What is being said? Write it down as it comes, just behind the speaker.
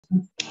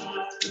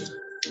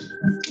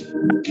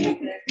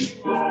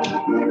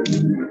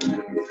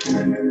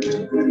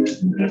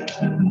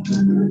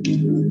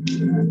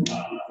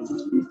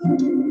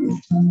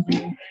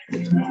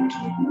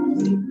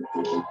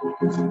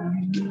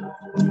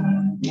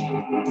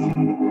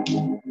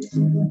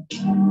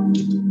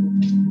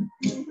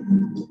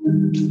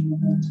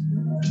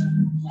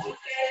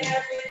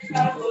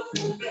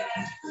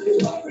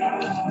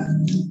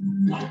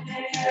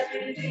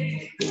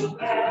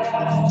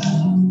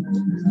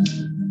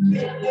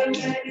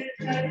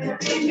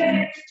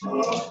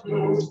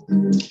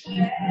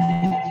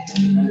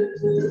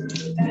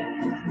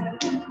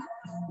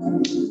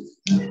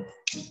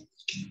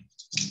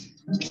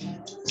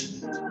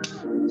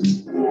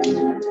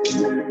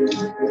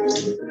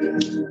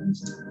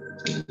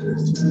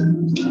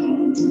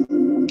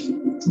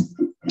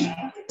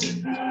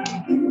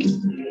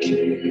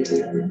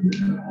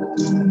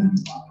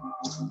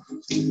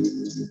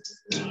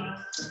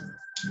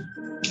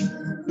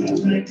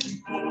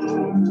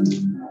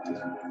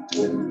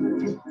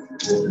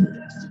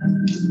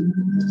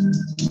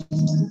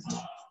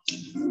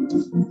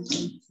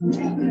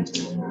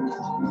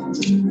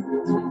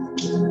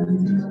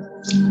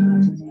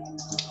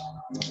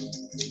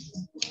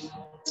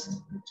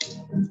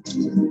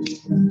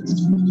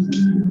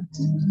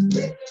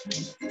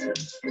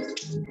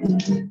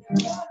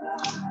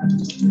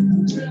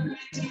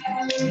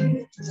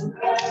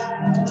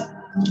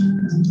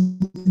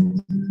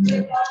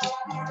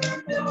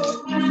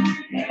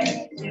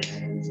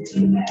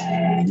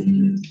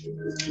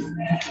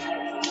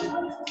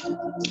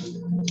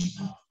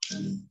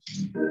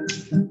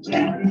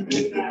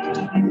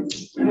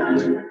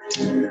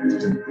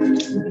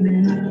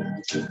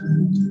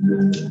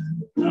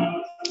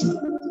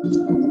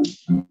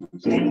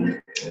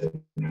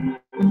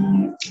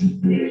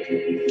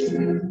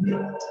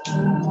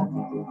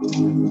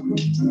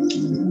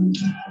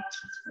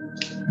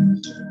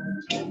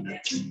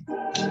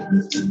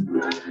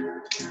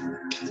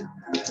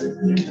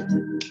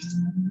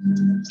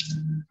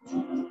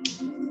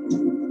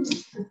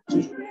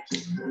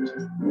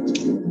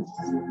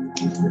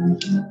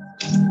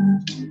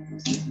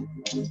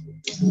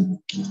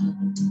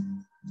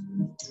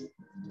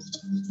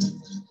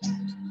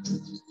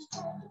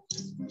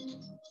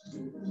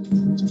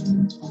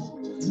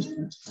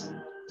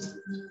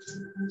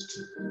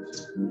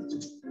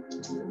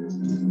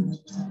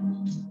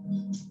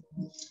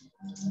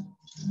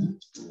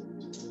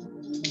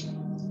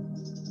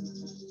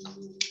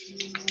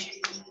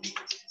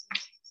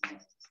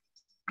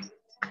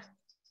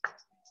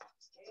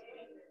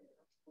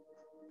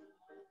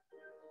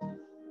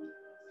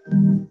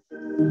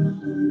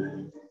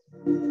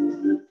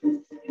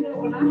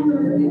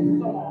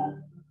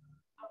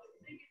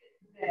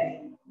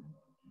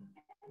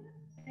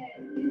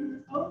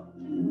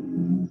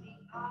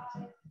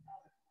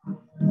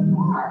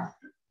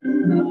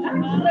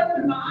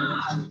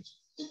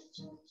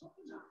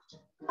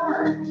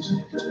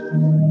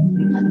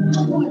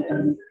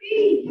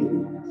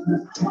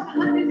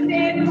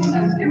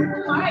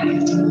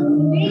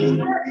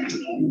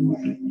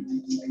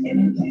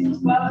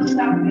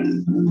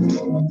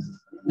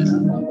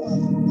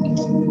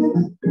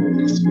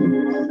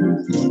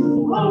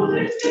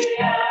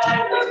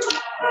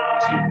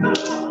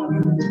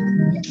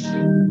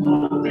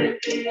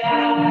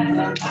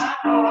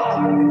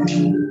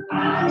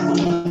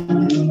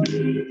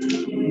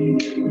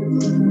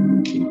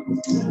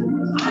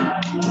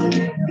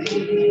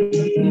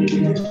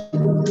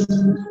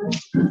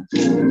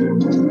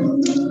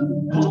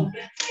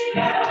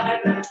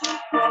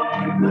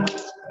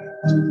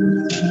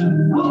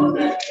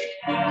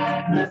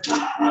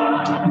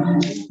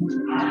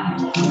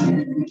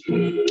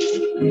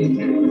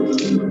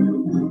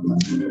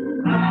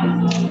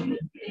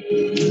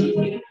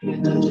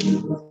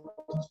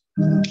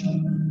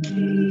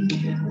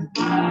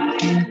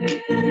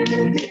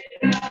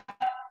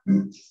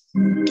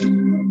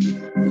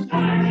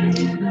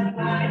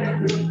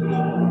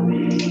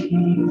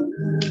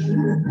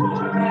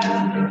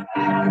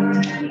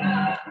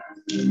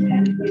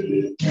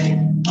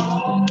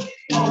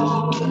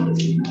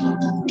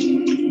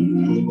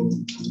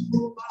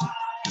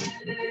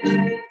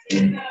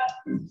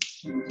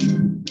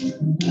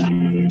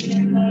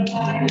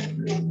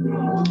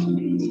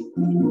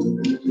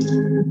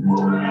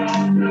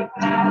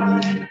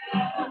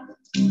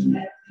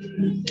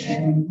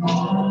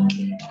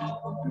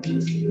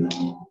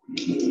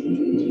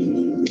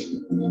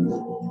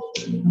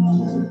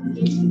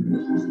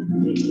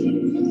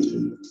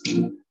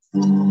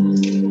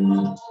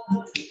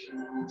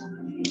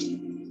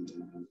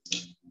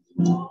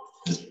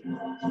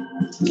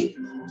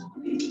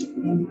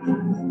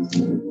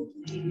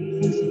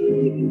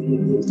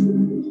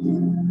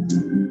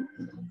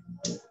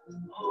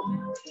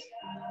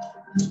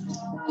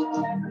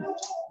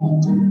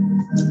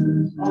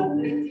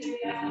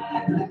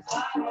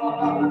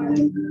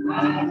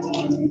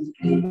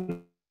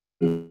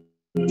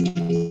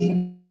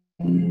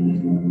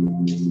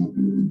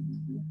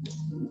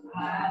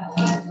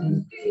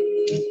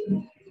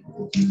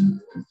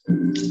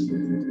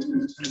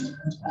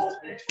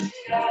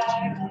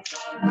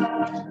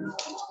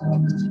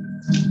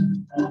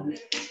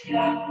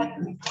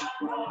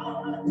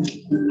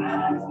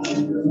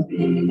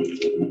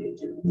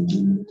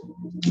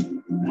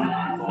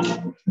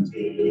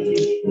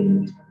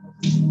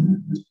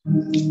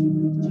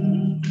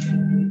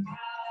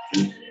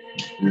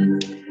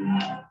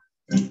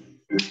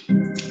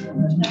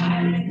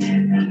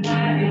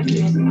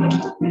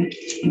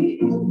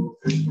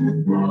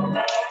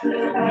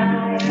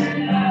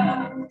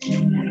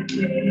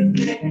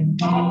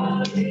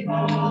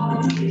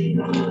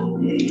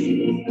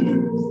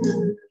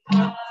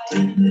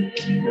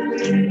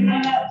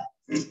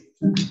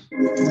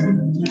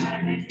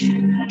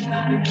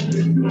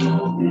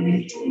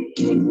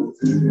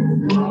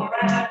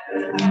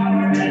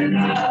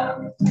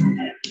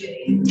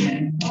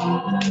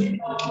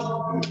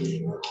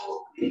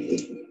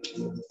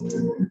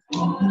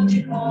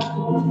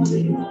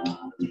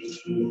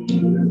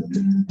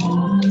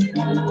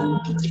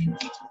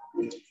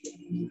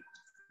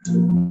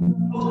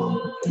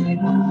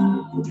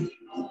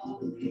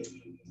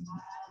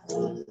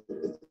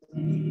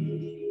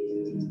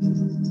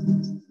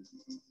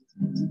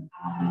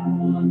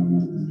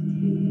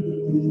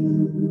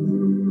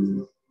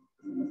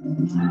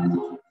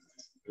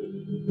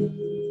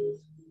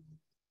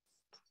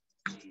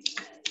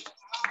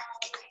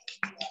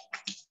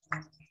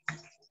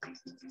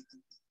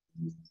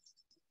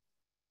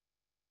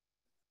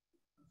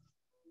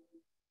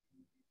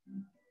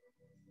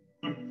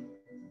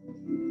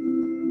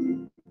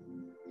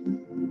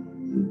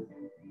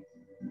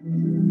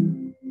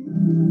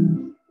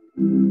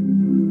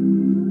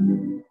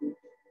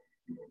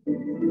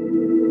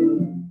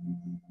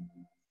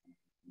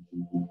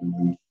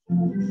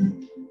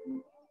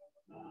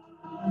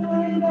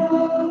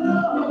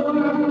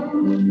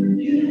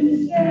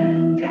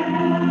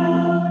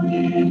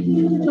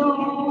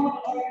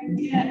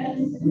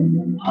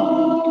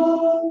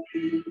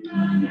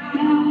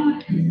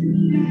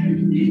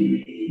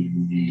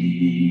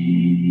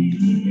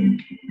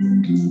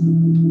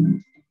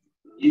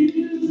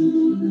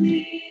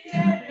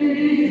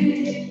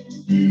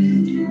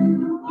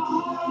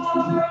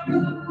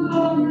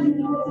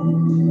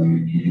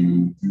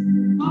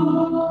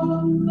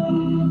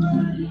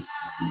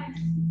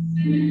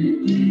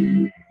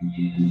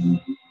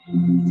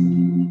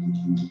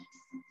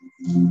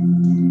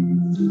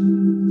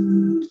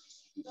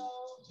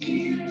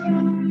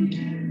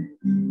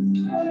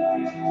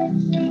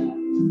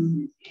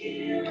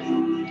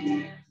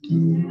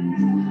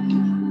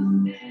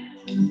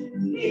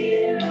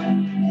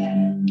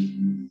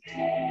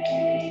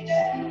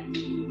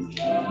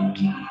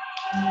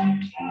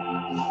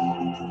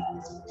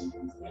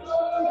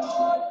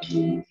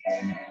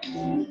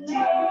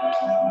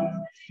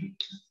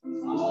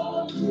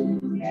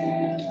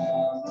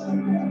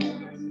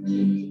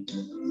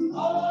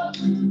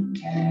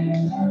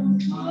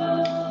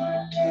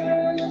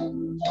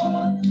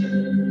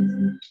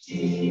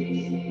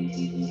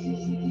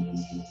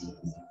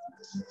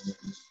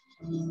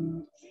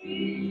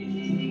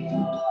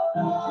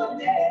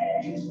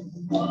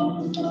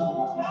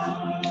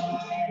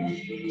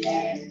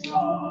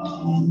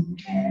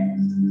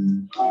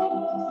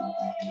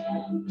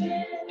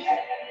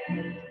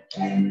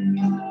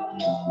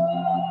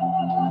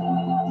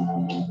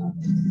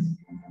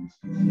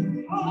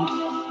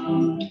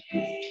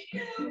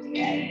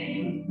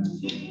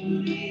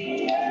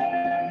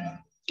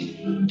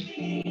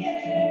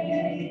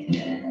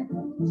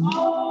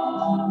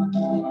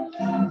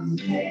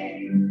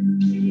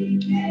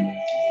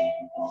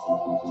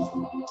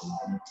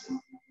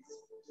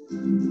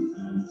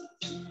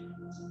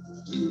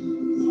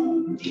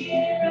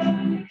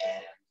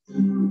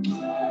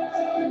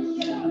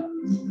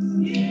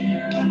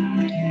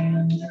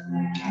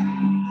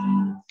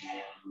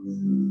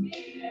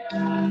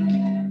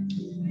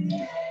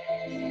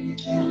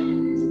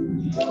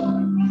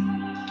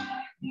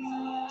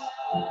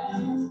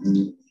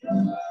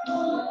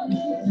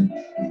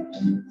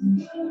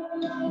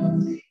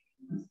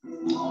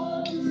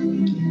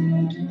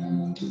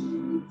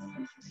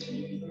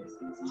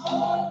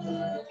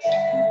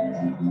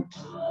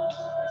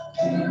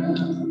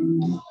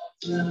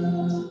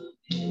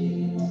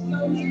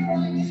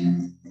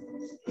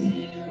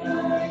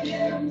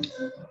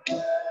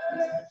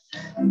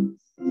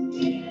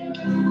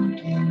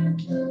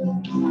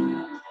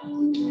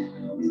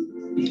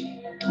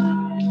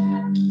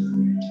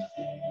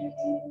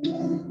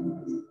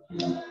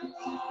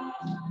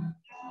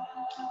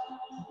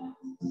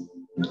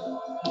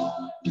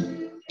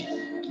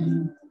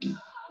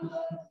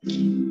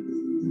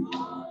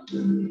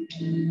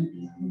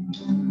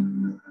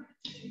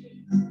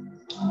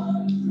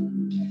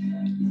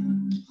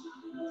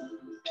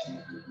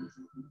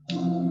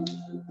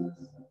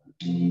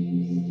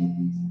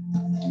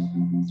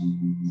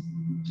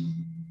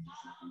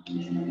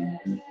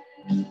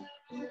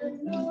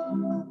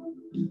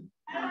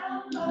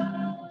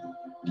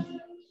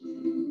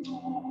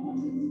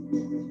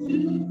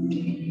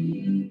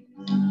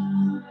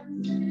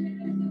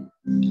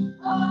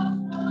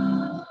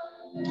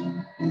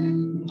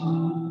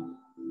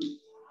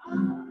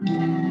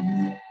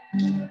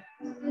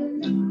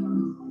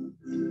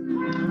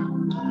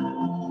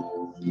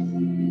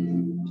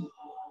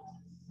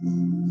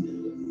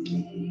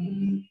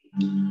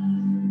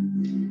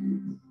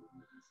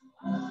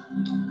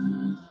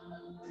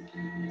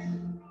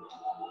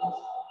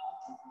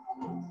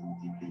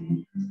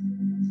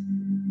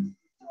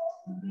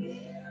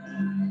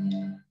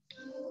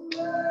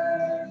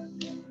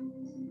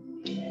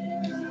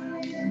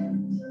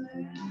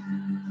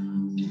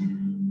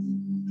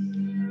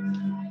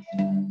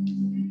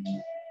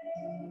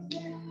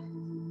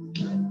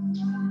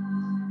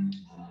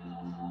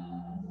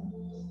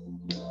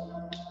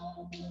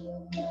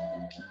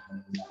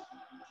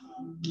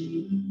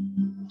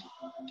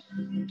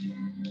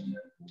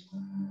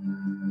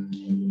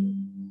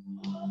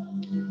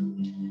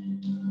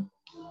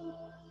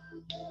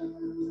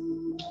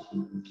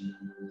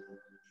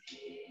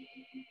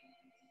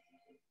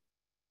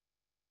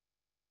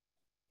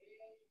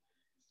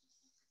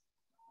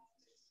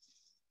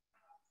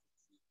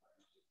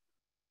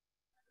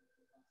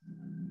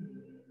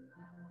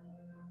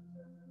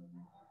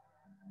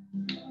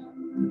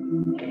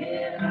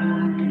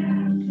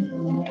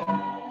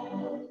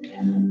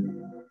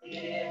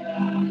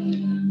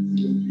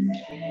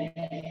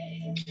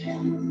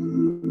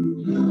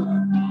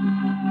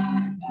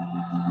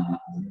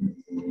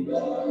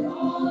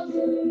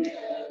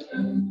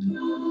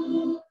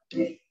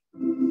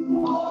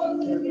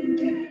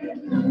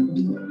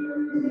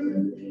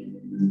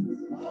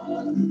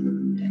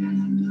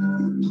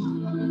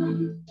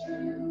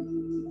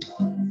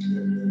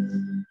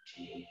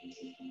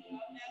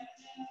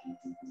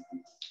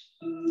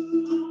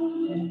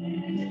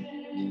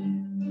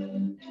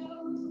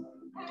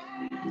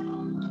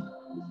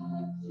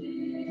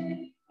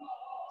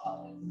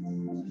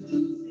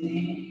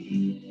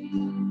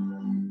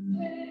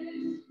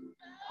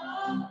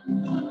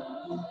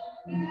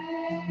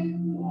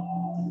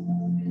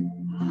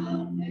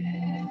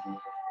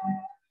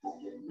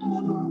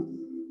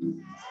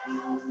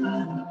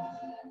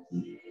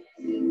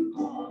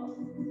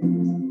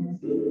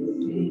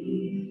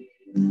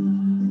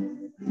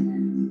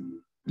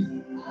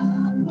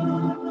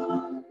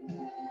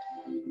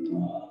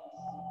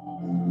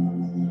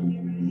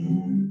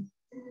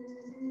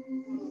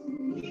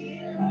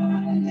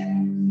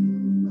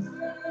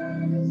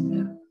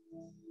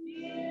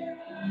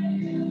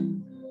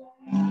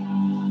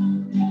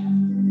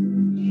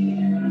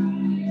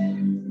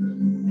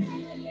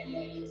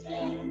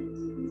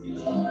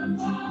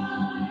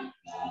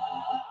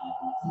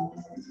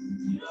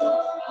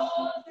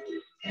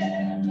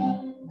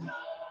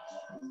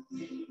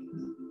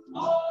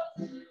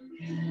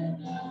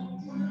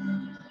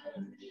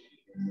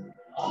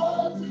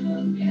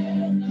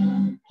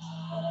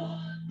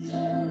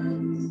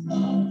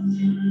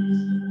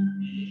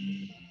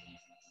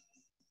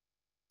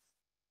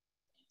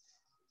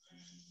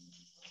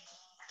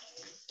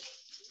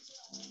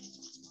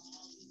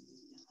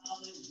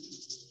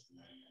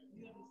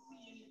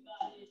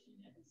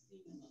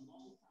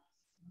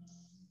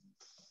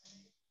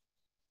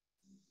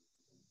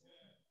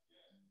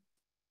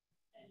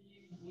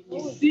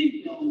You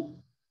see them,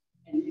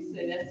 and you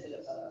say that's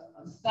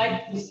a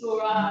sight for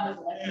sore eyes.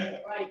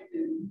 That's right.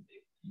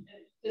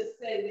 Just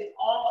say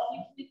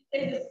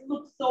they just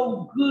look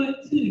so good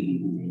to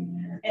you.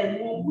 And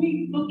when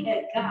we look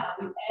at God,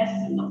 we ask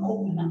Him to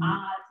open the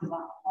eyes of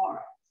our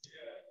heart.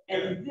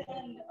 And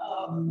then,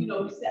 we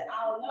said,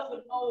 I'll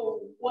never know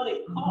what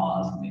it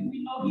cost.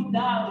 We know He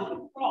died on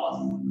the cross,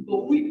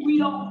 but we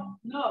don't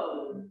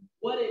know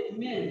what it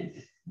meant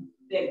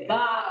that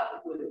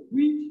God would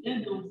reach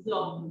in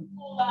Himself and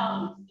pull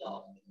out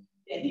Himself,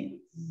 that He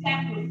would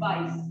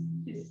sacrifice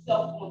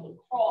Himself on the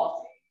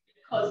cross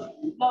because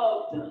He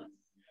loved us.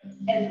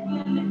 And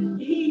then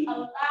He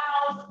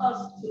allows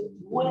us to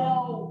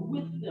dwell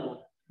with Him.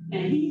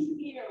 And He's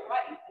here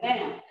right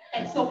now.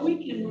 And so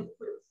we can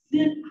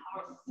present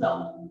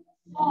ourselves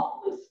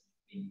faultless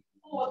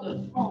before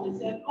the throne and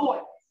say,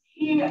 Lord,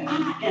 here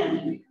I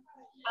am.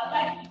 I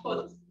like it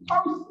because it's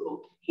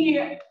personal.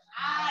 Here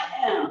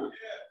I am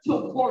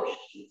to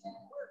worship.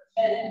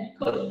 And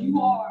because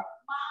you are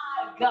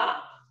my God.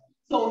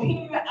 So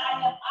here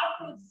I am. I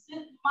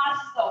present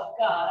myself,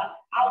 God.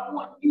 I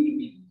want you to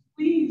be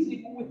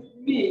pleasing with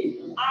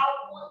me. I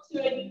want to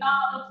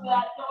acknowledge that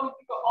I know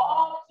you're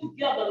all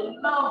together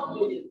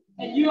lovely,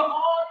 and you're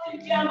all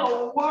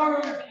together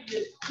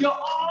worthy, you're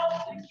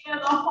all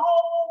together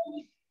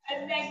holy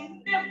and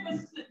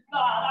magnificent,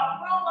 God. I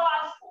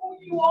realize who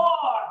you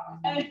are,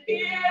 and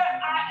here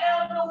I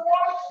am to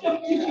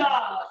worship you,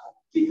 God,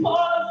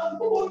 because of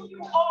who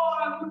you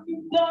are and what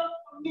you've done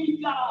for me,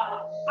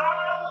 God. I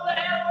will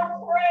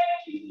ever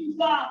praise you,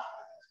 God.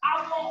 I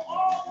will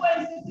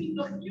always see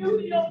the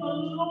beauty of the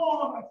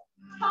Lord.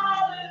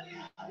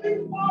 Hallelujah. We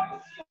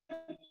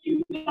worship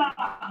you,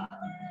 God.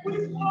 We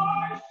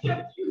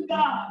worship you,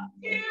 God.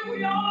 Here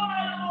we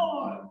are,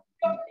 Lord.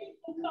 Your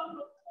people come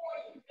before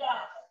you,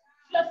 God,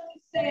 just to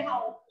say how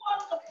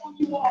wonderful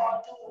you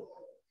are, Lord.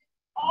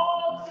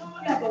 All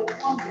together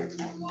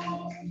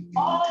wonderful.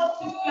 All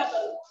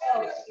together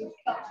lovely,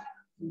 God.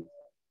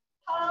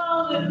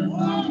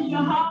 Hallelujah,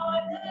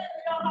 hallelujah,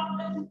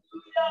 hallelujah,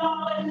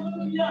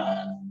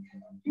 hallelujah.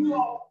 You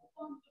are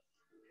wonderful,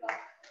 God.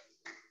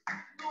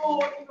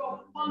 Lord, you are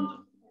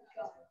wonderful,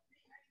 God.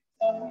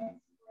 And we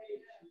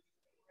praise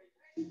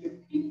you. Your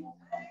people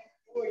come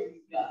before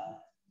you, God.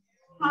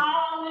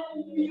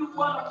 Hallelujah,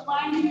 what a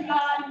mighty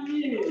God He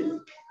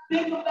is.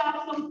 Think about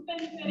some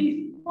things that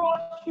He's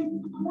brought you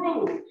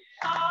through.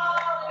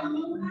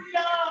 Hallelujah.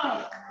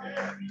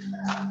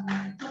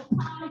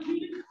 Sometimes you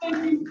didn't think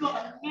He was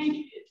going to make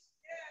it.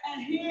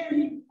 And here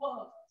He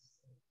was.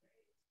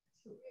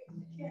 To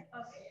get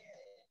us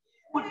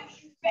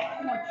back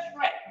on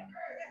track.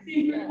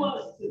 He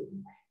was to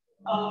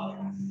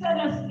set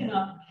us in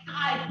a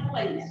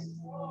place.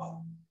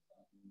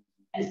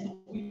 And so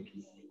we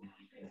can say,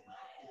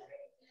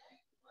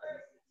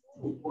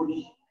 to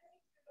worship.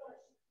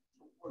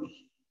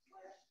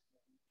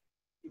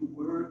 You're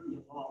worthy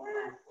of all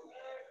our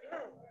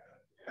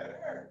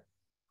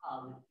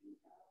hallelujah.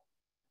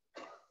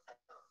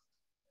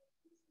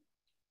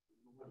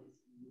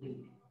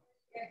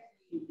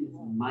 He is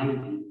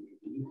mighty,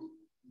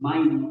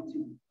 mighty to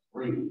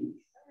praise.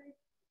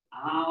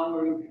 Our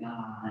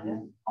God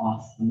is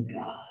awesome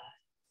God.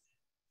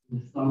 The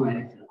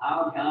songwriter said,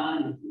 our God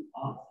is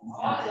awesome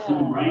God. He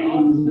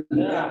reigns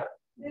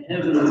in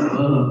heaven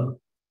above.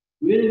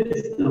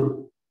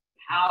 Wisdom,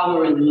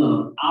 power, and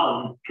love.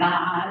 Our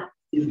God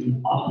is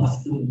an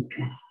awesome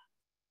God.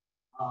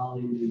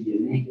 Hallelujah.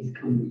 We just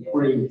come to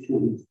praise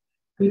Him.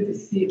 Good to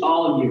see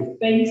all of your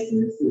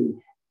faces,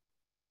 and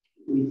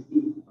we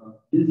see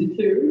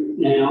visitors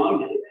now.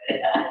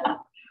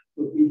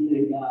 But we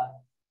thank God.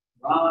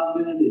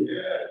 Robin and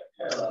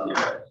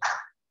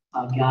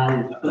our God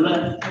has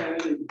blessed her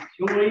to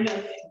join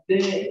us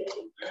today.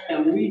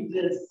 And we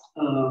just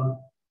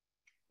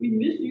we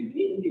miss you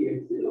being here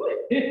too.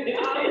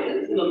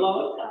 It's been a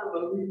long time,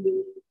 but we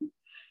miss you.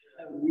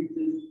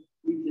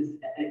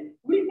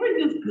 We're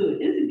just good.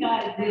 Isn't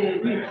God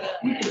good?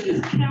 We can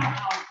just count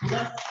our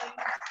blessings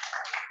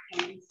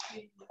and we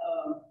see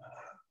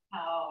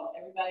how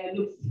everybody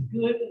looks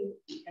good and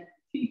have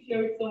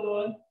t-shirts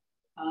on.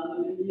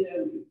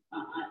 Hallelujah. My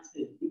aunt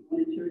said, you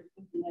want to church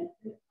something like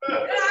that?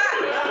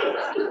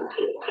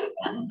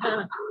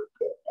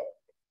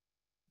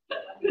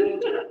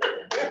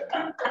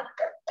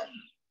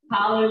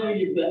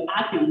 Hallelujah. But I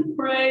can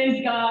praise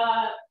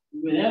God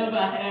whenever I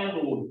have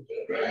on.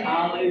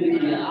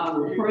 Hallelujah. I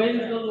will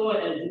praise the Lord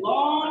as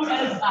long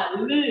as I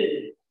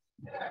live.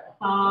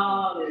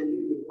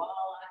 Hallelujah.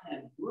 While I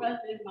have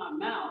breath in my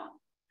mouth,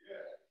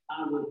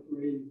 I will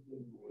praise the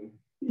Lord.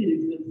 He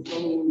is just so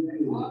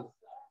good.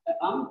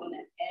 I'm going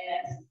to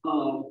ask,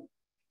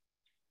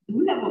 do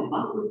we have a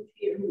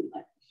volunteer who would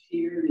like to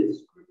share the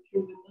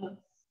scripture with us?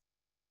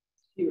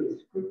 Share a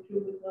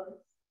scripture with us?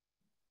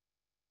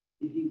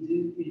 If you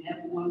do, if you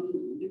have one,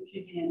 lift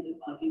your hand up.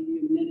 I'll give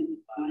you a minute to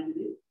find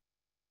it.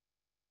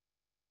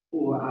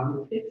 Or I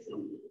will pick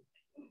someone.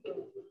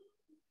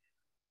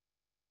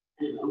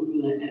 And I'm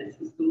going to ask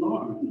Sister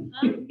Lauren.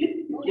 Get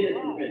it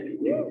ready.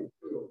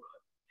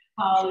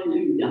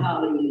 Hallelujah,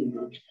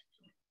 hallelujah.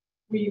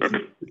 We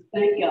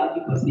thank God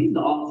because He's an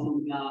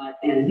awesome God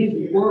and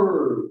His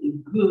word is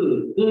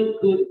good, good,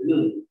 good,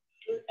 good.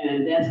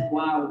 And that's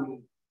why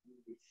we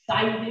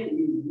recite it,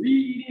 we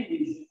read it,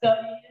 we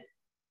study it.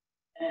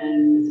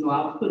 And so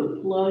I'll put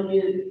a plug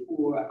in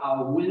for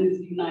our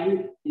Wednesday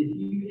night. If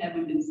you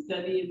haven't been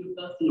studying with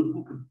us in the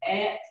book of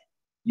Acts,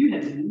 you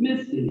have been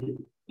missing it.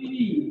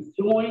 Please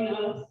join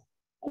us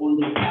on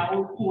the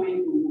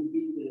PowerPoint. There will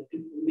be the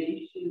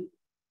information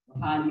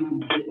of how you can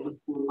get us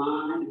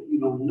online if you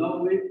don't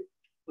know it.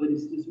 But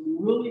it's just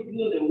really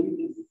good, and we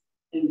just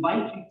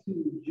invite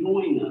you to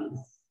join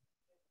us.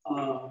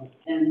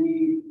 And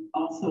we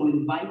also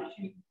invite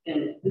you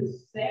that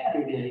this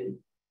Saturday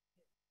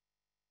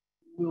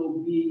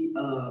will be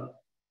a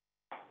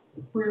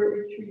prayer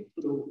retreat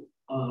for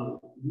the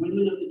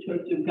women of the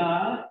Church of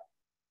God.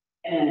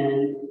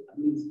 And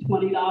it's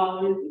 $20.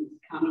 It's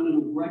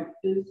continental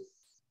breakfast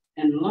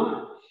and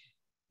lunch.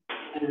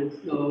 And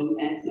so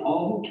ask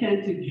all who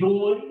can to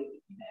join. If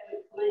you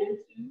haven't planned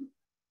to,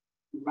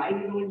 write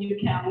it on your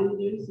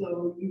calendar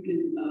so you can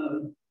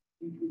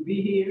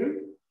be here.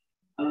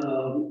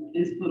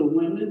 It's for the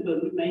women,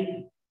 but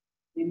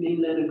we may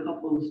let a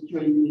couple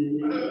straighten in.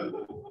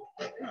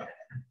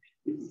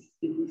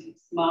 If we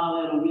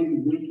smile at them, maybe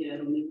wink at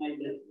them, they might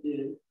let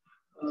them.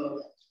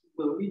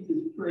 But we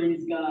just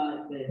praise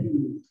God that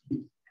He's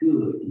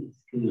good. He's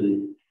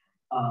good.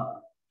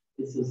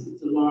 It's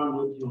a Lauren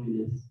will join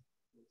us.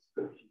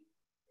 Scripture.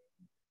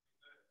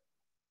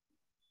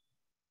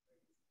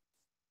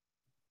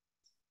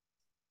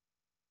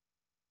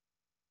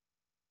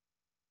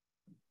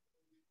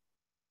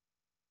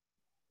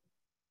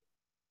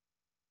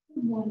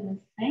 Good morning,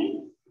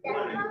 saints.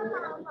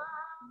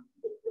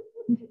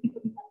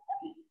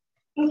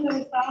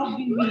 Okay, so I'll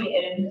be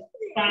reading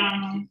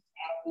Psalms,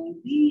 I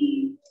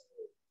believe.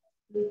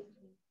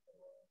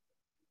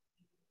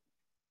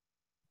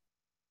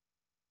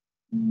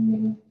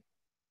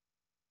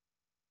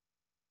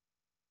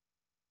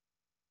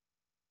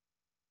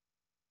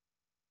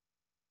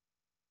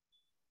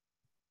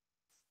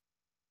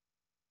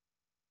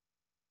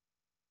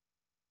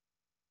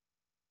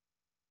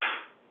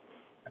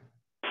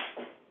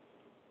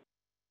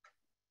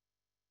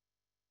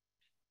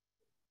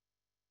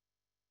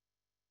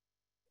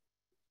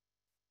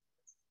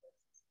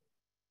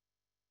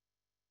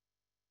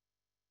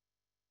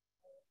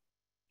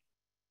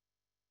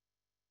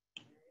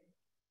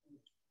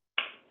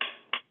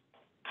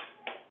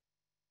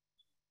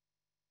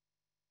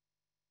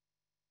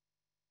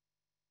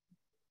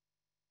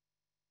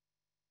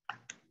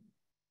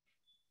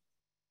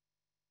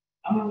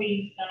 I'm going to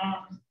read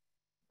Psalms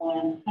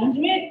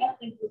 100, I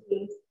think this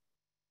is.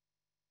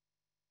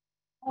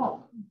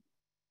 Oh.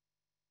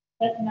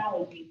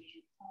 Technology.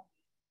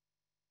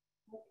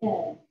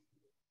 Okay.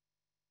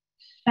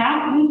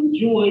 Shout with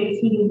joy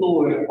to the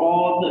Lord,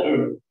 all the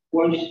earth.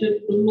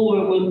 Worship the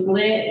Lord with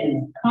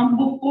gladness. Come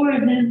before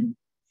him,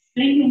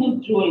 singing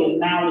with joy,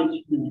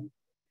 acknowledgement.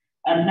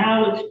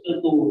 Acknowledge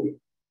the Lord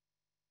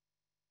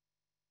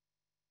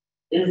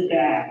is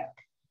God.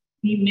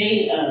 He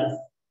made us,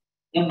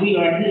 and we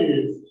are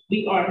his.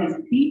 We are his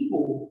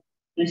people,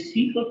 the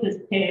sheep of his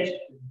pasture.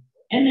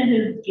 Enter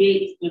his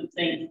gates with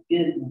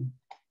thanksgiving.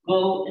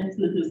 Go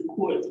into his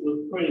courts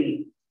with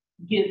praise.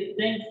 Give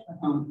thanks to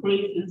him.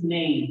 Praise his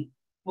name.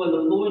 For the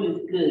Lord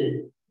is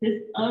good.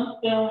 His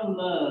unfailing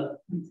love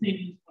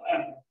continues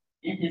forever,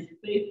 and his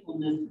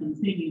faithfulness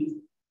continues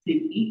to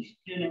each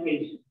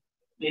generation.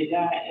 May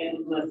God add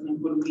a blessing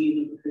for the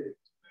reading of the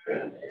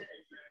word.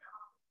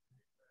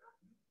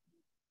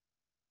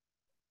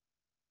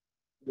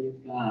 Praise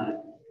God.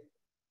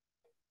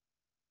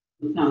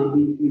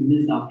 Sometimes we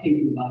miss our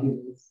paper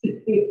Bibles.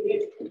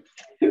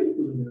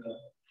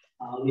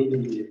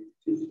 Hallelujah.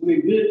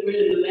 We're good,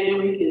 we're in the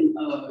land. We can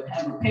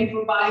have a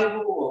paper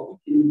Bible, or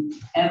we can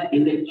have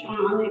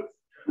electronics.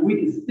 We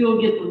can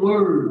still get the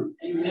word.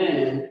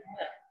 Amen.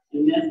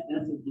 And that's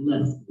a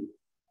blessing.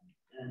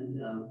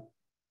 And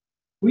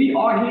we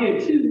are here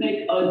to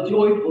make a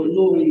joyful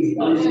noise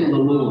unto the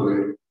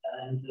Lord.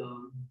 And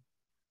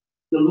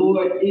the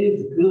Lord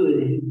is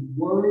good and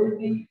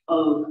worthy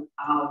of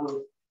our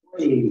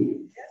praise.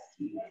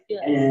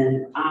 Yes.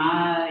 And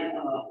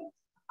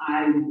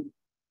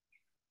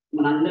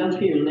when I left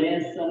here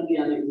last Sunday,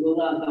 I didn't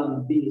realize I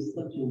was being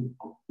such a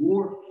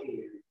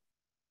warfare.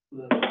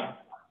 But I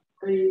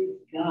praise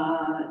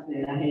God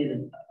that I had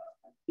a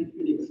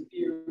different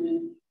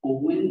experience.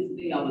 On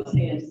Wednesday, I was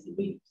half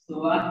asleep,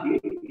 so I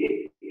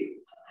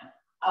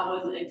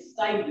was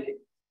excited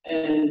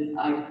as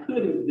I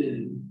could have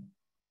been.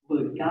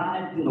 But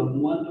God did a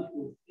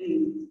wonderful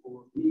thing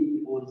for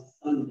me on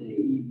Sunday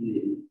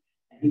evening.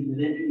 And he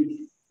let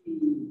me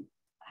see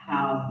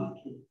how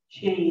he can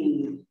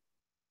change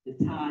the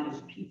tide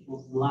of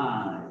people's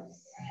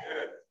lives.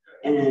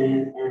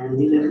 And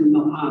he let me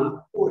know how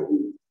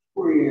important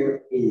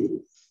prayer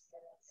is.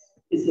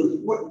 It's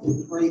important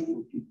to pray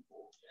for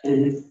people.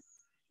 And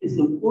it's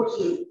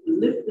important to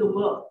lift them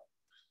up,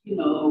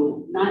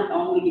 not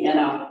only at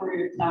our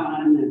prayer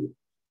time.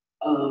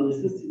 And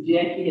Sister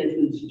Jackie has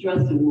been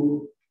stressing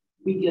when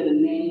we get a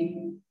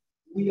name,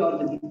 we ought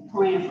to be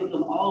praying for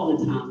them all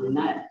the time and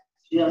not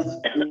just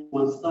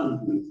on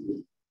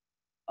Sundays.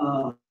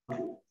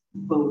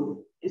 But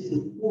it's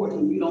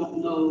important. We don't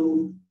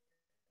know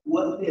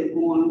what they're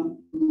going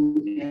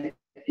through at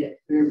that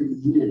very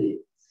minute.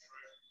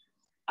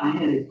 I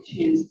had a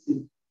chance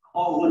to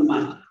call one of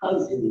my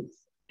cousins,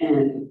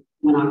 and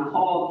when I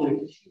called her,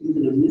 she was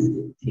in the midst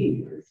of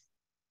tears.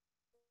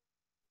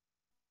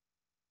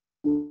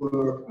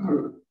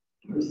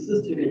 Her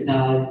sister had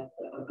died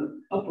a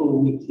couple of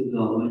weeks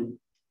ago, and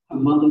her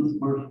mother's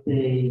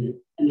birthday,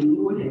 and the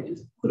Lord had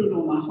just put it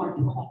on my heart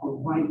to call her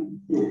right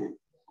then.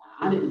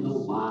 I didn't know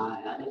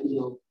why. I didn't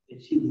know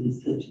that she was in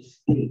such a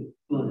state,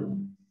 but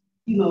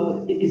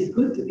it's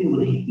good to be able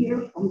to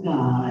hear from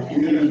God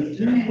and then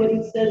do what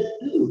he says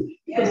do.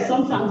 Because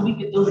sometimes we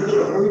get those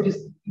little urges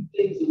to do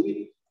things and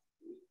we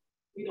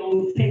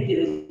don't take it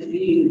as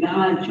being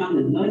God trying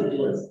to nudge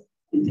us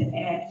into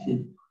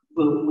action.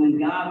 But when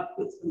God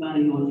puts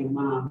somebody on your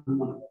mind, you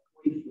want to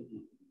pray for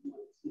them. You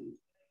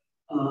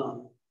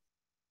want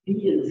to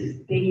be in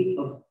a state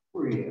of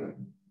prayer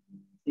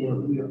that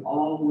we are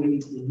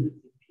always lifting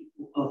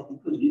people up,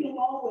 because you don't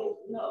always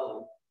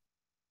know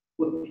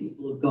what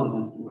people are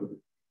going through.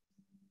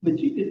 But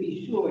you can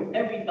be sure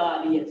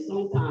everybody at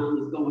some time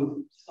is going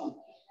through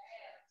something.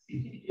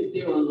 If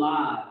they're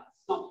alive,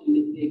 something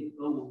that they're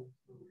going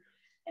through.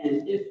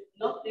 And if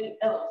nothing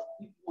else,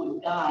 we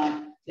want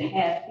God to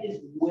have his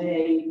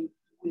way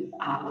with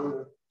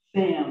our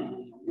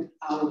family, with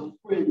our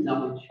friends,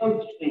 our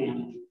church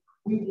family.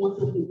 We want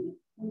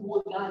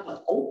God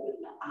to open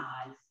the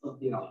eyes of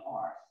their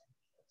heart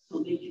so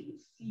they can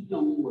see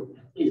him more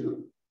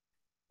clearly.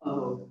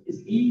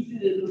 It's easy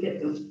to look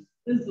at the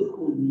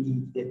physical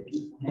needs that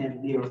people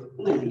have. There are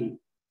plenty,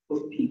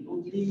 but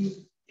people need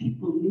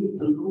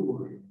the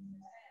Lord,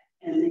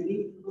 and they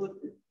need the Lord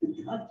to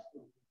touch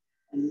them.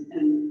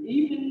 And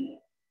even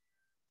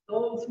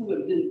those who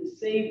have been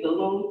saved a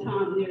long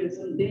time, there are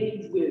some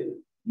days where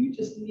you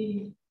just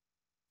need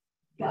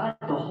God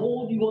to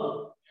hold you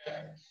up,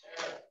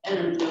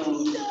 and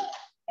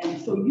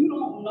so you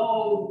don't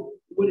know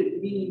what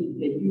it means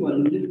that you are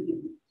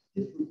lifting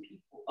different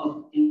people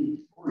up in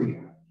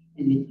prayer,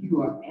 and that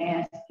you are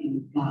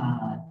asking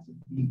God to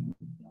be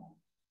with them.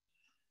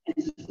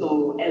 And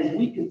so as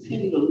we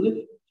continue to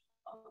lift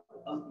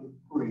up in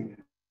prayer,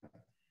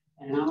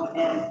 and I'll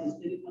ask, does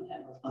anyone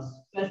have a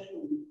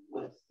special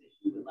request that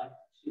you would like to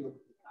share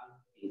with the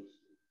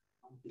congregation?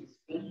 Something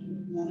special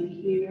you want to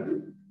share?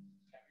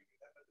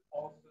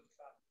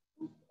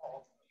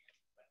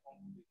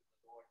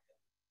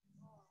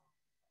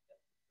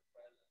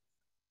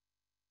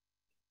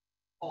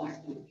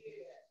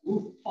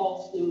 Ruth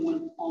Paulson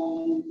went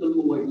on the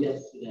Lord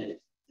yesterday.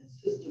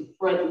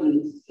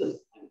 threatening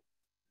system.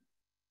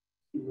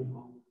 We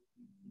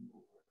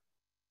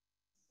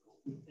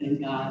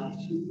thank God that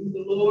she knew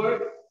the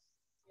Lord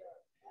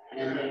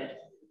and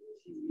that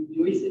she's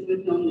rejoicing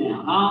with them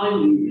now.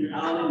 Hallelujah.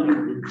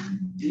 Hallelujah.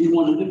 We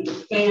want to lift the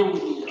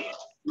family up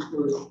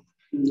because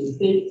when the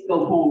saints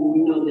go home, we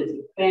know that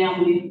the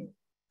family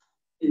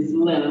is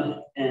left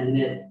and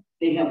that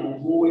they have a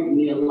void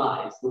in their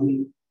lives. So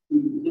we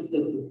lift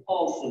up the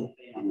Paulson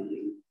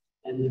family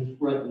and the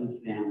Fretton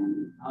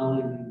family.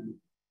 Hallelujah.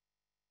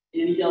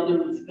 Any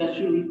other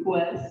special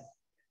requests?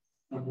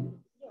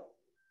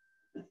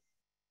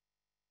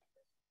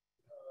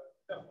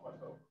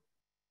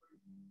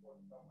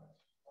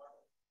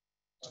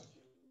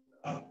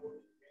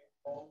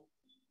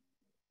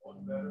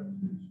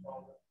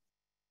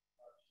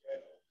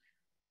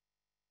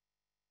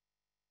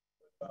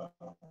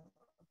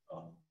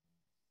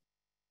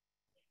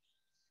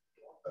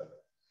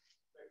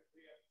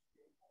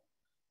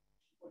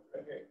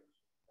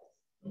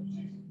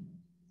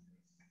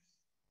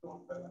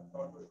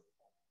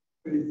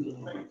 Praise the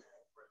Lord. Thank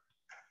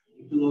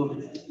the Lord,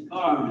 Sister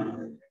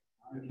Carmen.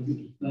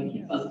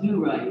 Keep us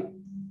do right.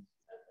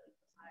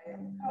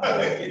 I'm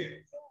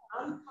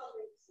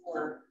coming for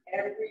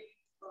every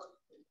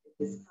person in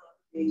this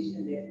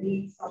congregation that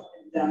needs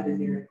something done in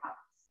their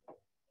house.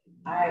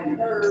 I've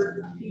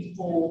heard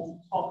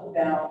people talk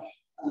about,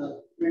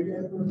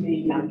 remember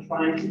me, I'm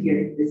trying to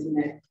get this and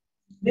that.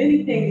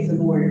 Many things the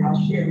Lord,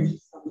 I'll share with you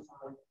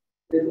sometime,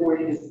 the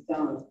Lord has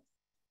done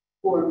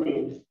for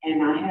me.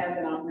 And I have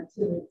an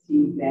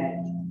opportunity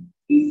that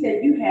He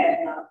said, you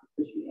had not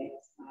because you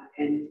asked not.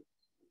 And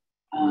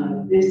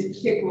this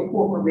particular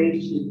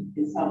corporation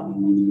is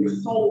helping me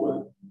with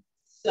solar.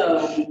 So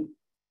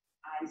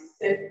I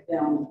sent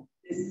them,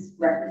 this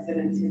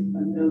representative,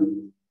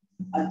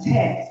 a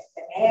text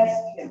to ask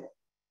him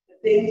the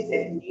things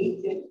that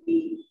need to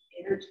be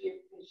energy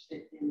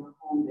efficient in my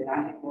home that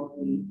I have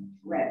already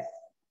addressed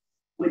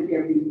with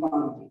their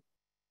refunding.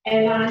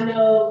 And I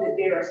know that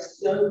there are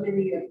so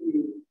many of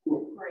you who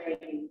are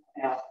praying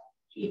about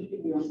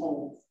keeping your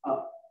homes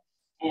up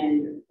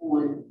and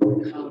on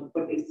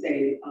what they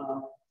say,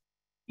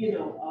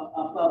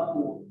 above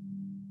board.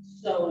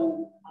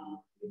 So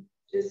we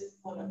just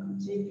want to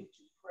continue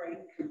to pray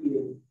for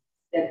you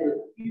that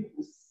you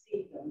will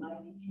see the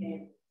mighty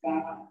hand of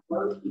God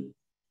working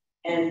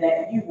and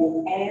that you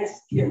will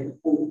ask Him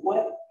for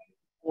what you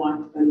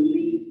want,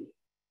 believing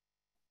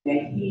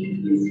that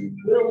He is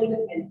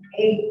willing and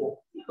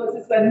able, because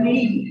it's a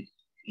need.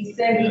 He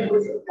said He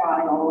would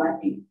supply all our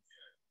needs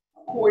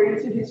according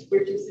to His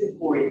riches and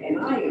glory. And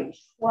I am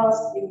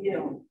trusting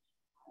Him.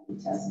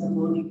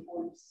 Testimony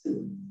for you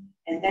soon.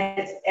 And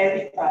that's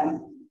everybody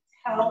who's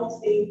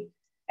housing,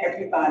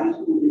 everybody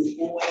who is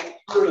going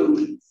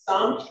through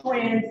some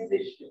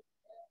transition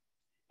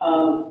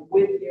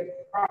with their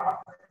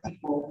property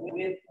or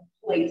with a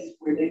place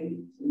where they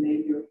need to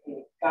lay their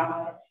head.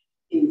 God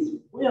is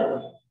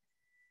willing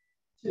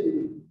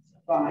to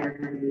supply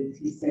our needs.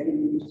 He said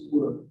in His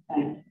word.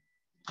 Thank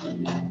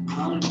you.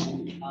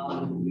 Hallelujah.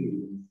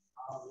 Hallelujah.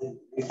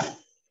 Hallelujah.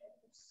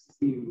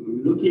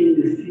 We're looking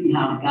to see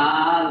how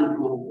God is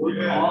going to work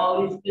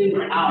all these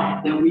things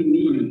out that we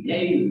need.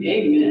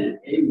 Amen.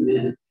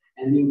 Amen.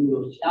 And then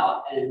we'll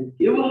shout and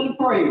give Him the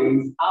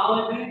praise.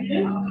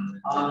 Hallelujah.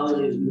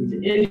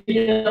 Hallelujah.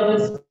 Any other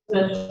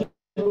special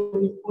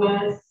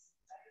requests?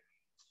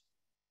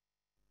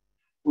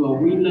 Well,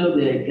 we know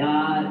that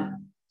God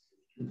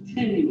is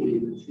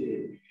continuing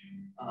to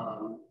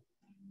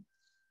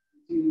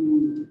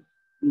do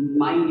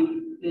mighty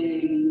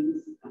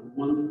things and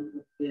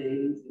wonderful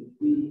things.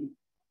 And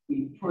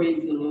we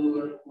praise the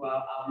Lord for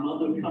our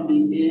mother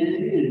coming in,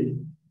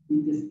 and we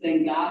just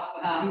thank God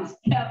for how He's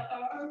kept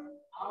her.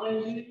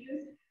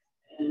 Hallelujah.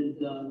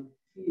 And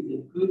He's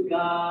a good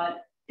God,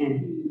 and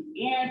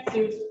He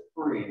answers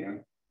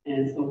prayer.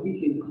 And so we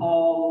can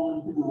call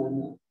on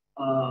Him,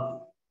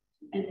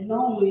 and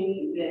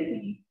knowing that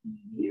He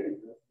hears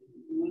us, He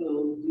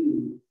will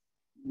do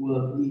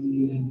what we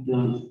need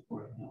done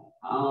for Him.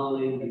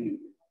 Hallelujah.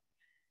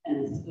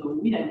 And so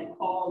we have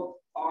called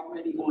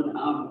already on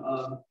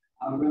our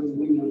Reverend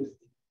Williams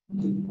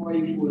to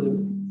pray for the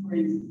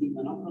praise team.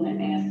 And I'm going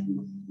to ask him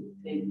to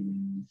take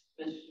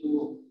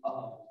special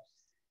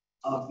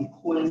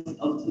requests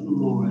up to the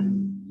Lord.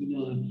 You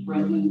know, the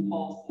Fredman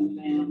Paulson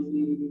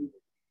family,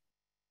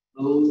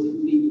 those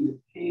who need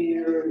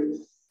repairs.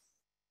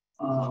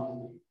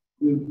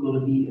 We're going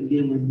to be,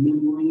 again,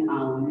 remembering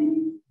our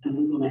needs. And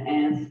we're going to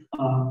ask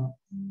our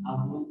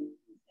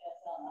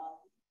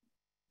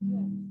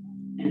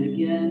and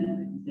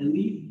again, the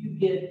leaf you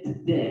get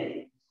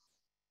today,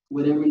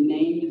 whatever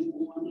name is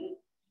on it,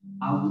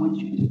 I want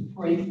you to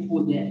pray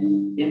for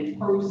that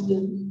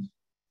person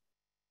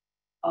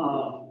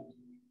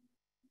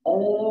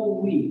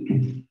all week.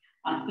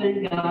 I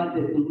thank God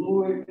that the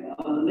Lord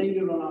laid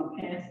it on our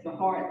pastor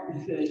heart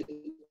and said,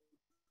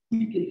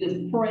 we can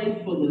just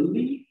pray for the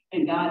leaf,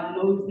 and God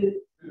knows it.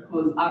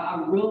 Because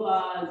I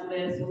realized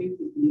last week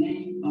that the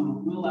name,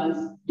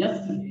 realized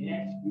yesterday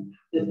actually,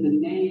 that the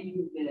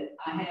name that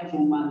I have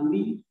on my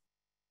leaf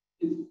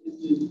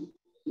the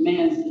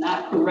man's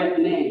not correct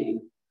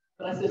name.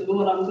 But I said,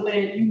 Lord, I'm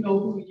glad you know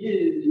who he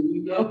is, and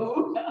you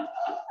know.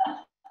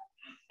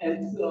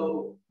 And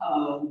so,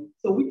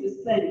 so we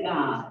just thank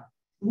God.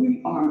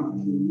 We are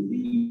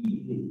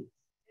believing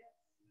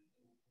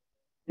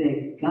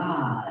that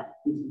God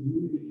is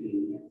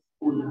moving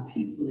on the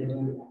people that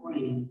we're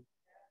praying.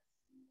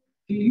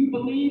 Do you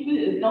believe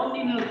it? Don't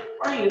even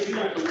pray if you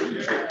don't believe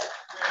it.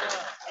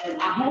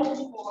 And I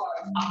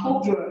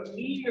hope your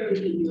ears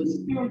and your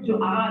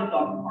spiritual eyes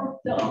are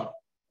perked up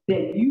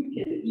that you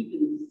can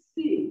even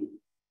see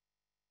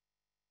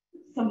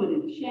some of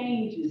the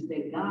changes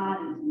that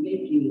God is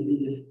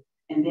making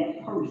in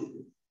that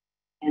person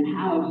and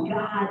how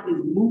God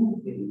is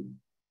moving.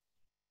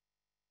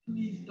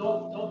 Please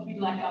don't be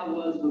like I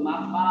was with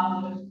my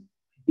father.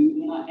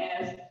 When I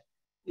asked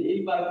did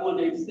anybody want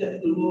to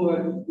accept the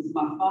Lord as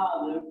my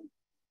father,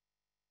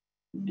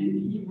 and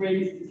he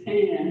raised his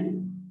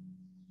hand,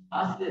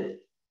 I said,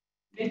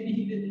 maybe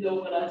he didn't know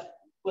what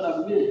I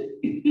meant.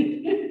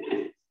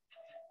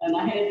 And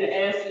I had to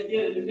ask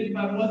again, if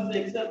anybody wants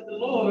to accept the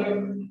Lord,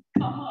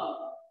 come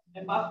up.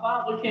 And my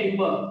father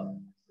came up.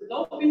 So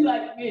don't be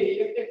like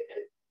me.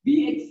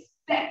 Be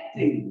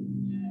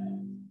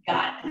expecting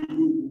God to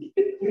move.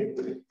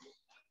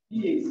 Be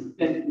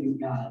expecting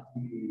God to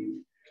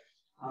move.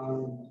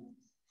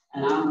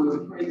 And our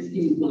praise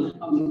team is going to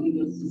come and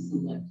give us a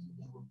selection.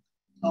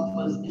 Help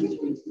us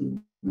enter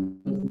into the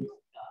presence of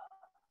God.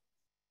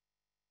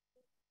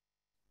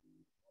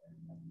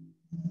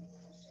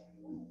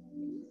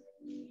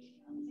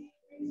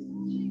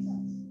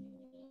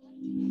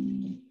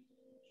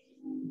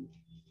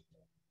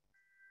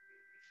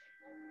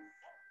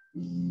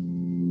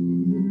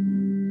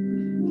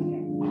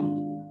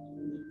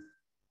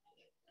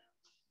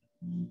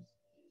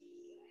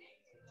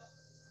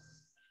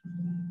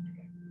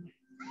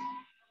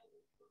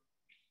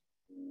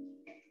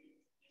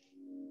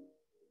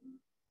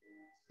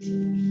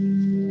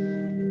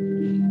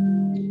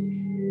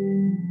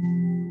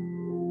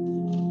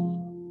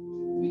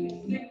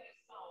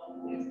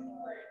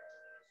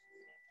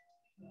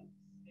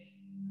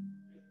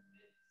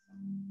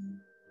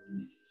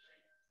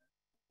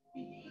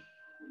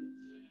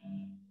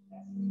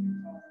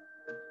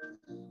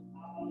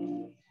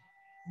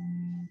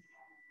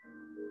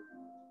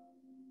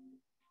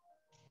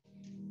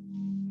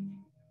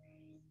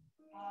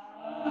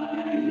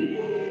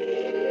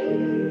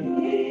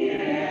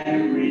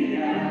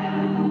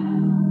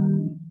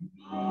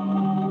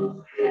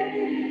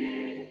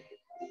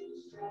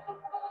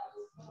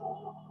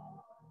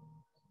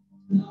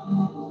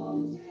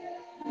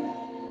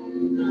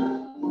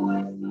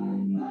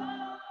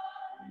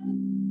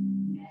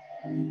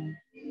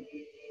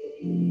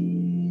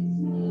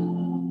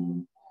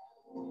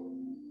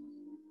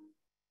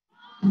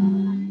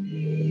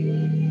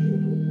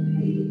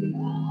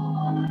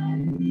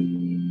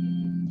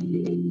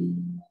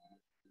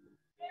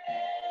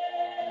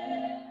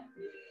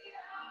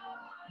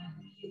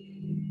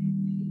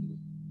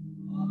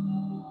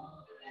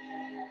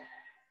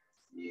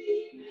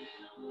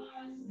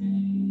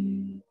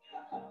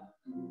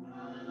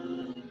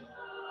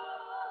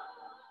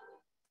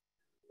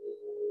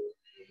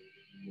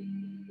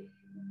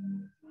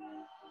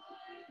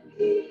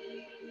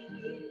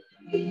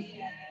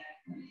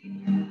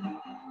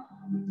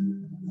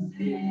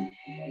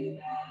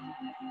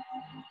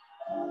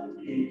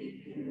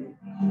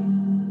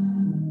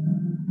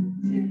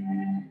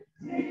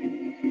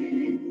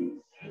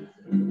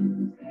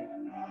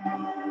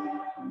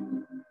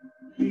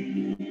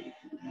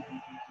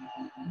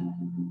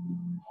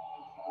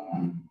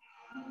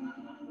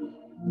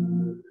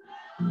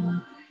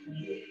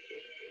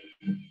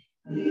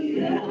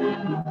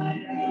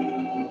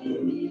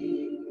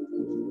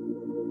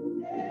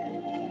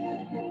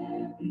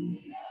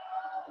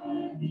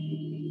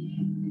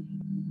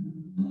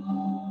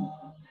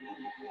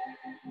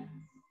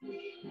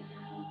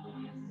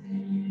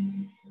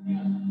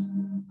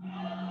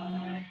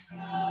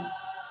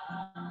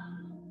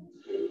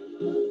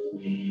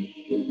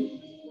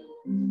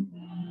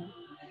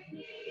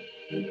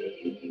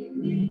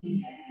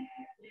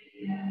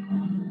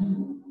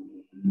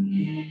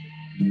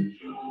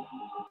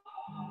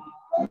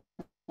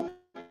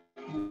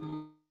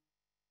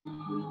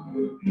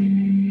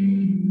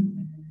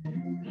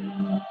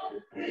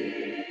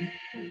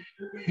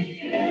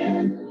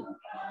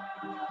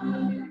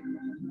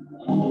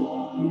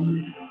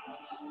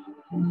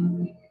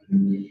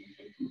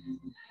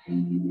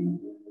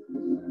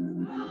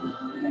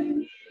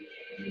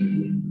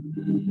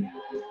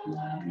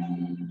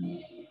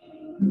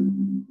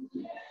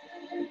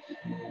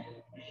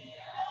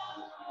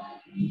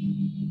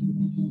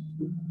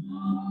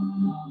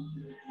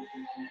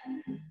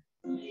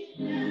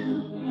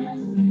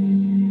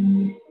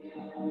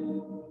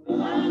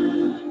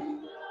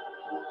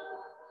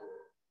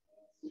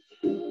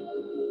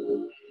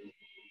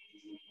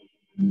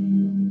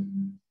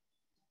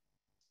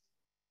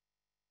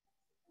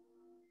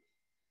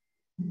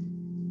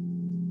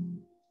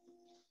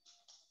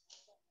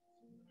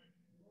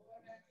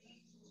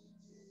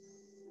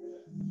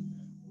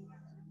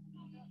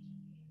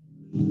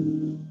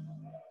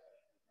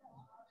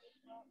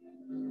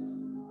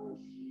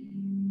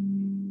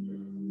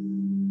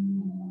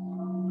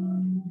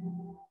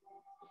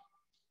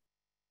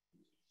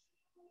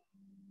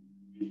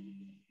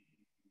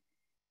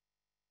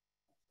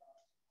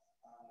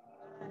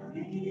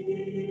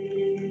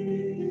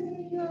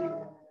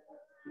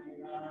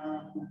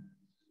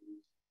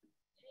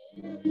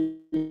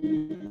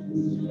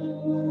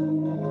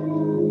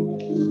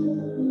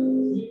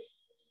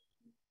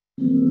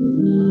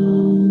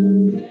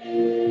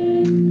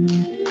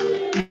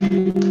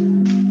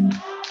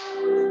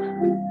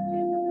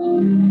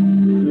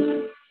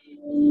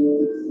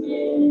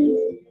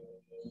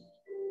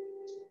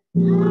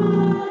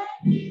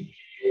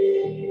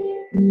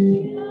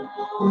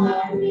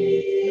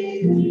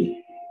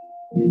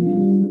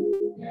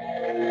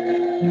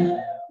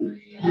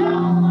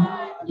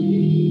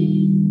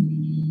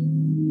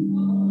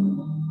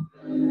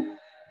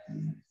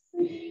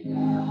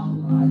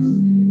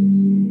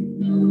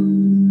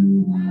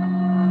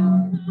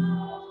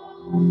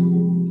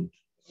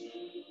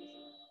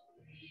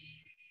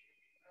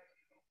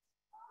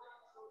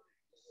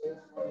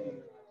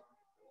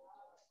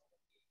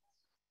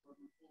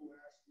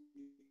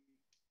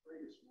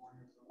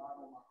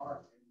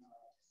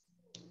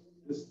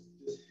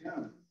 This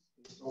hymn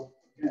is so,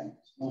 again,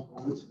 it's no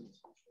coincidence.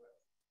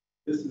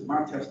 This is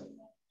my testimony.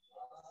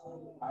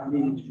 I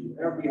need you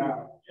every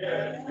hour.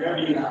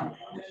 Every hour.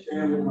 I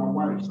share with my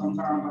wife.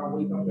 Sometimes I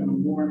wake up in the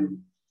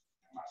morning,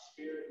 my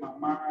spirit, my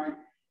mind,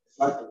 it's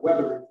like the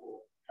weather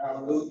report.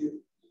 Hallelujah.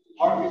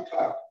 Hardly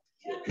cloud.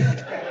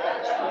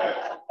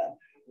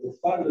 The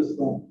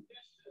thunderstorm.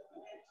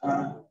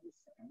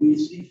 We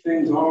see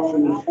things off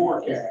in the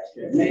forecast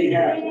that may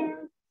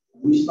happen.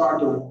 We start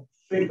to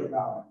think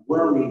about it,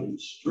 worry,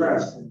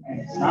 stress, and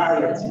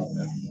anxiety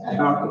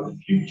about the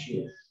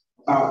future,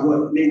 about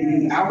what may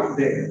be out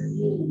there.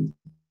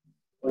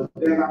 But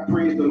then I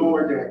praise the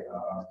Lord that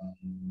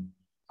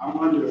I'm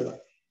under,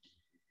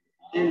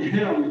 in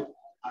Him,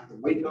 I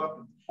can wake up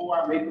and before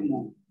I make a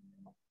move,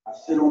 I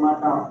sit on my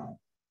balcony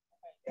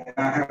and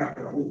I have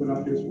to open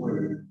up His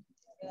Word.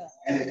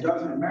 And it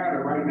doesn't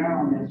matter, right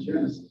now I'm in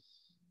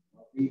Genesis,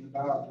 I read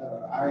about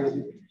Isaac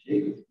and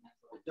Jacob.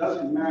 It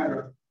doesn't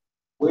matter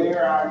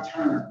where I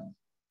turn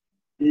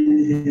in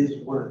His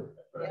Word.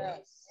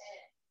 Yes.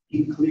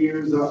 He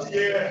clears up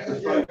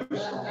the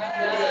thunderstorm.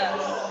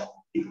 Yes.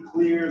 He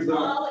clears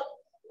up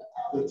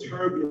the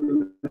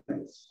turbulence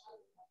that's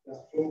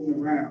floating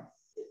around.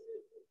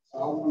 So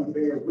I want to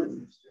bear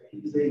witness that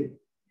He's able.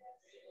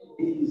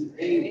 He's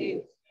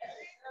able.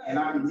 And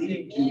I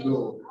need you,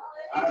 Lord.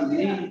 I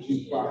need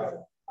you,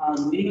 Father. I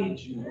need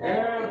you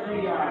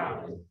every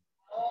hour.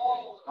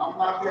 I'm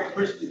not that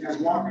Christian that's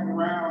walking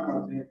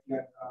around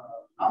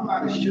I'm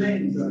not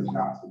ashamed of the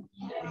gospel.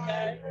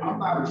 I'm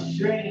not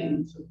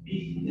ashamed to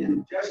be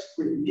in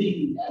desperate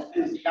need of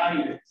His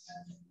guidance,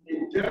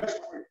 in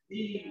desperate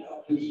need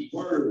of His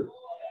word,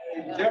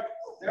 in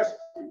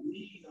desperate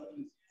need of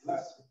His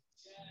blessings.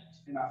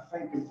 And I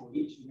thank Him for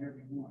each and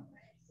every one.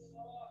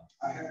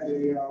 I had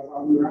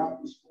while we were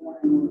out this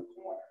morning on the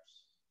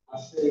corners, I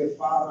said,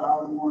 Father,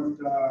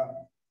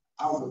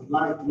 I would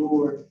like,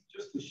 Lord,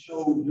 just to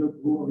show your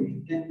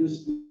glory in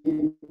this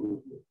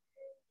neighborhood.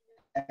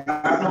 And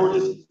I know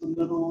this is a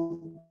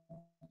little,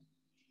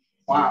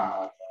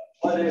 wow,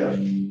 what if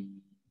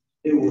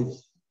it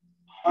was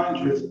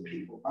hundreds of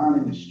people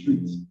lining the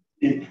streets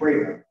in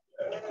prayer,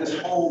 this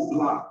whole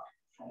block,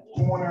 from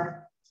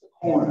corner to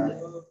corner,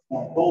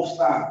 on both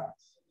sides.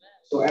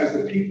 So as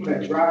the people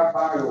that drive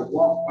by or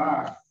walk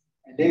by,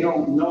 and they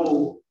don't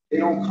know, they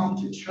don't come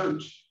to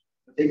church,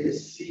 but they could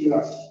see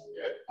us,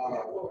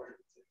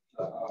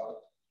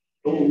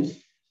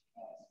 those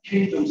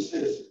kingdom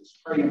citizens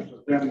praying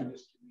for them in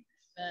this community.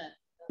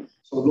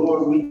 So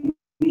Lord, we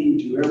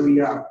need you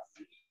every hour.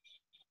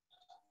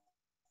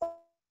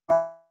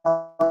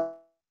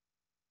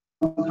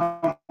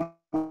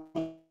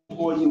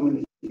 Before you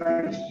in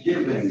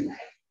thanksgiving.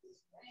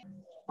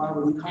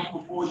 Father, we come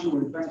before you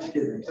in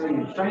thanksgiving,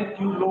 saying, thank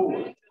you,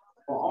 Lord,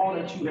 for all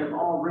that you have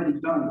already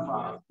done,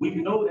 Father. We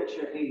know that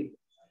you're able.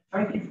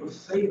 Thank you for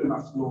saving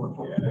us, Lord,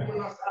 for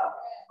pulling us out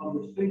of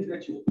the things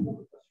that you pulled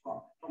us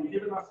from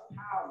giving us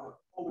power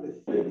over the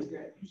things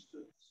that used to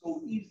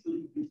so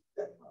easily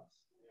beset us.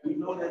 We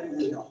know that it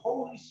was the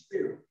Holy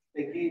Spirit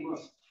that gave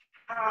us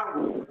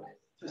power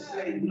to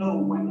say no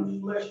when the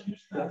flesh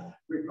used to,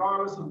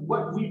 regardless of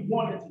what we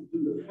wanted to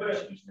do, the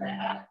flesh used to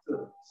have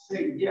to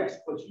say yes,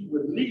 but you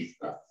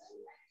released us.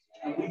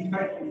 And we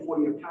thank you for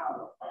your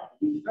power, Father.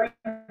 We thank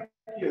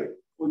you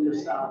for your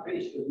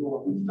salvation,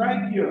 Lord. We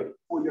thank you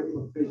for your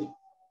provision.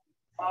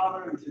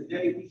 Father, and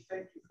today we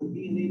thank you for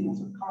being able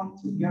to come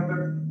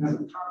together as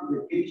a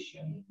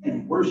congregation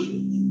and worship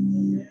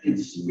you in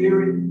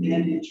spirit and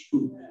in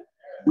truth.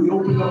 We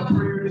opened up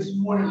prayer this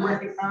morning,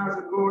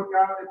 recognizing, Lord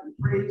God, that the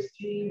praise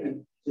team,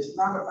 and it's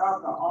not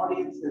about the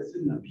audience that's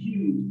in the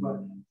pews,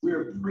 but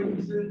we're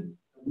praising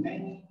the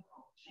name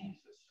of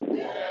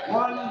Jesus.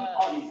 One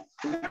audience,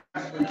 and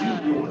that's for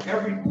you, Lord.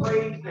 Every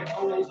praise that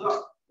goes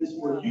up is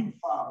for you,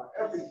 Father.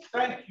 Every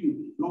thank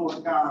you,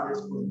 Lord God,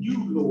 is for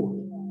you,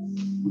 Lord.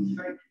 We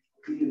thank you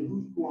for being who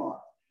you are,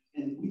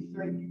 and we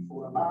thank you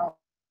for allowing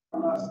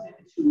us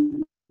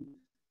into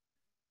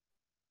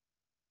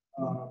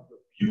the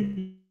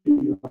beauty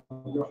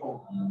of your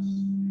holiness.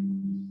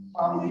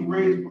 Father, we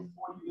raise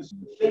before you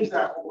the things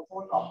that are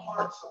on the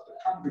hearts of the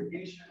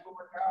congregation,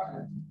 Lord God.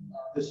 And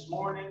this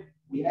morning,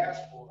 we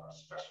ask for a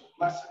special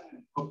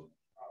blessing for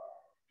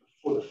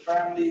the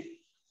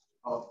family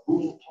of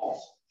Poole.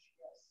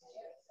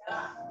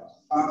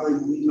 Father,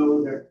 we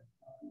know that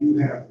you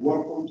have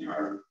welcomed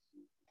her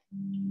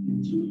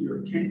into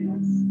your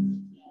kingdom.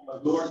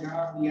 But Lord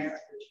God, we ask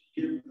that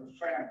you give the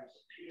family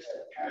peace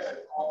that passes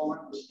all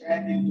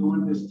understanding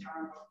during this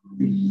time of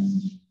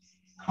bereavement.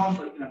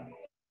 Comfort them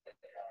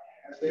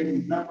as they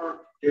remember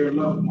their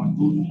loved one,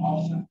 Ruth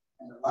Paulson,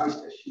 and the life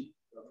that she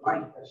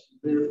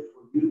lived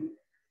for you.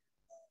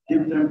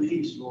 Give them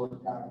peace, Lord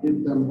God.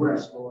 Give them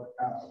rest, Lord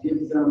God.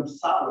 Give them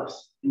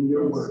solace in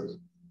your word.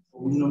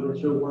 For we know that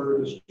your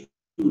word is true.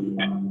 We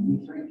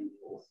thank you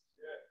for it.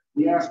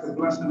 We ask a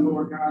blessing,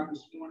 Lord God,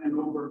 this morning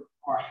over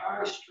our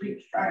High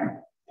Street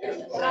family.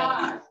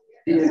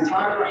 The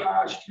entire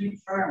High Street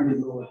family,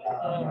 Lord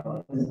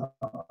God.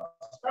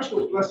 A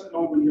special blessing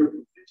over your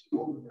provision,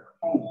 over their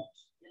homes,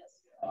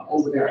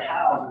 over their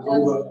houses,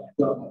 over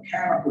the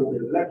mechanical,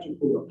 the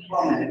electrical, the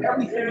plumbing, and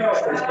everything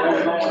else that's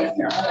going on in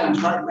their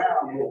homes right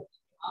now, Lord.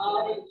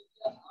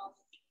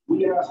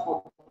 We ask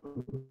for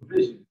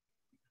provision.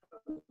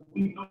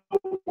 We know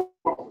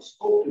what was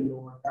spoken,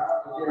 Lord God,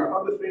 but there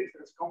are other things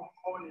that's going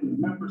on in the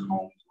members'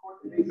 homes, Lord,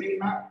 that they may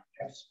not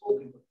have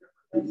spoken for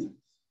different reasons.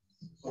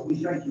 But we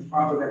thank you,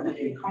 Father, that we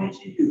can come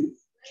to you,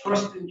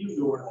 trust in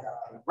you, Lord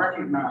God, and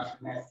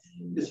recognizing that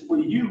it's for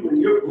you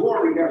and your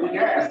glory that we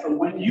ask. So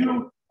when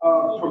you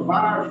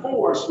provide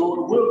for us,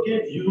 Lord, we'll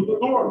give you the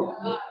glory.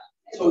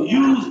 So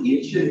use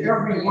each and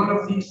every one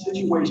of these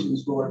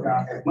situations, Lord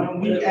God, that when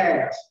we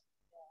ask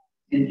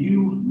and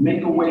you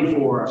make a way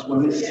for us,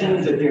 when it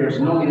seems that there's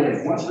no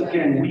way, once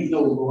again, we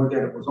know, Lord,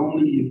 that it was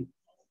only you.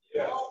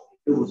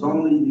 It was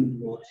only you,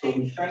 Lord. So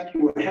we thank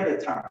you ahead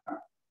of time.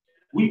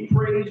 We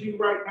praise you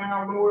right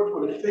now, Lord,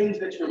 for the things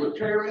that you're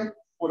repairing,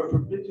 for the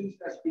provisions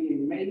that's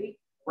being made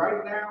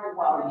right now,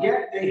 while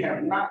yet they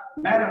have not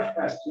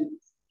manifested.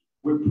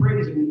 We're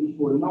praising you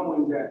for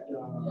knowing that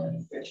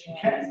you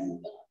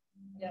can.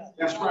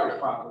 That's right,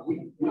 Father.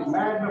 We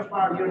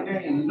magnify your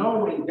name,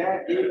 knowing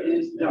that it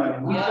is done.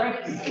 And we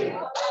thank you for it.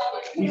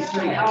 We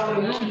say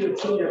hallelujah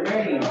to your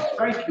name.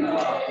 Thank you,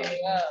 Father.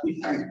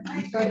 We thank you.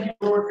 We thank you,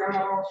 Lord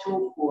God,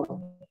 also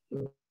for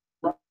the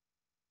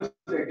brothers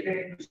that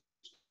came this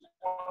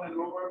morning,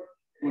 Lord,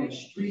 on the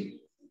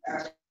street,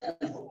 asking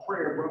for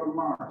prayer. Brother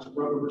March,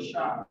 Brother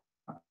Rashad,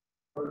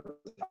 Brother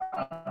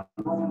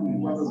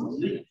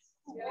Malik.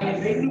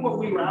 And they knew what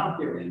we were out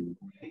there. They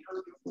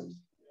heard your voice.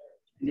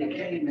 And they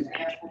came and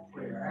asked for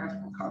prayer, asked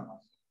for comfort.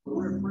 But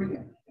we're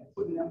praying and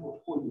putting them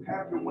before you.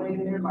 Have your way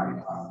in their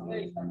life, Father.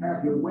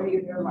 Have your way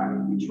in their life.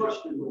 We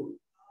trust you, Lord.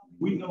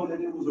 We know that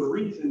it was a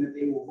reason that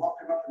they were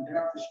walking up and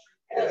down the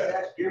street at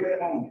that given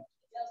moment.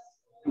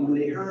 And when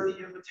they heard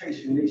the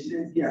invitation, they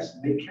said yes,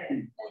 and they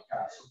came, Lord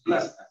God. So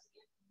bless them.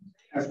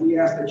 As we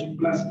ask that you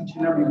bless each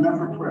and every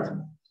member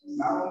present.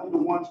 Not only the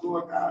ones,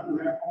 Lord God, who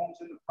have homes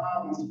in the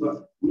province,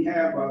 but we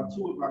have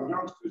two of our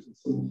youngsters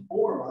and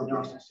four of our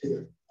youngsters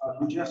here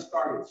who just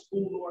started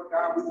school, Lord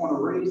God. We want to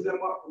raise them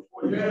up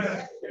before you.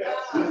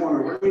 We want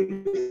to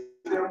raise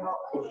them up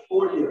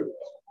before you,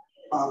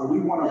 Father. We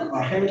want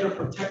a hedge of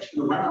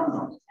protection around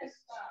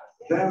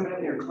them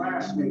and their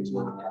classmates,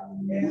 Lord God.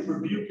 We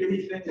rebuke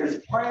anything that's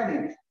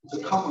planning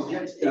to come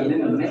against them in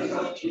the name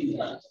of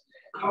Jesus.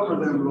 Cover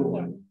them,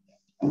 Lord.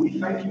 And we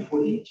thank you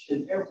for each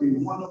and every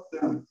one of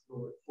them,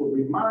 Lord, for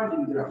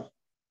reminding them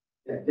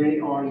that they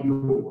are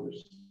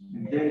yours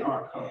and they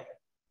are covered.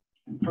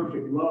 And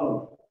perfect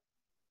love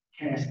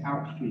casts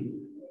out fear.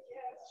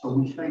 So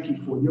we thank you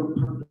for your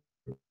perfect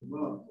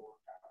love, Lord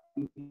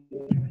God.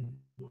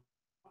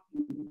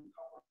 We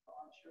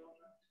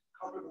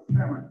cover the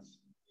parents.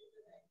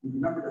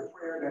 Remember the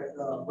prayer that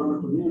Brother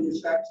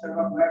Cornelius set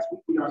up last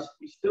week.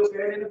 We still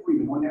get in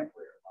agreement on that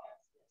prayer, Father.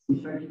 We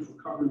thank you for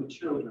covering the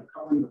children,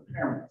 covering the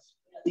parents,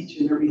 each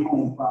and every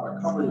home, Father.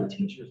 Cover the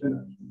teachers and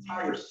the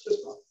entire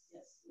system,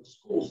 the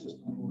school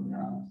system, Lord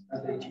God,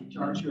 as they teach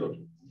our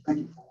children. We thank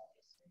you for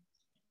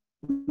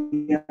it.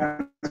 We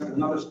ask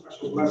another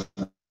special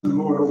blessing,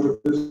 Lord, over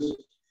this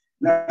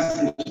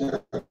message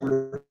that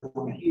we're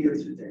going to hear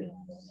today.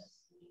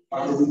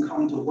 Father, we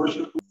come to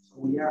worship you. So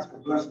we ask a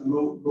blessing,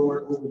 Lord,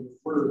 over the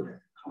word that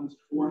comes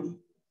forth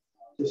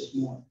this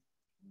morning.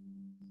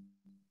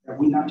 That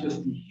we not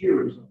just be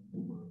hearers of the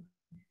word,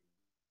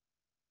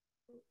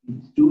 be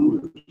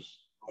doers of the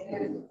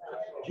word.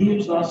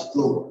 Use us,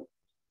 Lord.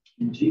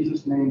 In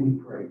Jesus' name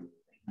we pray.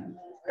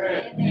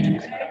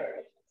 Amen.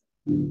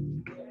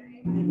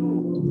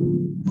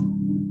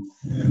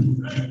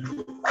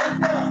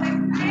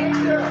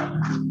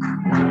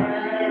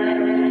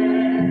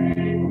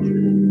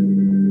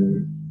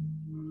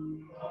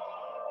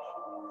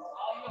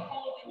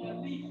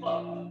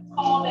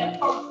 Call that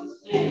person's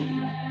name.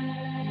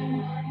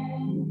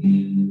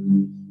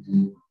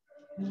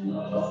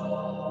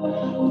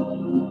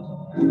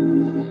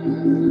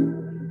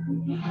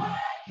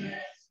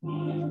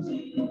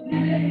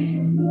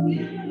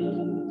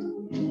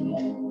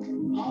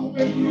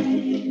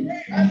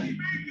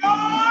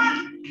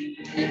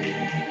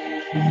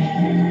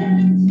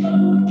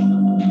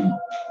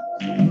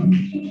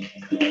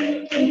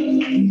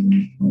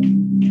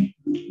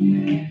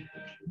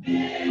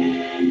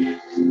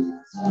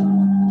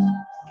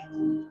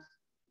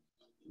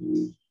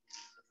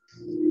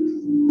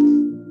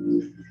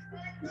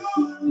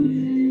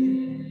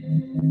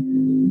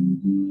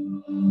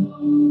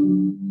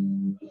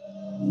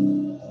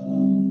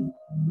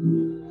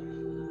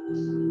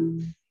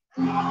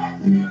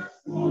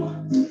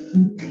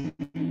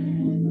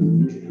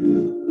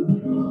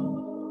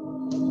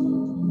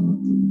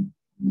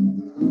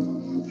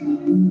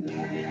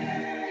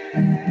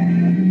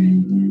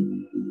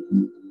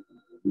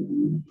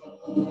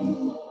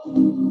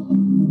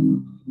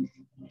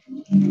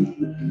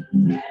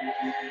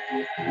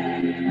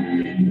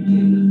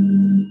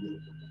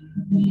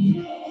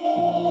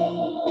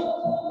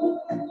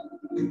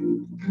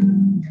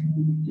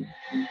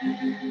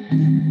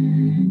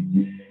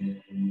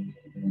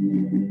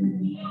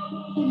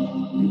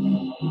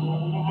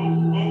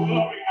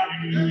 glory,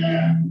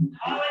 hallelujah.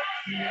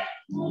 Hallelujah.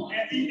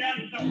 Has he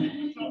done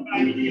something for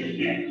somebody here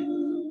today?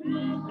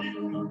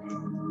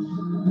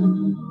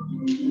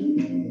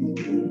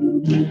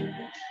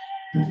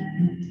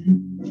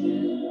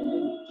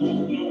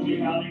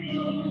 Glory,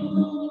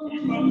 hallelujah.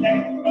 He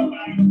protects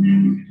somebody's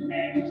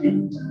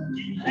business.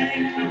 He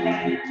saves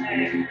somebody's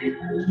marriage.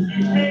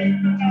 He saves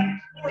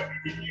somebody's mortgage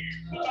in here.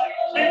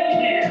 Somebody's check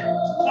in here.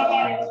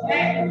 Somebody's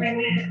tax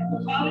in here.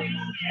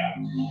 Hallelujah.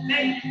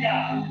 Thank you,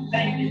 God.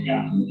 Thank you,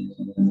 God.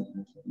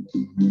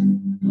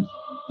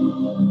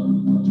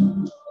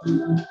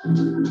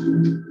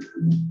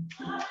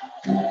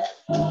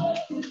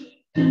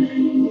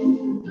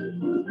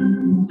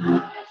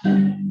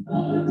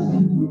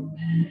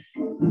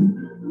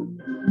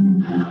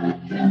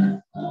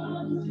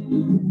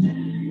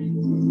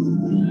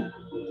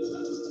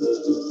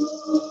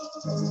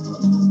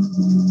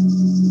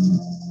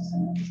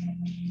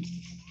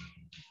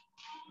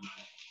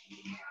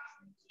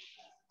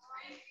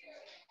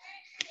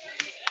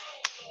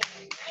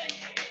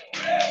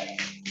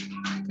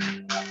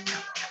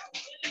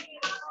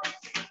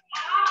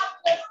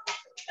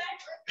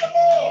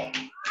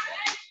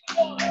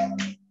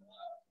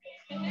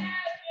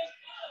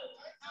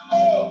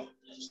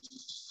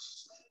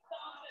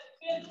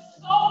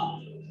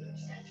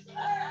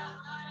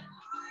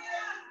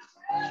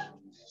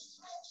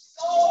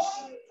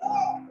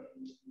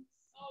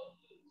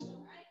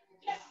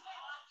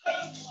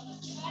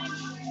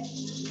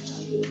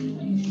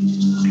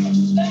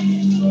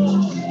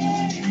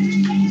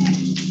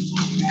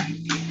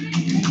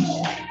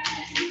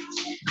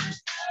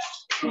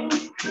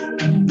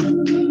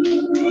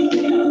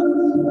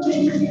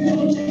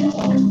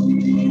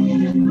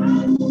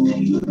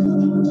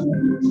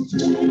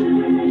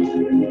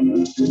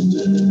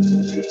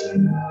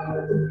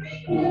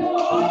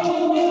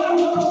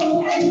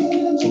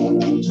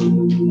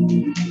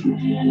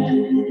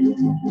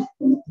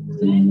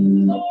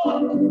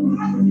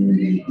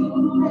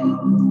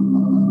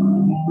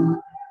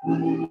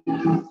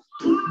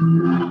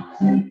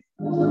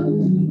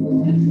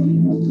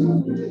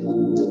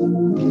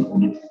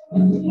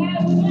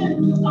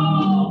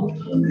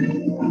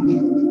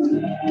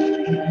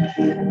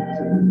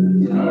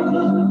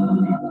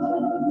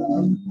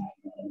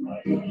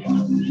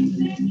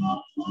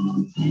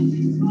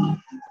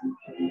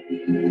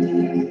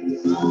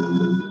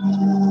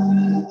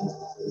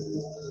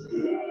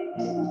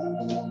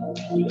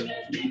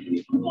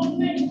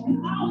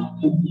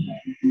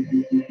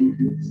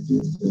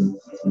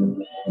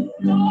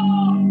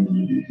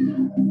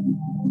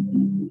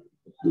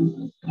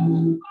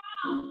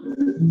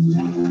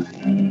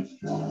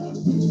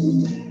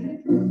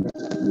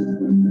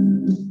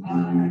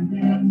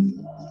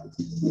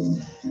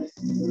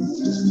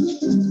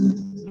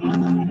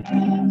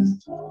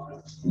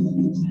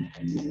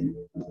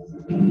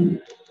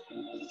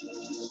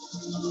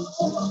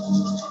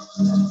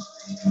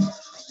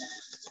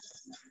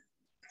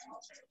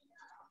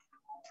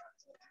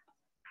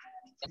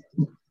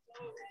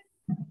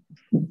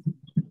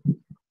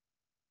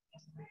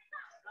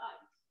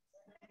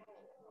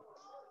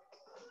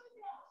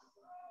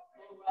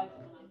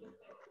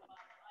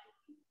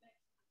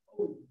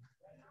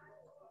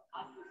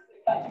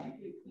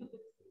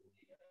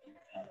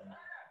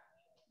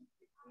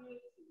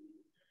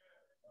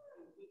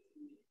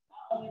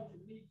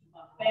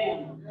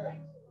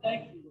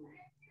 Thank you, Lord.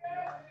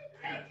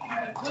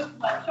 With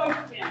my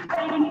church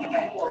family.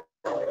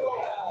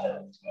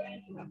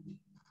 Thank you, Lord.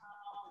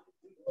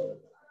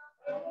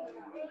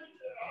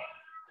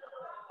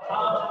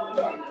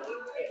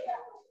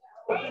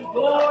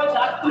 Lord,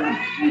 I couldn't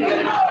see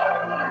it.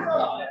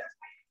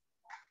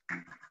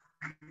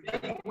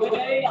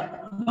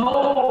 No.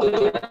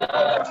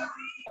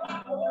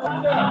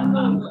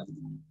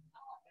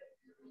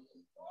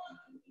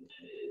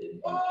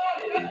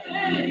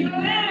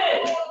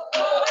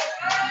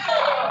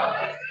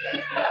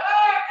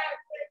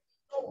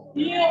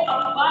 Heal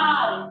our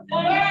body.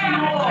 Thank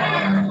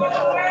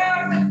you,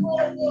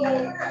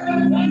 Lord.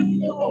 Thank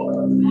you,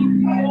 Lord.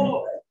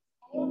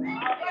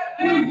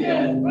 Thank you,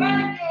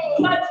 Lord.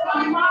 Touch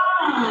my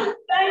mind.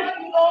 Thank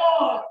you,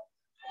 Lord.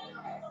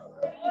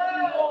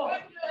 Thank you,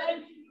 Lord.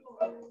 Thank you,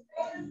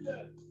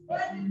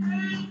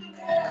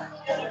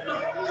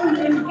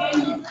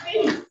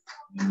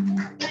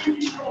 Lord. Thank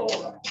you,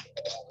 Lord.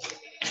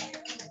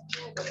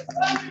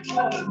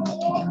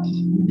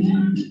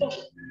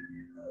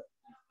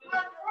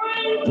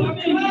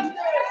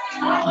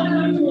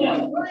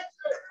 Hallelujah.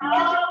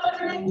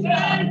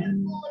 Hallelujah.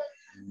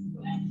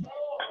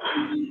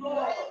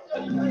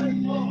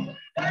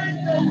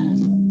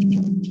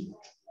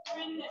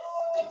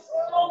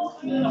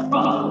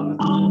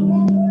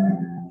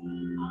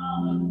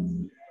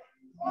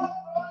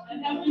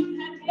 And every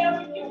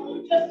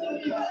you just a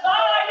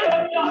desire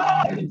of your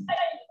heart.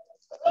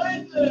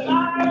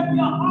 Desire of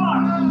your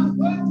heart.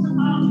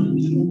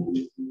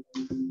 Hallelujah.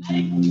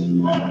 Thank you,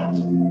 Lord.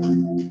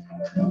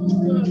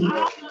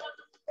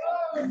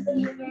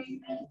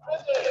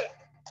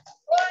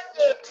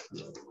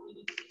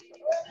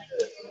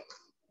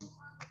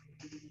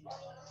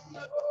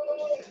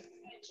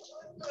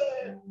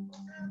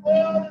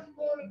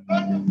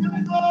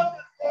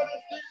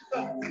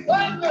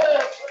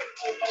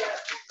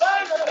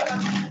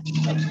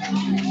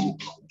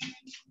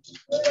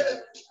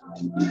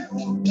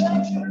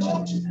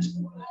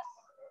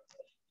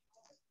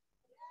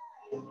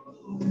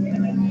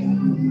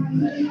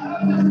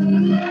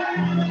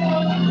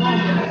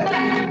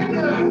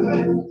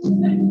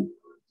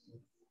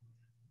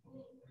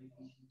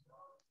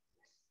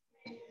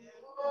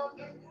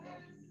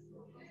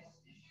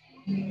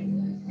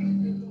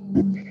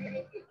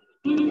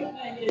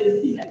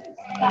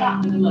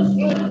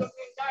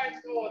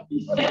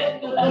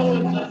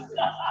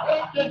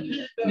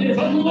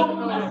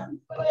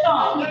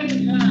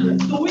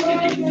 So we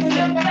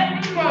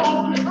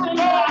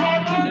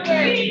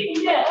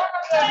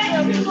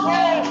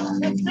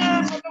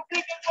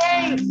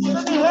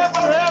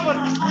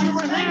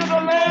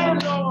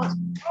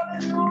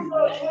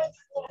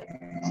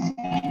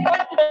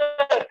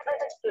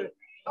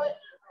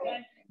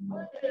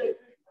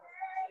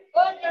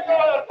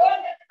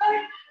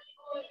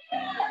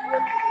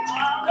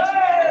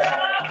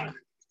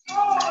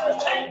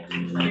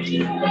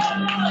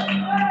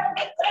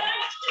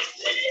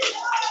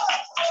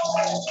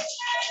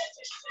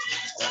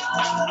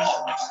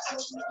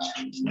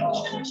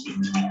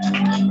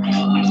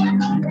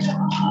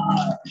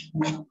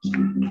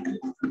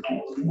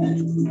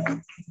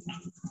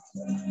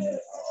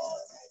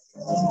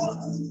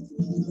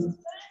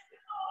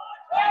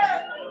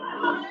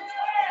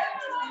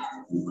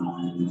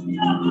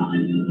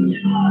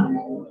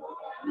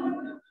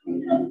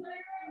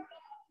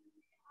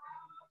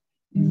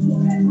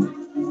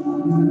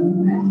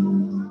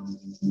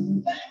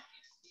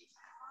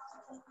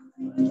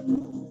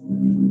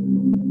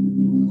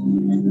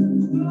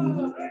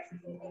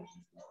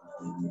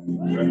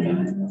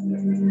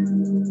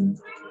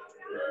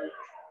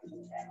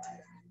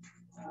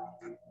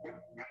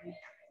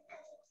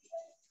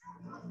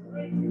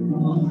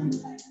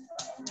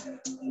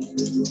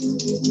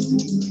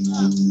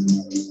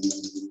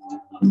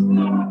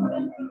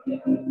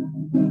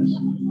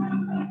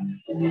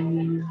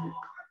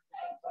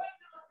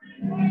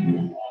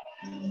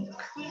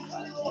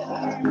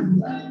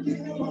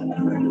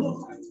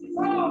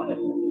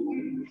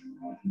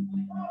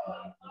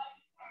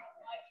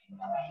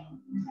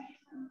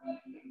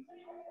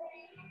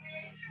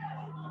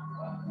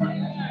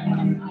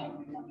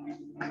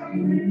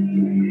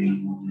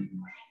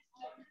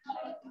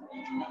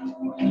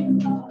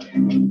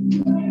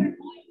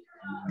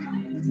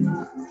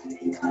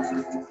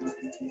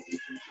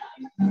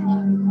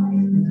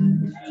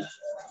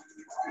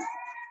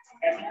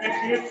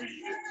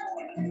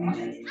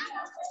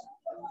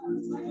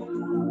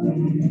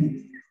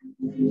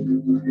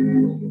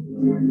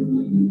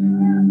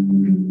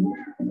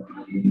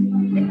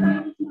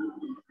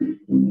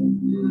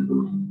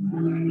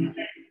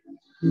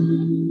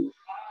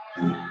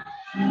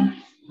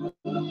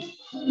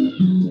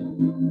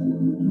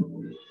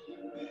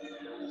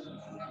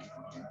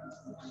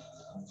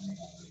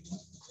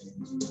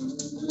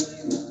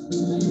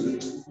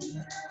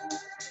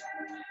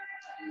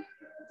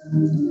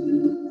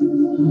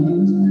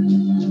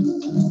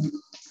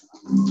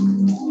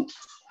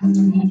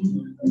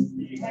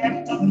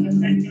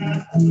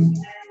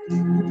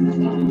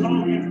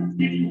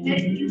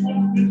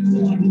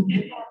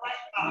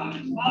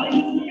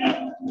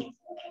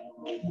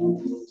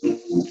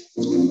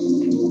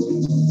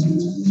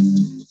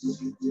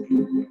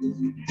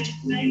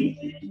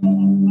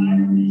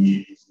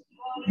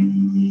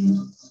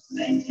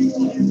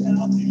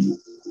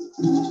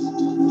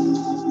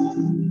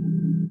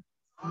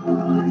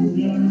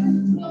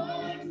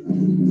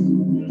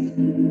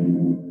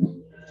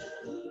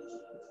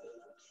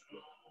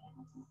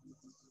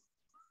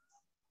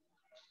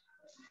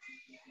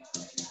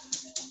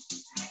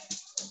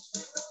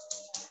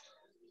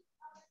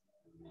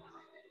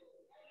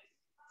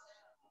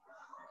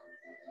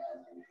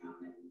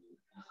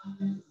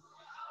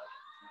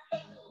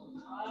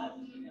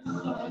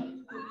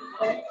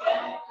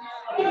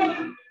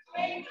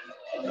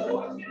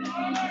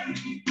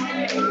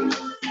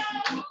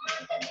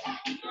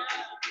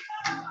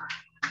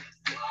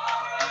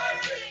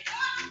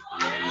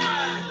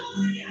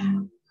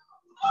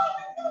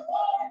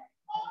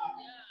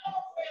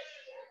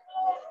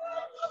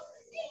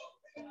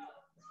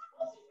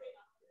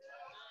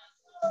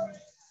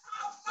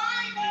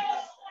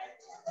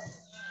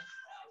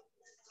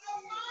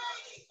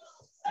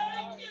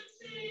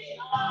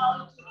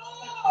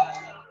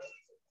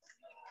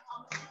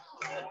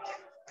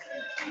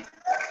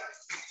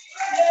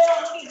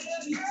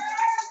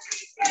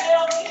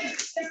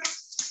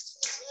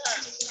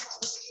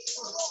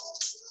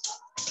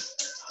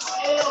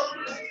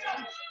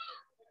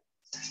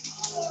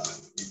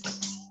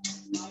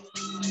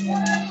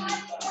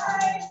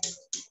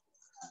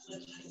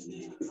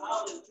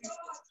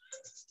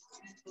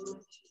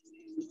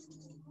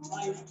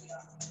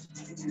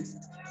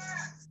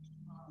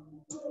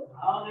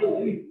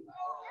Hallelujah.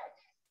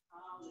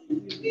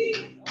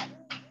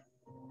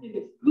 It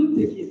is good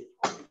to give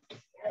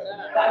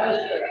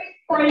praise.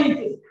 Praise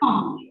is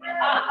coming.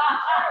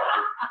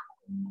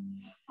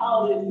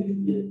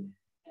 Hallelujah.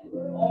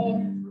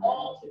 And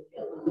all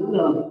together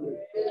love.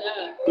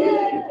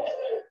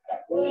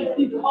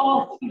 We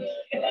all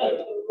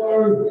together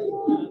worthy.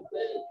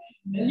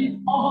 And he's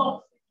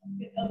all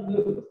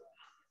together.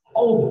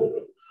 Oh.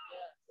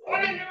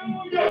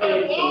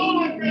 Hallelujah.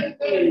 Lord, great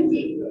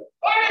things.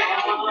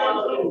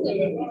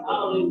 Hallelujah.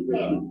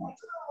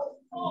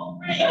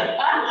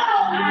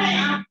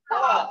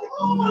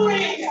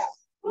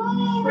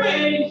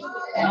 Praise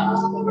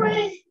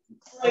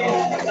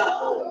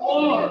God.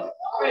 Lord,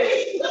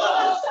 praise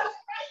God.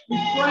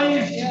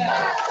 Praise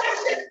God.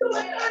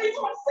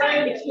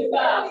 Praise you,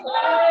 God.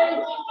 Praise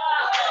you, God.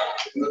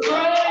 Praise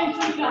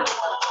you, God.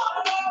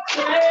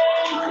 Praise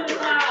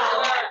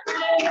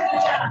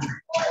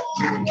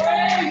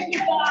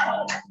you,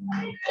 God.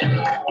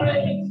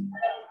 Praise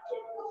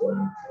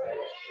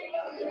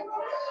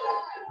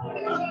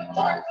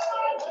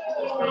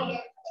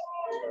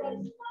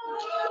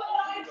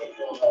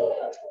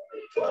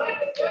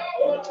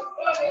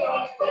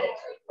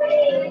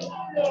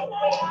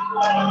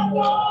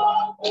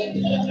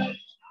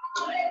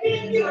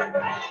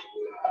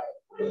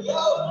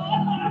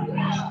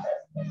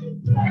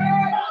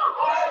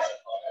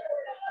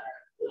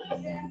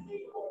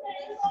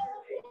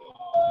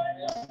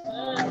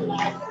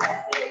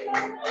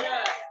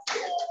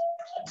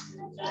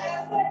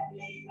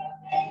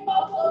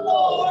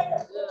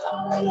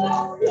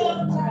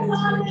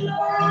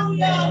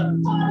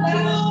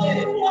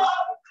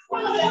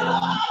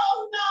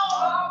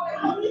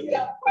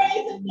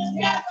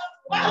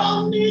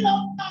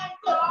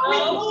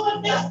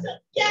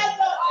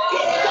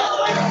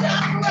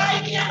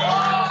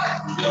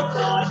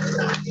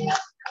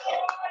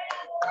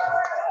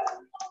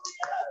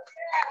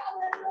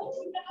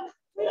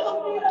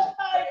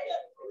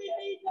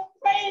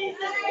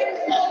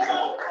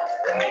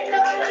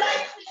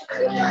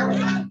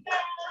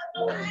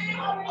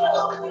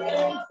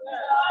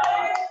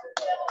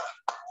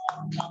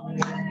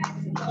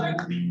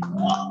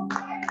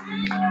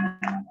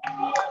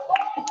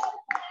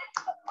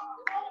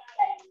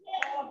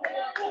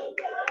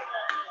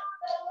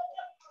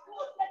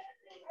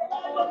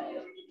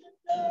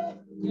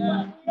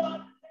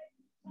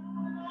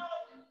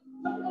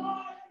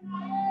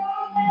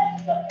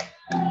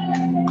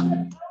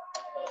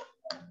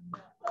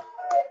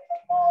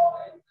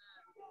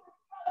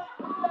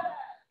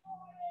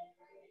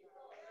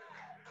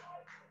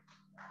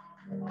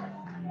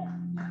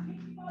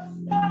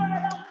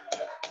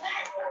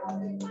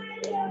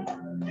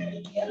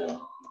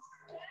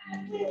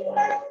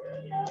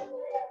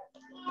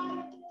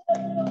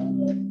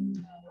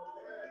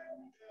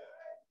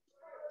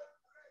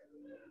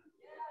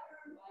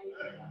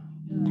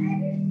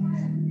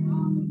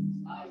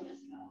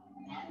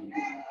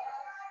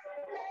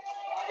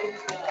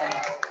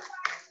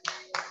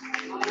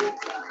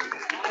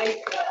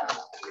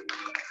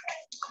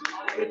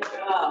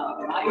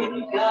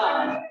mighty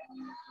God,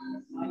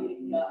 mighty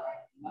God,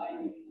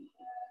 mighty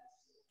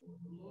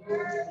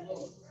God.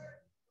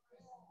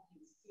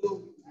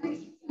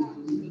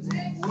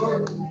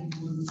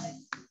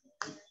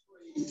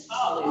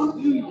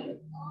 Hallelujah.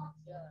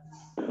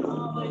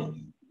 Hallelujah.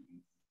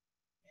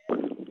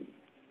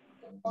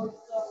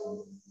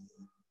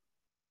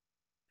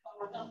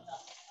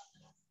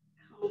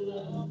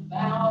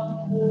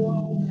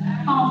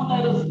 Come,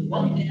 let us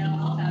come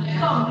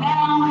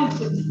now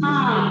into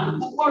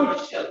time of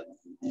worship.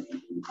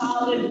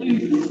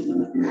 Hallelujah.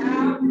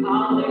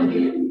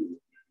 Hallelujah.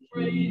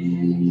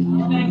 Praise.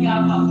 Thank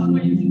God for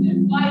praising and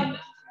inviting us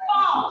to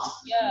come.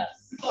 Yes.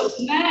 Because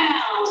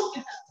now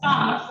it's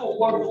time for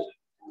worship.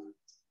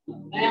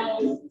 Now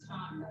is the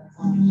time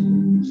for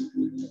worship.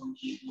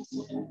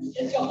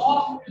 Get your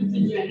offerings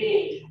in your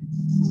hand.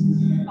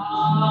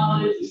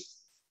 Hallelujah.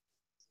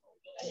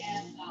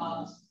 And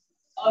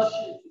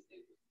ushers,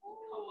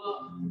 come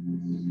up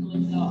and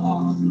lift our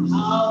arms.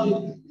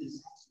 Hallelujah.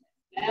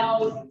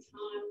 Now is the time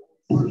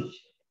for worship.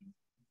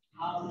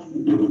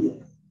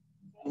 Hallelujah.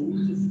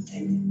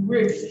 And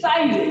we're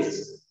excited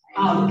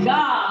how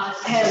God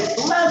has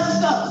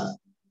blessed us.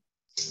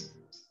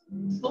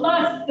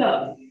 Blessed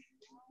us.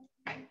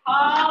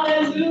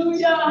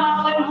 Hallelujah.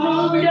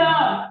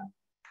 Hallelujah.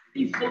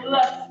 He's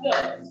blessed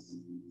us.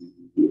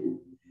 And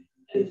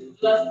He's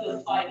blessed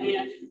us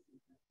financially.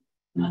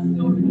 I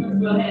still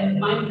remember I had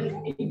minus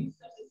 87 cents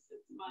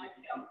in my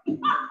account.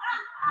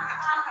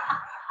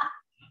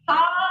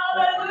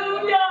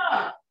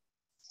 Hallelujah.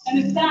 And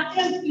it's not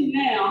empty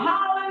now.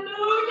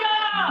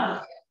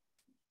 Hallelujah.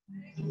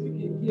 So we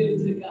can give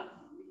to God.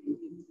 We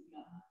can give to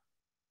God.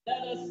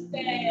 Let us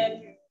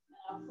stand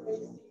and praise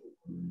Him.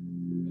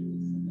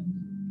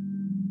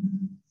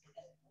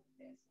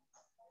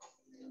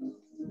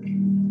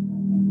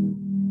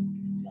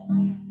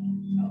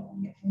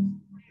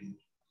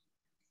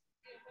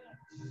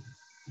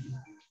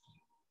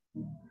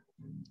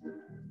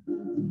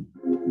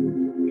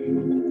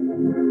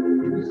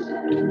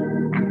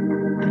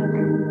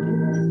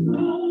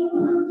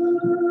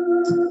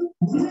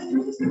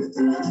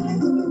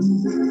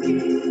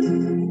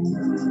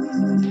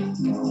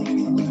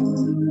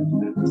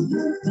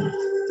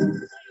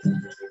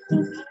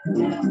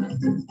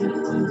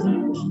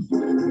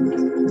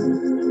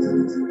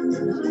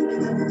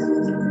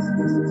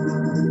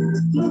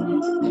 This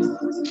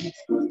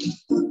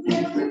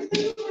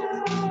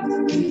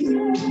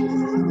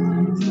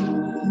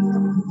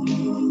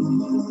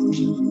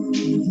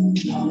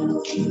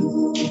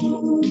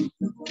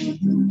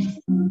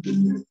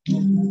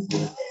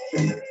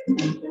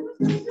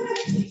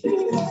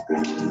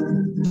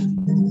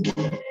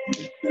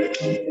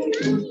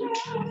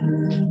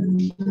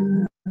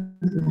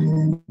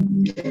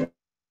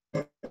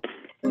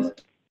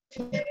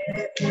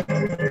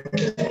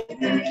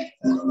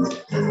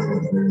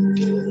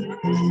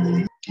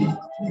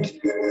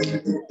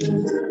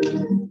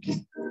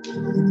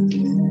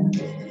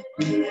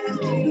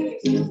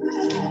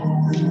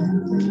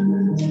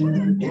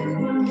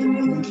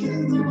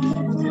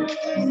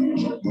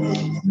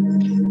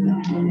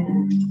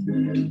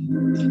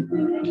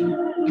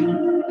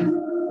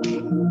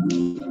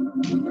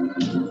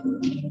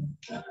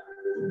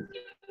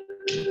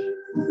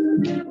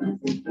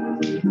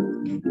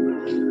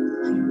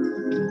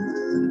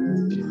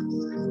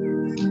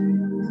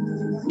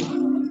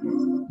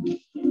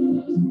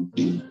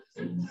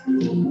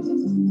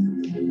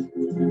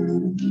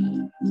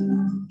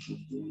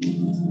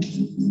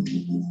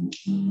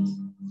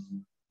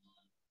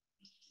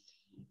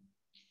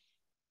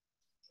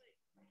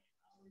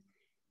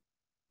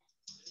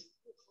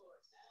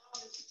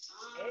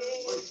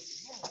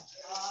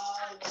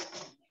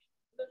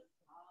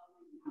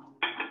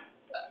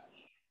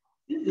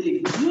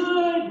is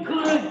good,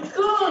 good,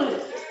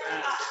 good.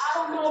 I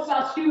don't know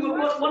about you,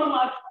 but one of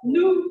my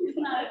new,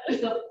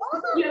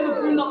 you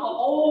ever bring up an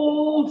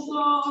old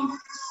song?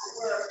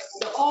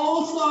 The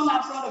old song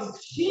I brought up,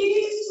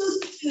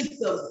 Jesus is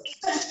the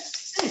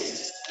best thing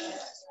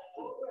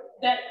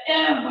that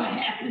ever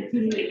happened to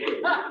me.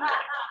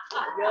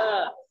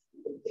 Yeah.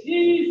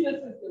 Jesus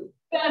is the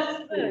best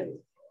thing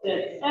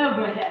that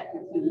ever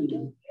happened to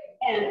me.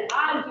 And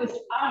I'm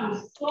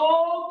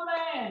so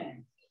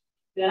glad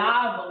that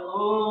I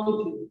belong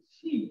to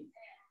Jesus.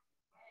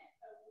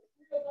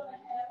 We're going to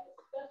have a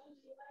special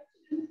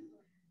election,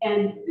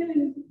 and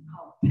then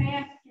our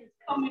pastor's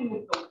coming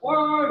with the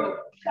word of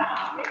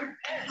God.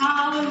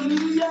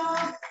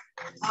 Hallelujah.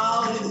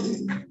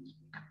 Hallelujah.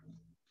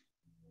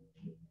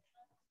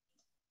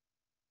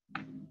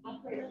 I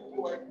pray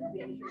for it.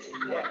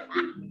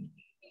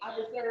 I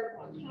reserve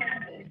my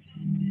comment. I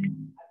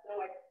know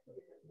I can put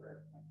it in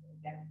first.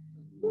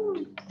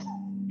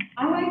 I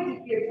like to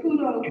give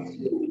kudos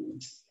to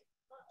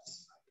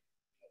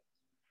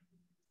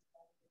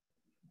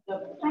the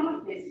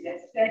prophet that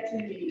said to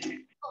me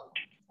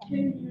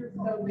 10 years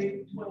ago,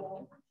 maybe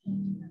 12.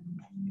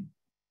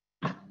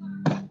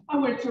 I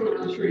went to a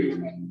retreat,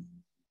 and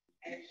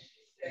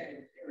she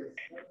said, there is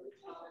no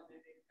time in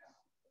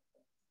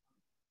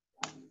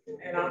it.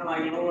 And I'm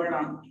like, Lord,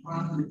 I'm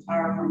trying to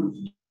retire from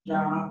this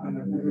job. And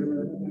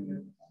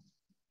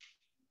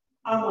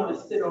I want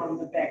to sit on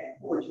the back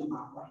porch of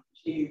my rock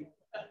chair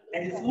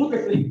and just look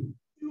at me.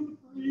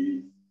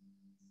 Please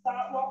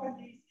stop walking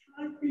these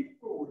concrete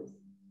floors.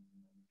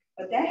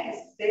 But that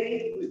has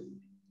stayed with me.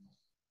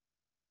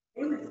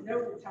 There is no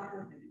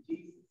retirement in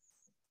Jesus.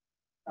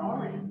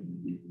 Sorry.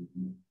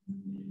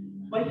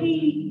 But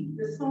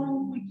the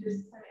song we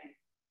just sang,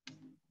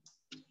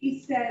 he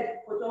said,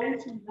 for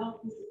those who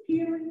love his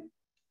appearing,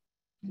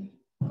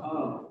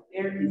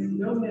 there is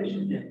no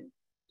measurement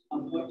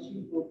of what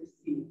you will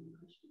receive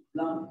because you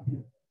love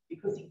him,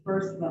 because he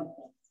first loved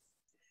us.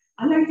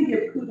 I like to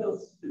give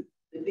kudos to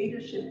the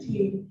leadership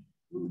team,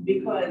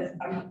 because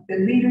the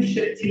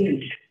leadership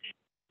team,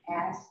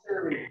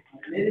 pastor and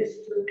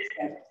ministers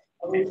that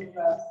oppose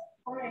us,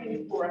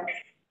 praying for us.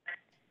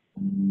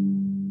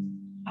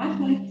 I'd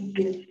like to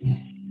give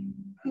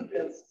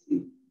kudos to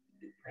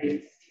the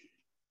praise team.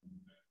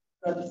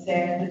 Brother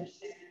Savage,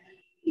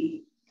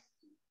 the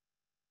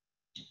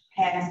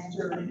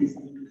pastor, he's a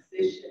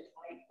musician,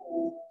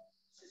 Poole,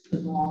 Sister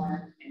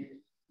Lauren, and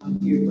my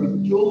dear brother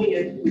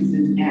Julian, who is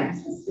in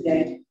absence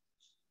today,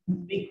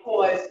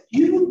 because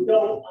you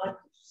don't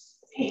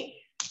understand.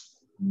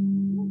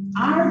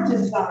 Our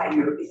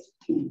desire is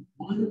to be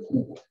one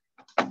Lord.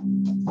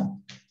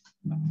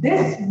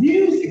 This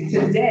music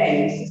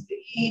today, Sister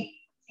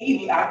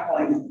Evie, I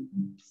call you,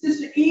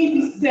 Sister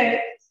Evie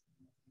sent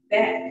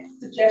that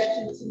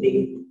suggestion to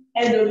me,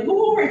 and the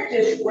Lord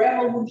just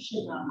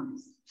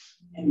revolutionized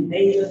and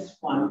made us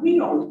one. We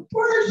are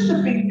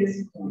worshiping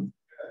this point.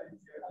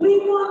 We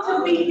want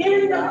to be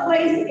in the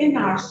place in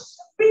our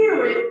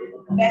spirit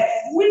that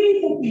we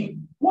will be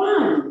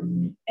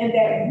one and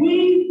that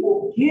we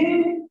will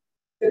give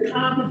the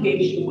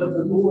congregation what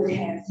the Lord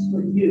has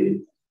for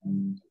you.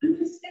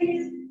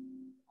 Understand?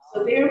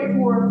 So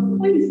therefore,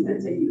 please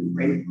continue to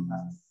pray for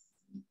us,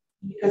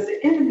 because the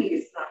enemy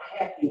is not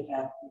happy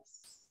about this.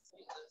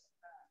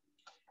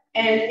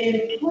 And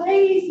in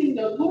praising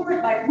the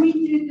Lord like we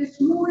did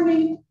this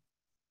morning,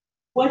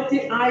 what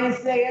did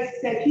Isaiah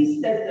say? He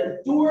said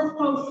the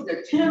doorposts of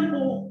the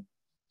temple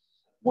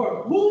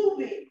were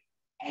moving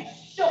and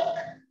shook.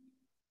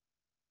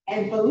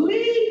 And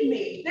believe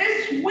me,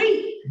 this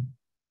week,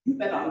 you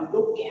better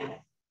look at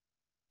it.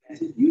 As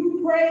if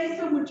you praise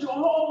him with your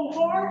whole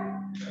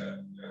heart,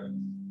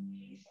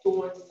 he's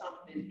doing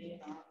something in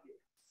our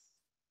midst.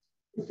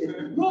 He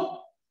said,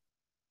 look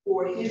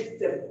for his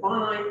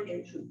divine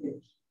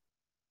intervention.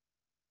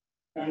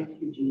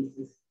 Thank you,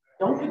 Jesus.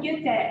 Don't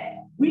forget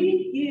that.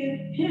 We give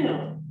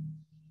him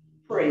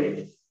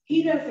praise.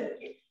 He doesn't,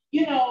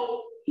 you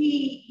know,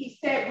 he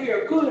said we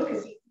are good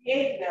because he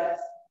created us,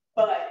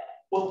 but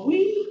when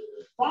we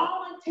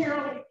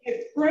voluntarily give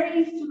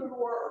praise to the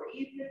Lord, or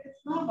even if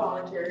it's not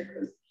voluntary,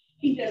 because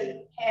he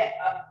doesn't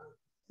have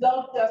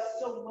loved us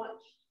so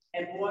much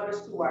and brought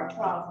us through our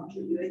trials and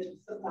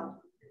tribulations, sometimes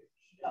we're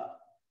beat up.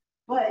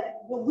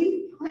 But when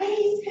we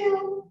praise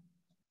him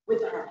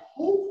with our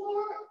whole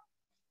heart,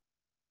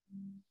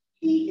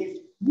 he is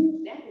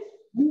moved, that is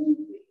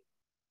moving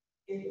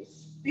in the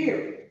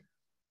spirit.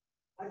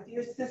 My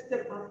dear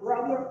sister, my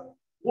brother,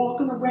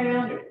 walking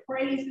around and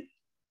praising,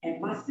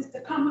 and my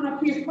sister coming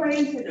up here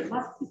praising, and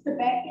my sister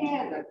back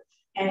there,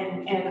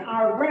 and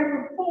our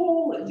Reverend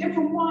Poole and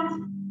different ones.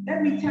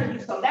 Let me tell you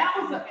something. That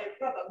was and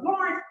Brother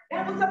Lawrence,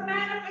 that was a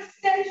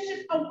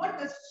manifestation of what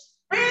the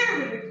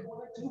Spirit is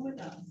going to do in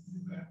us.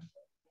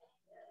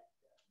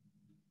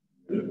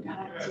 We've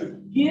got to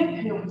give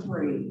him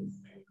praise,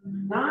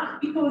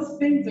 not because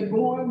things are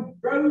going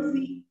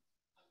rosy,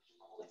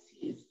 but because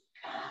he is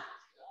God.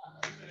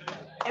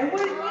 And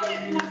when my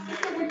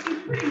sister, when she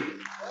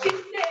preached,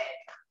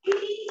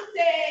 he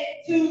said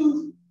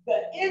to the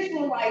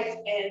Israelites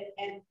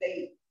and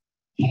the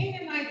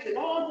Canaanites and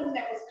all of them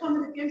that was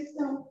coming against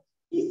them,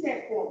 he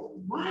said, for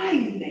my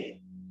name,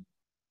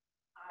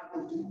 I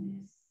will do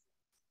this.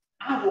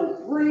 I will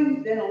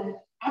bring them,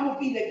 I will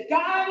be the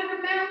God of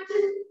the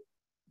mountain,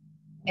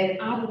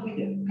 and I will be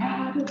the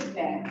God of the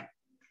valley.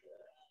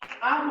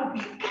 I will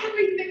be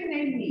everything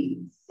they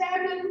need.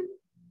 7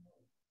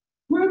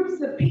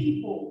 groups of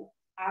people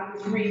I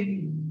was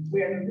reading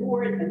where the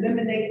Lord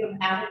eliminated them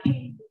out of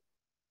kingdom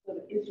so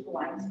the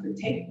Israelites could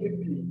take their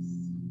place.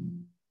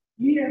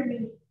 You hear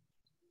me?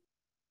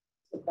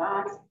 So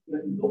God's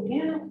going to look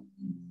out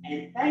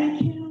and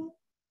thank him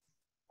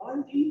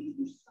on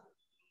Jesus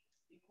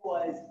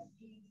because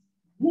he's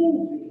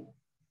moving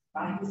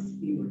by his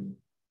Spirit.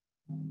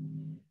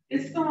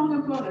 This song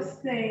I'm going to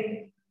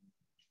sing,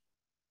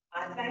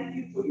 I thank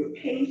you for your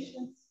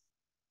patience.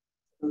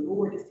 The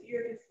Lord is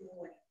here this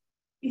morning.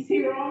 He's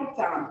here all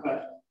the time,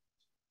 but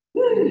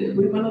we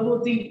went a little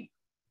deep.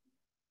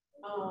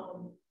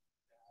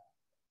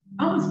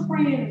 I was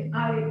praying,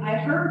 I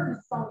heard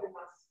this song in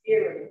my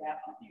spirit about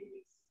a few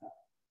weeks ago.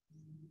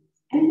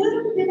 And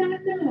little did I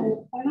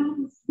know, when I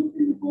was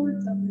looking the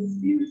words of the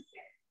Spirit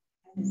said,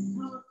 and it's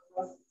time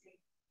for us to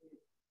take it.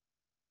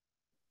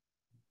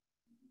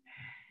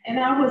 And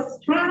I was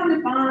trying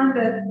to find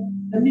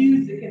the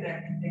music and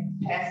everything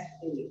past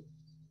me.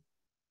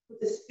 But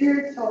the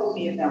Spirit told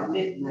me about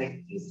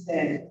midnight. He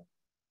said,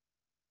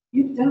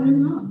 you've done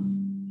enough.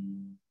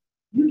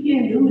 You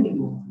can't do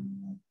anymore.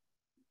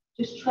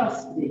 Just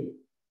trust me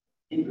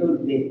and go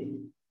to bed.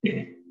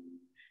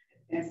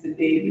 That's the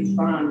David's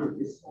fond with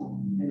this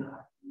song. And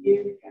I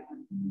give God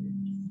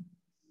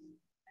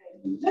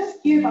praise. Let's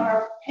give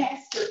our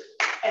pastor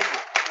and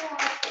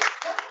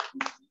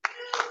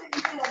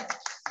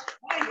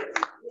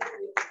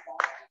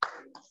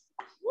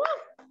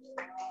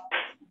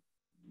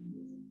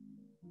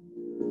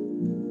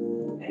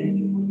thank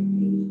you for your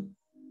patience.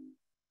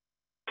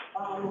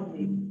 Follow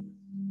me.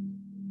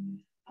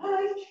 I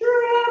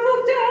travel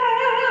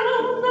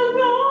down the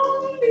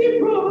lonely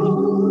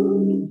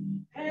road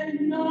and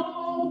no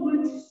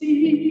one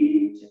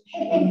seemed to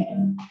care.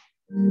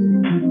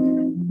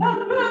 The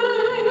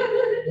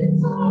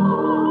burdens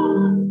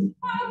on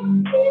my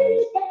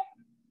feet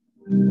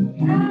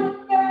have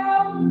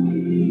found me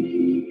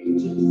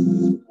to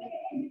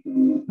spare.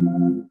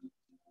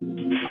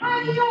 I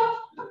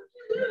often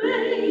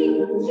complain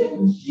to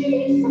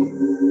Jesus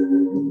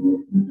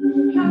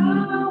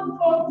how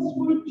folks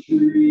were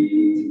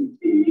treating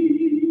me.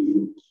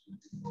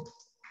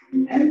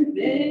 And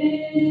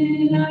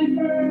then I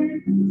heard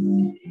him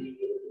say,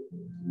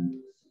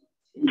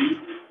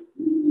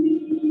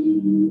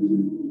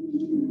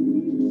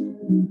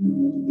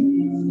 he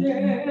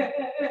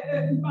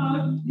said, my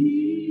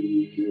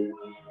feet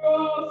were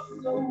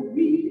also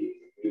weak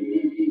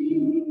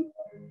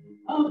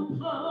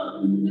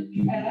upon the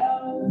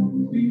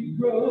Calvary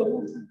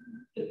road.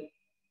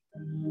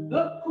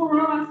 The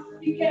cross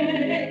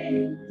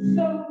became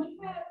so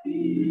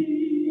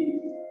heavy,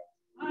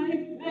 I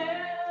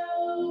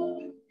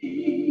fell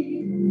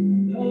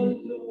beneath the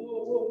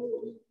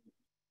load.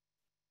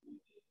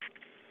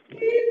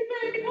 He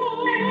made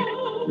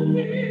all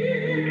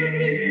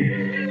weary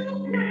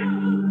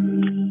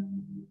pilgrim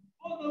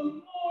for the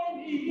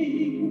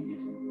morning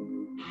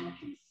I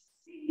can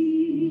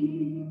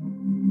see.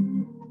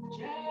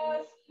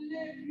 Just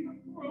lift your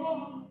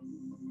cross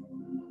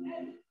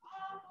and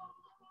follow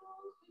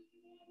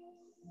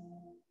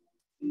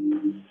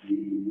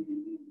me.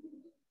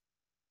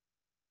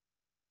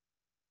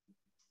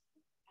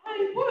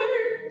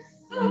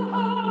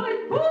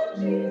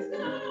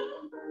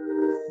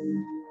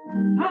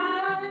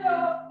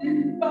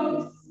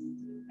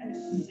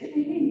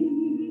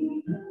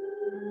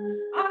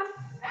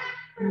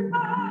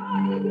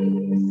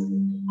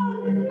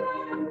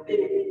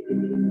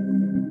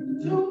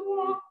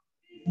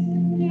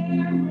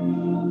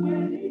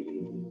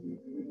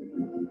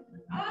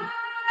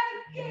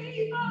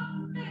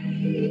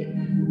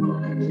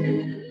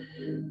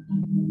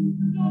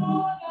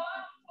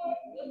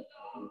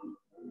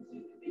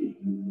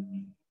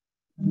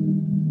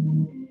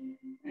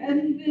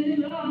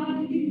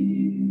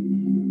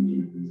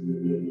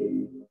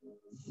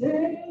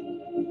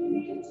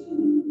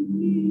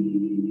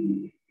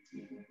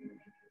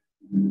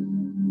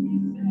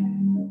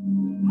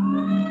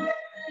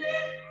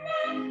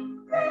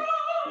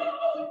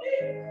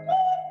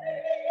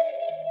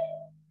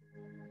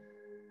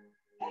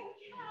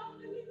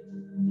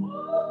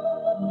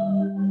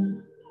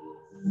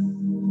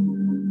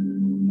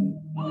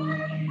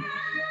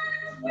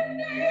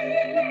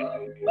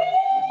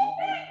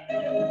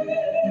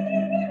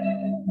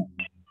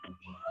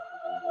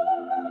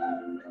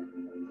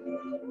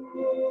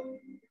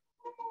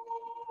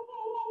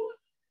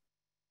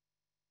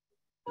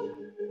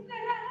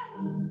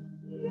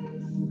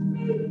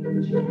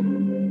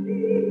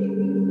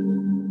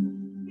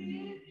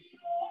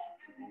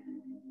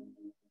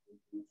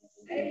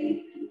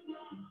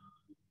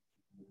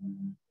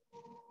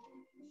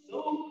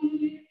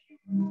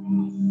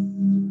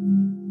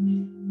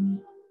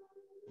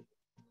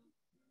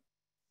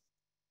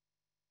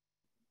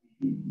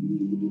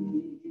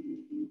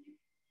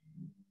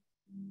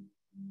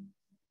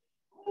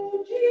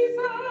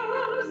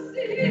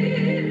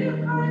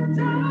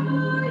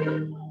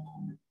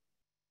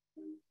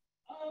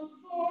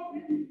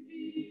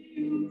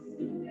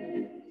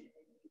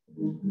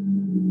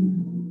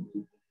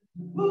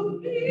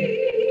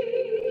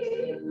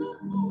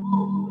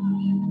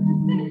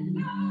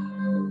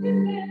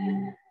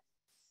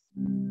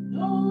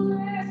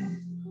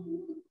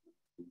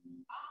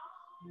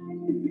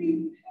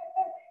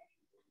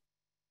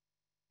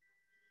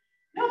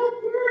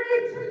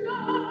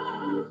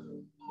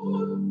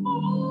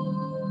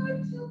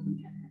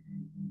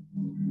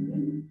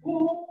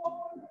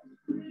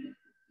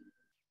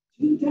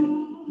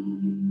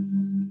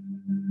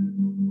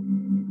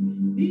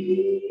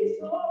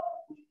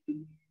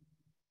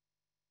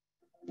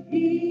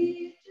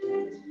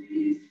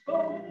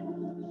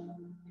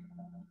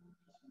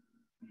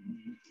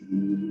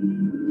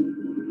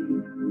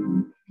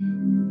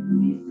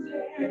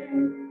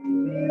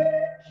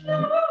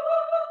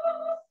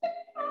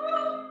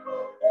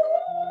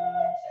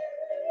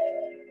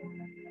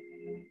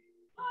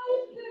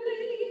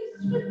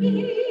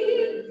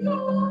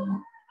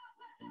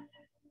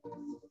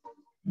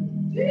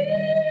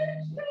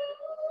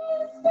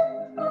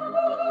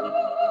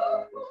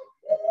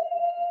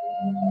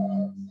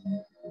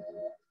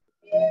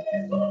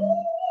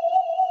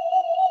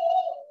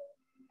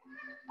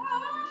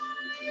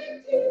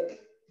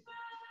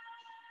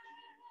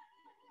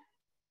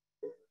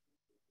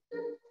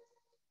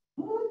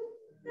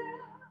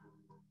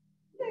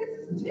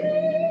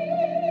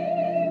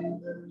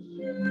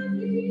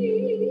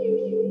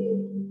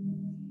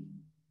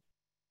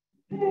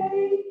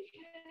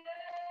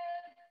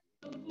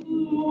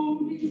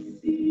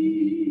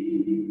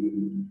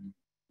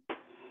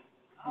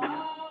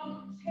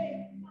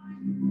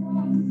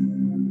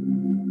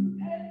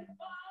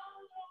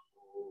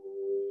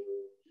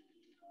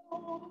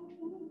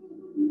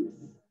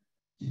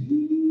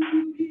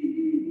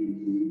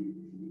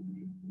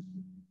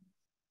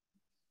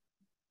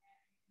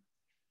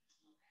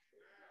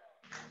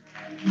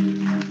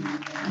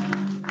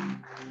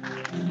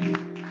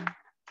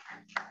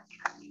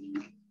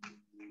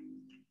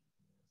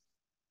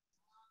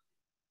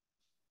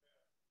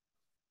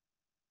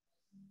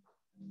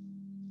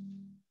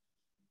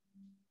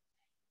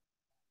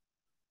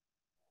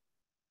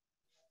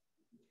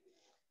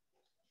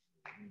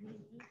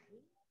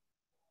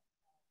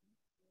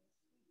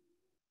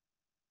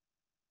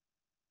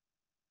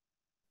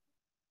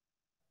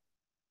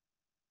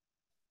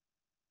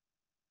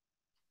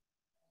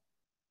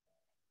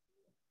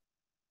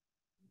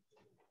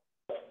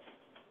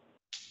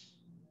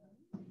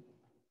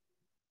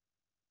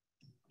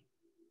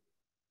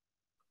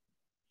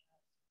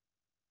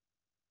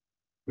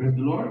 Praise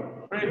the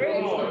Lord. Praise the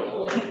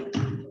Lord.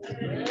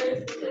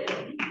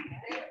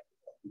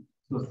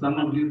 So some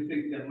of you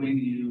think that when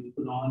you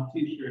put on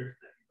t-shirts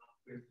that you don't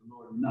praise the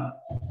Lord enough.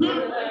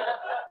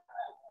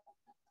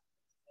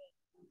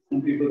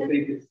 Some people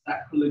think it's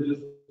sacrilegious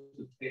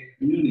to take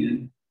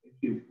communion if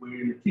you're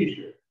wearing a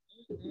t-shirt.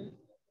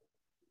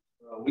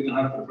 So we're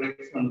gonna have to break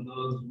some of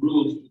those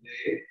rules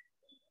today.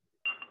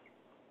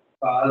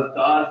 Because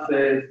God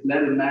says,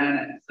 let a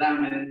man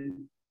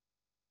examine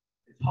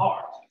his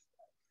heart,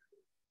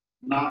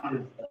 not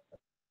his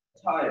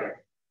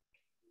attire,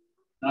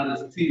 not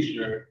his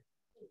t-shirt,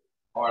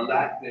 or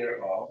lack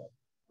thereof.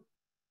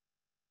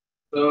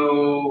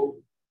 So,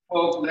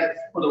 folks, let's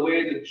put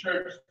away the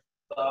church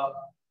stuff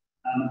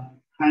and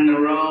hang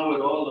around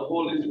with all the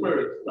Holy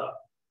Spirit stuff.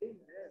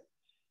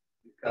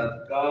 Because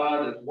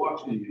God is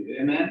watching you,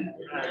 amen?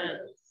 Amen.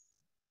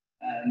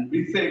 And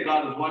we say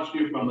God is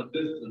watching you from a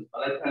distance,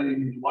 but I tell you,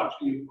 he's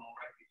watching you from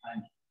right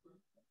behind you.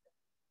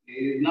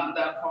 He's not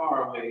that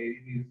far away.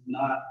 He's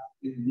not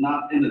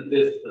in the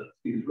distance.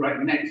 He's right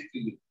next to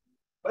you.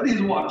 But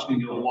he's watching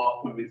you and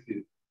walking with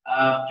you.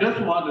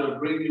 Just want to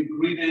bring you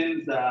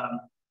greetings.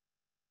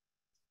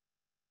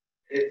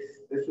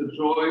 It's a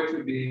joy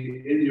to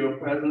be in your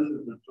presence.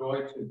 It's a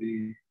joy to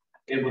be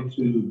able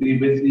to be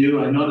with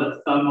you. I know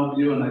that some of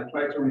you, and I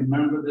try to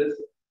remember this,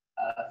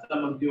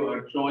 some of you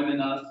are joining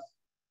us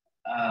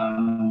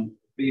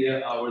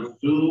via our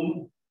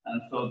Zoom.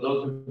 And so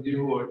those of you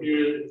who are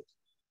here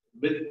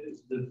with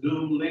the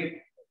Zoom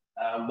link,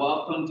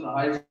 welcome to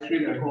High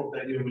Street. I hope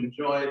that you've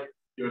enjoyed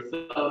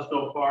yourself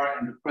so far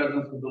in the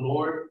presence of the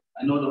Lord.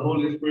 I know the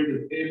Holy Spirit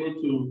is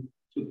able to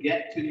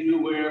get to you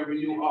wherever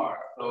you are.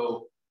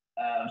 So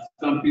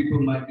some people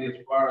might be as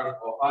far as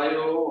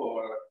Ohio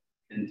or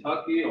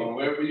Kentucky or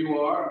wherever you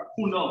are.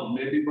 Who knows?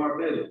 Maybe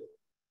Barbados.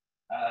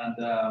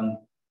 And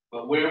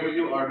but wherever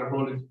you are, the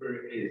Holy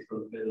Spirit is.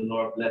 So may the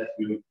Lord bless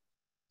you.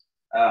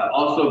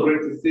 Also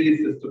great to see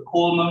Sister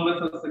Coleman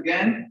with us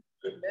again.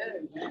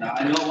 Amen. Now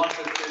I know one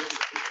that says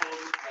Sister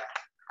Coleman that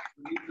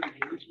Felicia and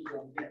Felicia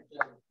don't get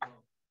jealous.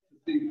 To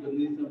see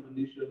Felicia and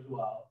Felicia as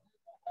well.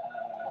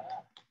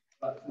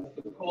 But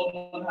Sister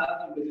Coleman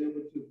hasn't been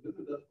able to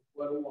visit us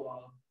for quite a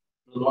while.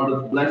 The Lord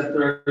has blessed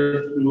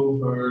her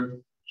through her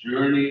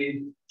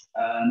journey,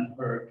 and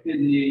her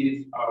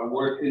kidneys are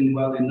working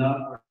well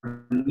enough.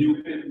 Her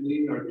new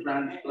kidney, her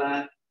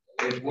transplant,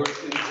 is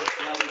working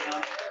well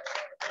enough.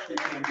 She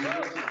can be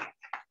healthy.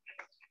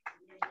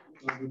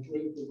 So we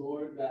praise the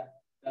Lord that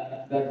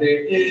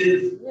there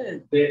is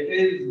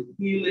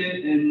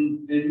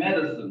healing in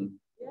medicine.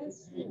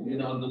 Yes. You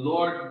know, the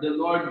Lord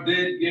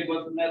did give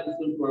us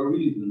medicine for a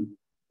reason,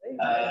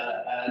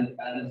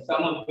 and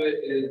some of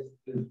it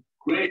is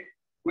great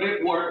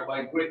work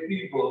by great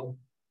people,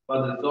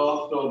 but it's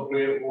also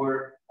great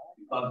work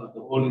because of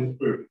the Holy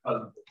Spirit,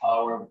 because of the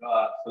power of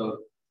God. So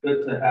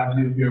good to have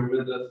you here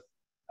with us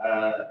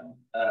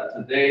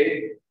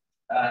today.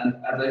 And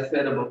as I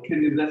said about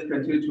kidneys, let's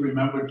continue to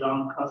remember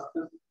John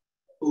Custis,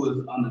 who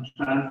is on the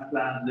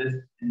transplant list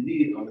in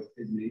need of a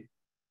kidney.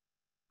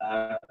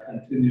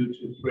 Continue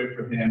to pray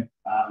for him.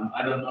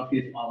 I don't know if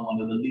he's on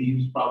one of the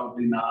leaves,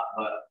 probably not,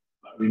 but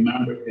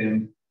remember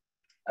him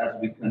as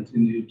we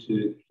continue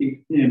to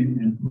keep him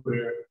in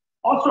prayer.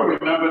 Also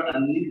remember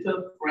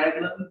Anita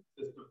Fredlin,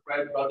 Sister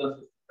Fred, brother,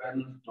 Sister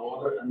Fredlin's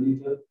daughter,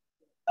 Anita.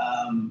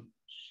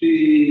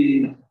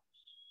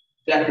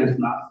 Death is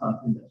not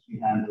something that she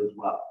handles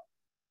well.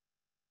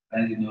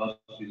 And you know,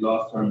 she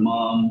lost her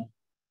mom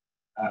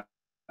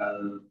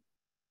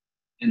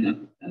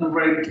in a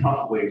very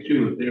tough way. She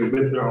was there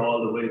with her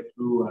all the way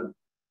through,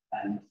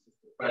 and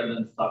Sister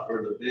Fredlin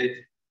suffered a bit,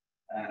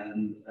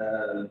 and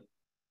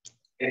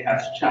it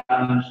has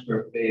challenged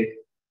her faith.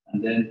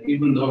 And then,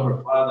 even though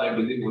her father, I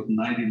believe, was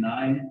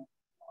 99,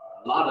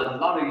 a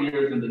lot of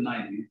years in the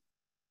 90s,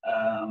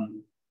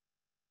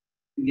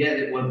 yet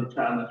it was a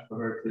challenge for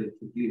her to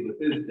deal with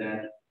his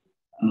death,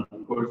 and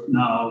of course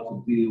now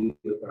to deal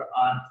with her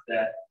aunt's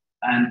death.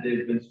 And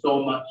there's been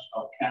so much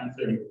of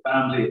cancer in the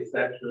family,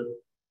 etc.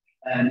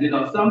 And you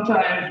know,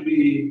 sometimes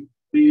we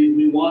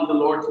want the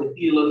Lord to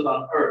heal us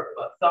on earth,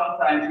 but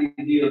sometimes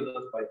He heals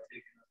us by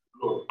taking us to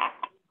glory.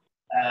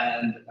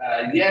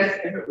 And yes,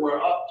 if it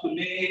were up to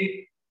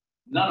me,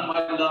 none of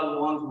my loved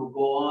ones will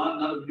go on,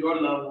 none of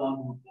your loved ones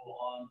will go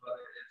on, but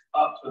it's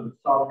up to the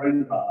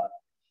sovereign God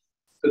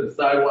to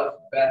decide what's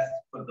best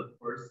for the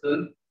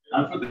person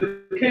and for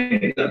the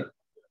kingdom.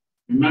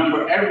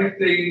 Remember,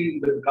 everything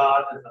that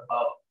God is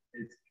about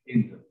is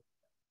kingdom.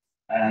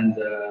 And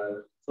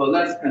so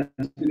let's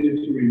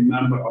continue to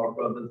remember our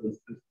brothers and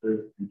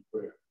sisters in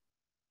prayer.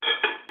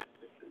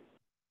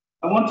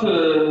 I want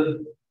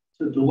to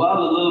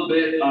dwell a little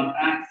bit on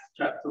Acts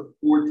chapter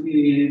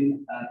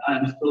 14, and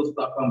I'm still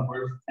stuck on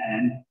verse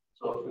 10.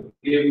 So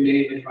forgive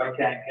me if I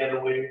can't get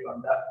away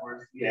from that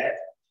verse yet.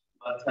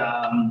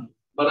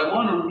 But I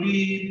want to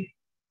read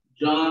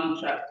John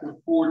chapter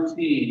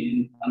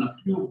 14 and a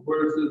few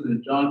verses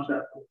in John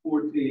chapter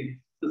 14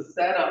 to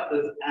set up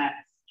this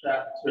Acts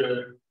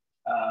chapter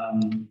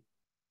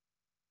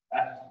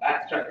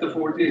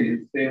 14 is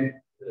the same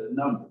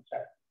number,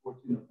 chapter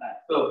 14 of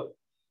Acts. So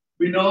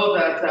we know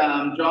that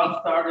John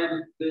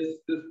started this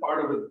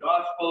part of his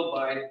gospel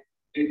by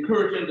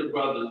encouraging the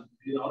brothers.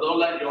 You know, don't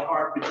let your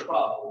heart be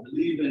troubled.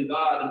 Believe in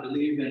God and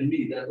believe in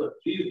me. That's what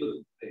Jesus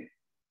is saying.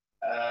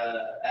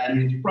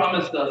 And He's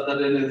promised us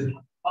that in His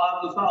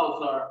Father's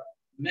house are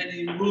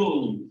many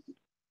rooms.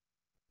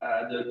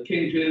 The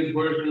King James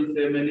Version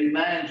says many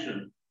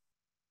mansions.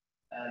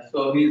 And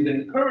so He's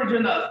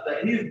encouraging us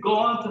that He's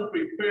going to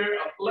prepare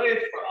a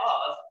place for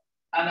us.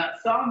 And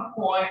at some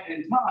point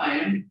in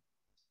time,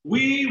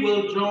 we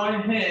will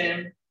join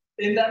Him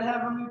in that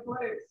heavenly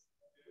place.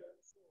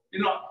 You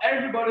know,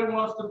 everybody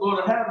wants to go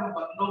to heaven,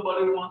 but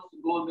nobody wants to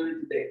go there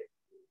today.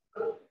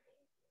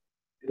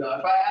 You know,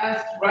 if I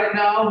ask right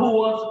now who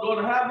wants to go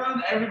to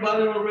heaven,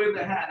 everybody will raise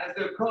their hand. I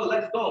said, cool,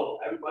 let's go.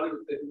 Everybody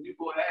will say, you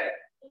go ahead.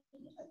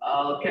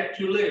 I'll catch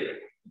you later.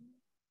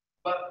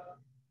 But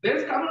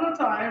there's coming a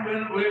time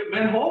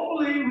when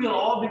hopefully we'll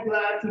all be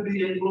glad to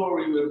be in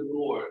glory with the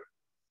Lord.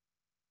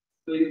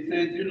 So He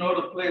says, you know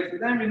the place.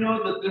 And then we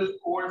know that this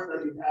course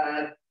that He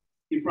had,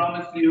 He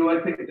promised you,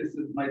 I think this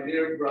is my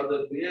dear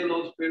brother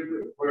Dielo's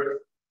favorite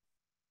verse.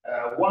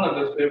 One of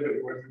his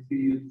favorite verses he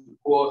used to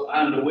quote,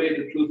 I am the way,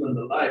 the truth, and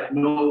the life.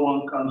 No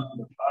one comes to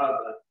the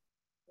Father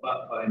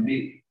but by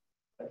me.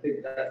 I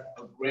think that's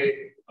a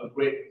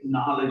great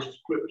knowledge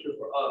scripture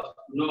for us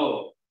to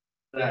know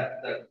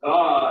that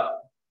God,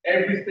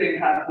 everything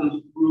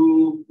happens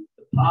through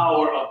the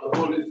power of the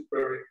Holy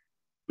Spirit,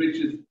 which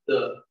is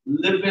the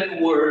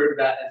living word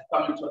that is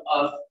coming to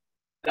us,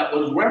 that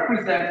was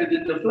represented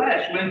in the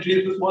flesh when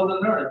Jesus was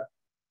on earth.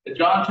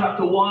 John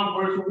chapter 1,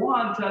 verse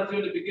 1 tells you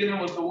in the beginning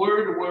was the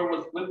Word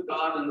was with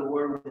God, and the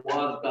Word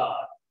was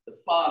God. The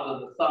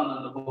Father, the Son,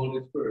 and the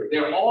Holy Spirit.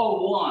 They're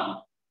all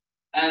one.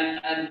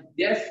 And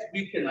yes,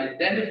 we can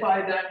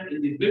identify them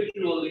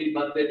individually,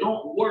 but they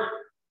don't work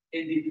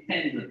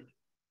independently.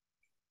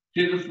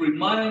 Jesus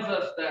reminds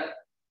us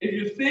that if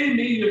you've seen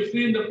me, you've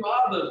seen the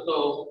Father.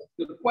 So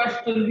the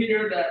question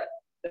here that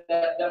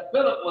that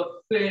Philip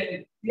was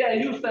saying, yeah,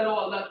 you said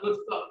all that good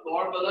stuff,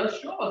 Lord, but let's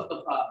show us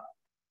the Father.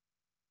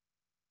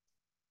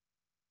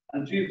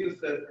 And Jesus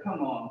said,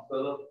 come on,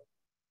 Philip.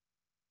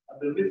 I've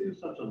been with you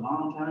such a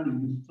long time,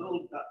 and you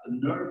still got the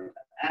nerve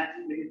to ask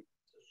me to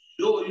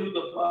show you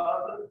the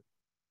Father.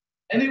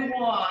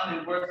 Anyone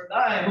in verse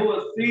 9 who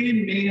has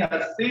seen me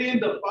has seen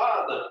the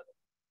Father.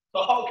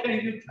 So how can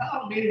you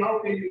tell me, how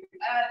can you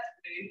ask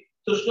me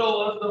to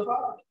show us the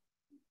Father?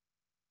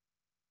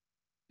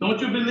 Don't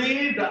you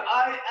believe that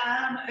I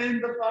am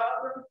in the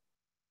Father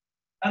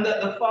and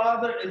that the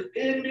Father is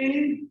in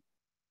me?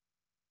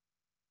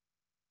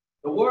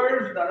 The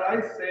words that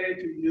I say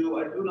to you,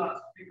 I do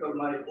not speak of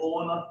my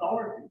own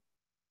authority.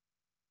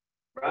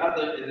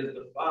 Rather, it is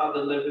the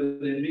Father living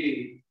in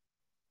me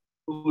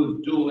who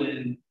is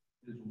doing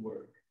his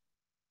work.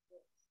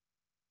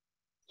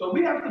 So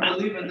we have to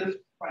believe in this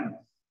premise.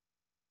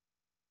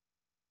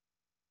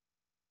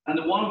 And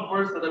the one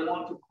verse that I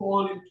want to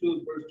call you to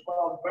is verse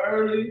 12.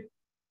 Verily,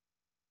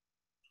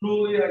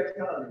 truly I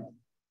tell you,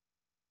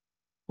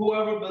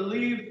 whoever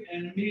believes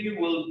in me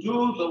will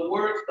do the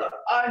works that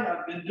I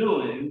have been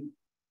doing,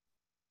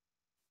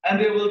 and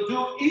they will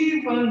do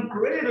even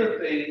greater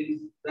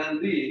things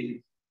than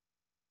these,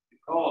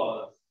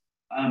 because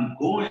I'm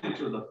going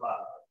to the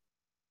Father.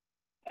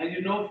 And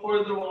you know,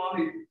 further on,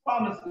 he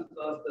promises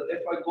us that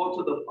if I go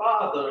to the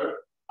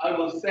Father, I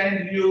will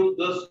send you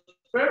the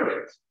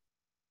Spirit,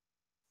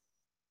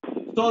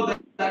 so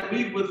that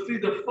we will see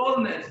the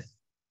fullness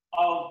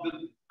of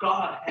the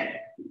Godhead.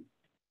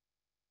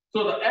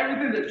 So that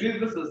everything that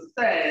Jesus has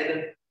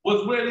said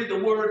was really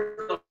the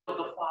words of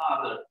the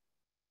Father.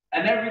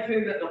 And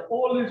everything that the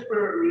Holy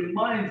Spirit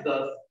reminds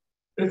us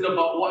is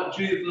about what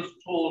Jesus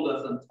told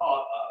us and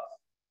taught us.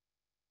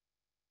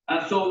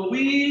 And so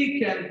we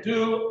can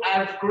do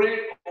as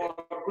great or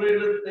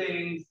greater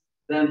things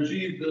than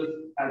Jesus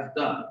has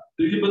done.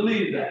 Do you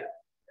believe that?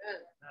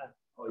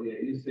 Oh yeah,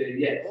 you say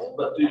yes.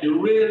 But do you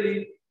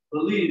really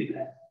believe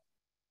that?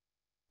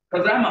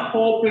 Because I'm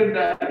hoping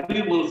that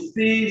we will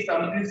see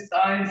some of these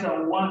signs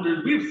and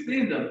wonders. We've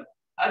seen them.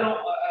 I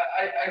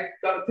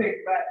gotta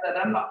take back that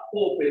I'm not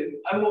hoping.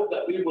 I hope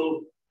that we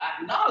will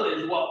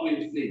acknowledge what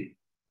we've seen.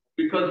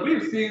 Because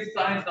we've seen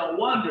signs and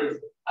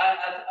wonders.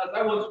 As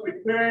I was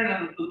preparing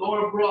and the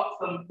Lord brought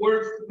some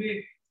words to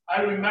me,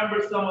 I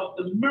remember some of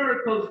the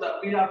miracles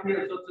that we have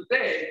here. So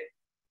today,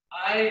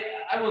 I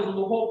was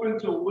hoping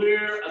to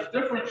wear a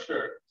different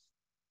shirt.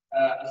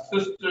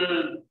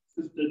 Sister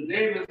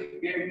Davis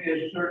gave me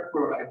a shirt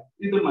for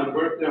either my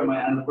birthday or my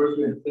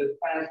anniversary, and it says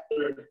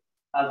pastor,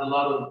 has a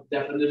lot of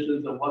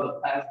definitions of what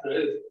a pastor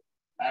is.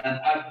 And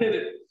I've hid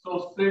it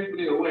so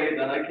safely away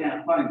that I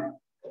can't find it.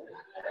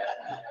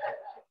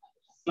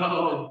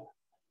 So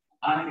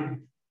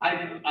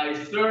I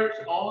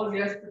searched all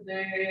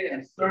yesterday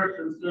and searched,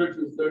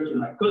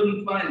 and I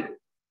couldn't find it.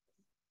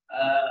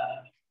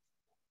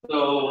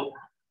 So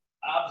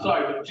I'm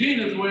sorry, but Jean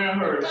is wearing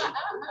hers.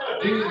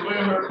 Jean is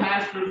wearing her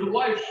pastor's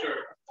wife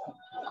shirt.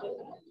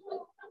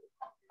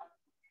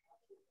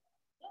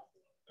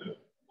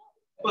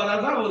 But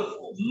as I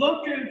was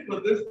looking for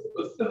this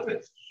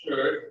specific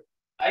shirt,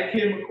 I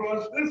came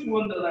across this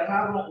one that I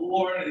haven't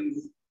worn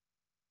in,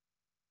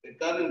 it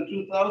got in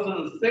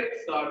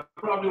 2006, so I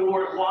probably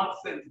wore it once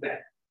since then.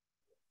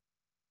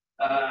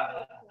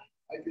 I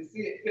can see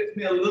it fits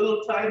me a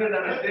little tighter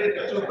than it did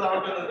in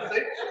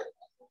 2006,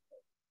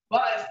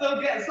 but it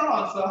still gets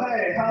on, so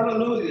hey,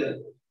 hallelujah.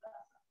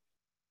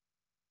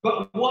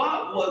 But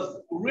what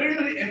was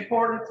really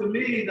important to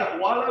me, that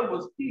while I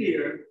was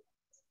here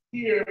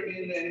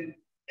in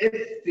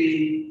Asst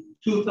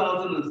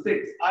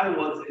 2006, I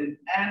was in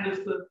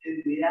Anderson,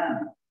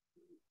 Indiana.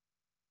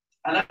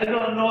 And I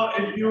don't know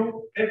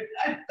if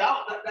I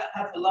doubt that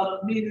has a lot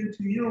of meaning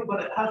to you,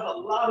 but it has a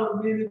lot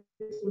of meaning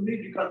to me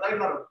because I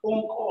got a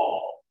phone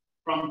call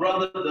from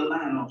Brother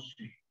Delano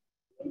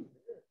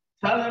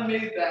telling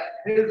me that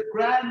his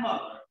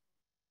grandmother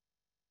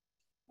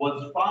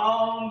was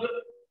found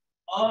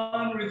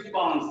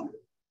unresponsive.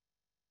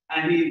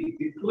 And he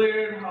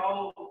declared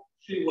how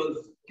she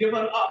was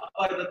given up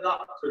by the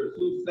doctors,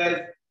 who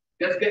said,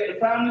 just get the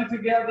family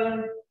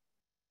together,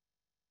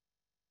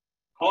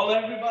 call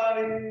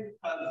everybody,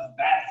 because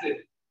that's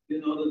it. You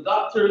know, the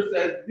doctor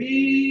says,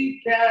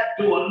 we can't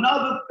do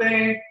another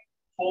thing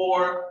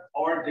for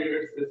our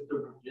dear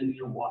sister,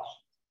 Virginia Washington.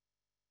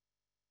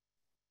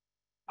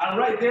 And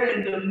right there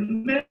in the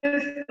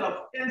midst of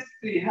Asst,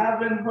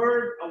 having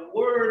heard a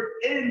word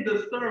in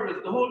the service,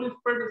 the Holy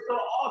Spirit is so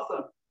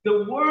awesome.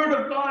 The word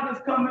of God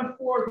is coming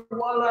forth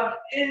while I'm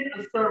in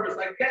a service.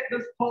 I get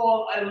this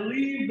call, I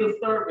leave the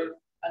service,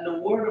 and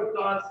the word of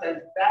God says,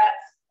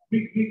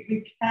 we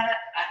can't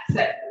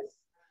accept this.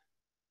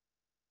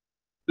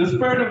 The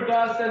Spirit of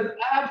God says,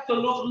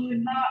 absolutely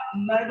not.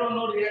 And I don't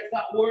know the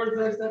exact words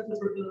I said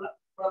to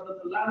Brother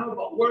Delano,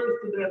 but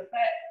words to the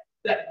effect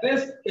that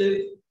this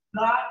is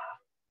not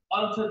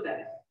unto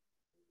death.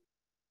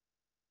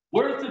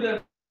 Words to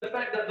the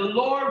effect that the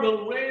Lord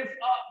will raise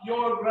up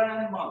your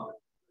grandmother.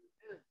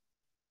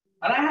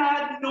 And I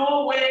had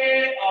no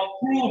way of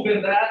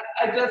proving that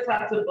I just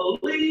have to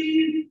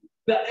believe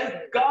that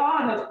if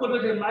God has put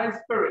it in my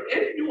spirit,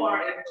 if you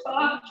are in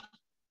touch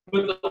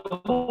with the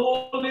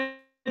Holy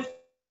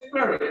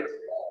Spirit,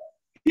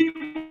 He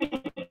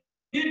will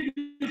give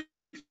you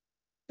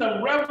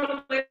some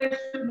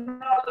revelation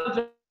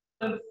knowledge,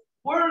 and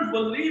words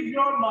will leave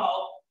your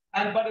mouth,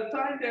 and by the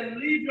time they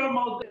leave your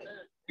mouth,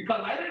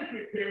 because I didn't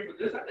prepare for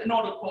this, I didn't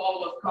know the call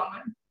was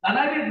coming, and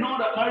I didn't know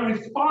that my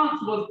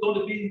response was going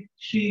to be,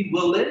 she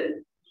will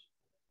live.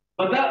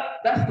 But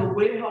that's the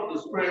way how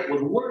the Spirit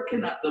was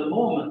working at the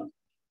moment.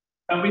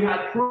 And we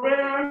had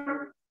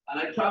prayer, and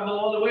I traveled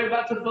all the way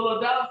back to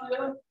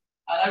Philadelphia,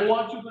 and I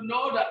want you to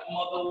know that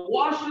Mother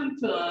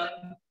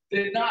Washington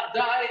did not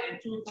die in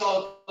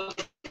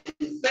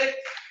 2006,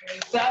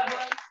 7,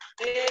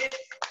 8,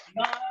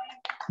 9,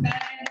 10.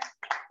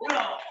 You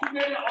know, she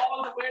made it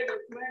all the way to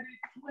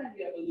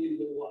 2020, I believe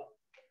it was.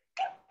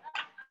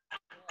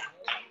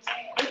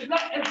 It's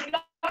not a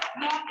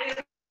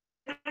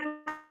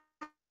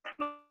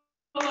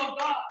of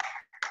God.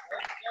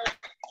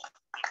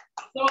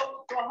 So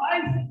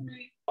high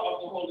degree of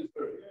the Holy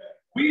Spirit.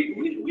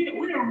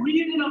 We are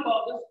reading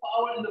about this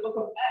power in the book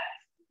of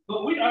Acts,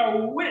 but we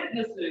are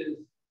witnesses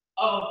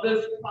of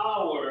this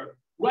power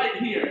right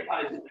here at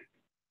High Street.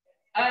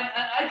 And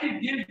I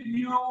could give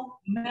you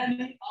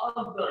many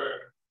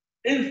other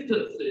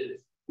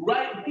instances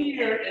right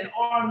here in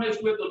our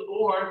midst where the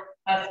Lord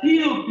has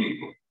healed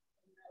people,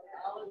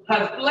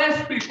 has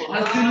blessed people,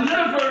 has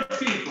delivered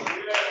people.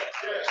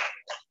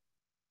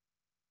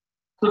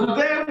 So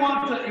today I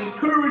want to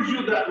encourage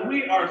you that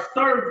we are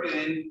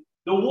serving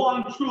the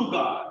one true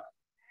God,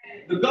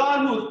 the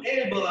God who is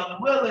able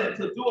and willing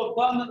to do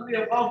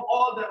abundantly above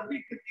all that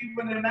we could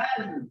even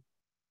imagine.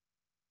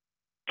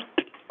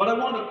 But I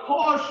want to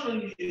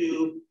caution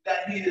you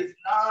that he is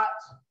not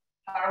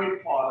Harry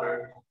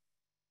Potter.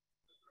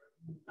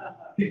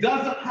 He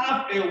doesn't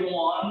have a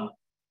wand,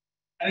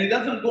 and he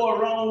doesn't go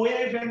around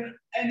waving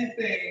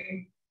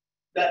anything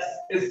that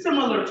is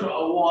similar to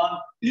a wand.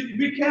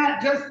 We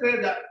can't just say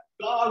that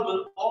God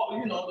will,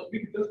 that we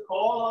can just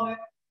call on it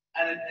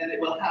and it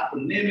will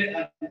happen. Name it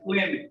and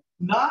claim it.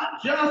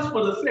 Not just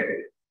for the sake of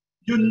it.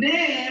 You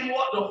name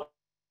what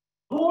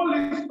the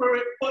Holy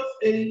Spirit puts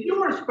in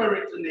your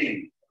spirit to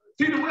name.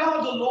 See, the way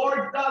how the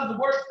Lord does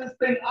work this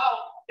thing out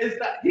is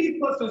that he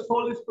puts his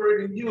Holy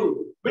Spirit in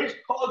you, which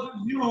causes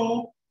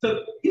you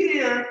to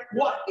hear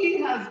what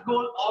he has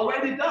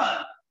already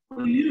done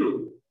for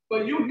you.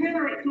 But you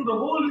hear it through the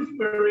Holy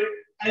Spirit,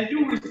 and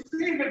you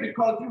receive it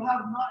because you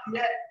have not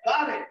yet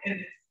got it in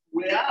its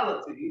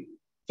reality.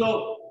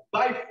 So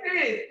by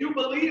faith, you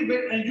believe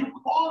it and you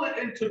call it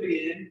into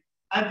being,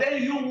 and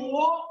then you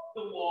walk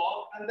the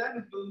walk, and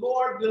then the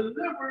Lord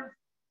delivers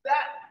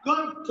that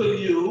good to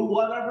you,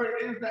 whatever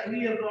it is that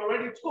he has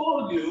already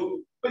told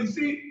you. But you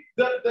see,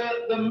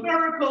 the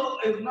miracle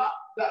is not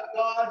that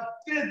God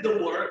did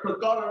the work, because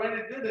God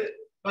already did it,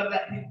 but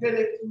that he did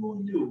it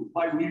through you,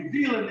 by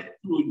revealing it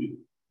through you.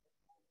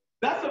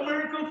 That's a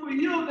miracle for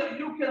you, that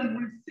you can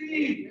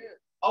receive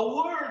a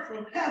word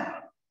from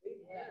heaven.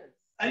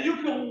 And you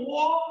can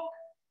walk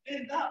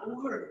in that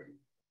word.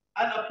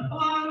 And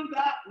upon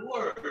that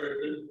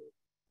word,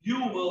 you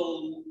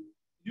will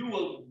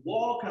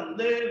walk and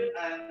live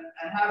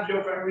and have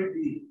your very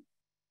being.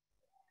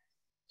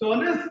 So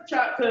in this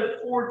chapter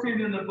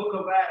 14 in the book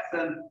of Acts,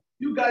 and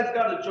you guys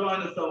got to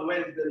join us on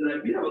Wednesday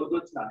night. We have a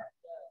good time.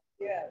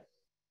 Yes.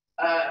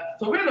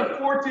 So we're in the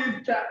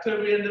 14th chapter.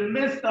 We're in the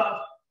midst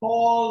of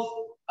Paul's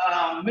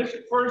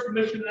first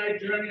missionary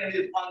journey, and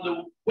he's on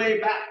the way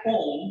back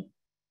home.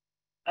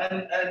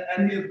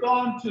 And he's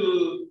gone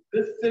to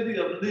this city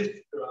of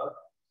Lystra.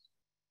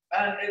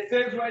 And it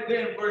says right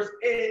there in verse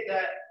 8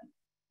 that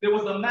there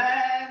was a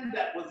man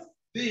that was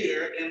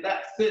there in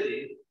that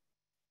city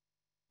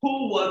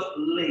who was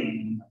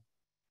lame.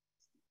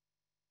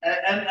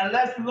 And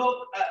let's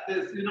look at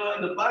this. You know,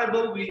 in the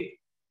Bible,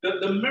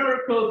 the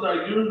miracles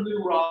are usually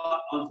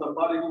wrought on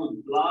somebody who is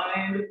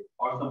blind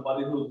or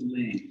somebody who's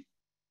lame.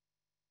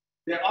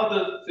 There are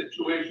other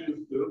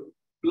situations too.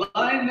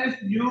 Blindness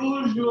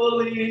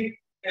usually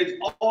is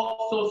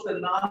also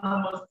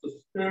synonymous to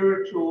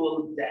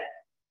spiritual death.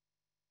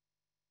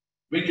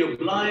 When you're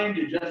blind,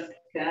 you just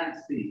can't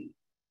see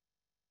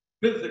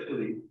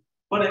physically.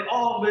 But it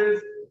always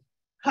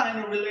kind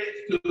of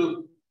relates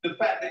to the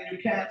fact that you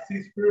can't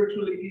see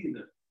spiritually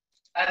either.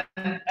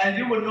 And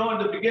you will know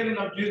in the beginning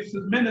of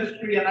Jesus'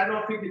 ministry, and I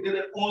don't think he did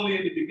it only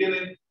in the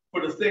beginning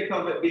for the sake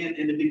of it being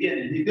in the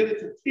beginning. He did it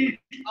to teach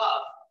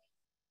us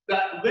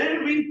that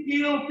when we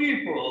heal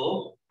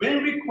people,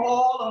 when we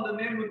call on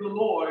the name of the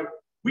Lord,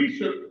 we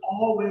should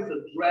always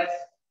address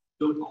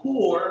the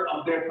core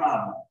of their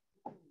problem.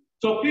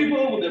 So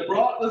people, they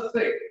brought the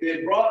sick,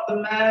 they brought the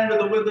man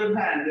with the withered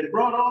hand, they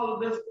brought all of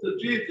this to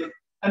Jesus.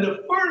 And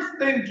the first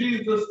thing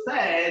Jesus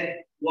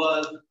said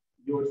was,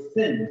 your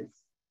sins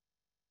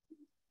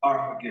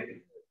are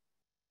forgiven.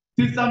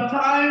 See,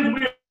 sometimes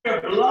we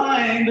are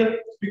blind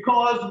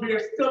because we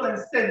are still in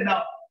sin.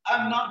 Now,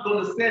 I'm not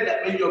going to say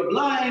that when you're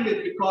blind,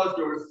 it's because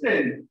you're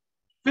sin.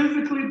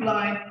 Physically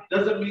blind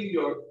doesn't mean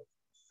you're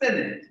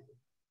sinning.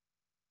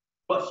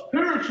 But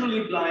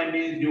spiritually blind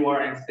means you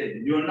are in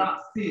sin. You're not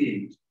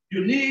seeing.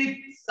 You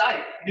need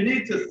sight. You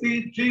need to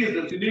see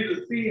Jesus. You need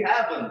to see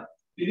heaven.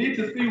 You need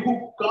to see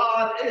who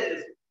God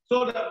is,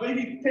 so that when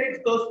he takes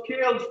those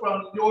scales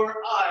from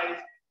your eyes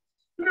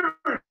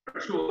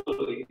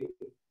spiritually,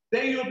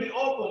 then you'll be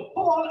open.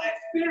 Paul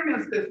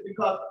experienced this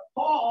because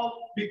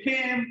Paul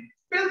became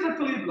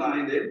physically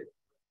blinded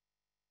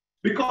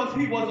because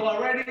he was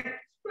already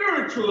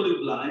spiritually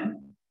blind.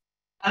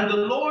 And the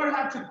Lord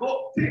had to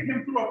go take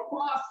him through a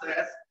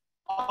process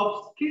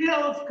of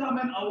scales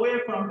coming away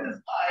from his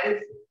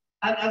eyes.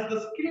 And as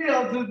the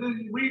scales,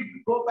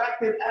 we go back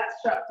to Acts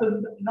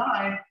chapter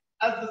 9,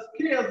 as the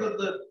scales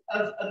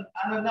as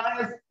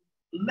Ananias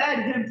led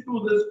him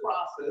through this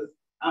process,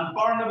 and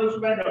Barnabas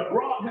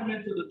brought him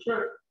into the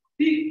church,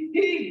 the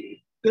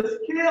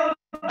scales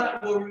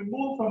that were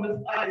removed from his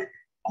eyes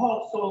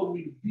also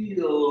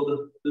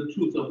revealed the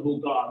truth of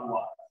who God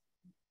was.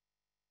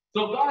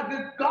 So God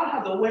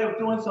has a way of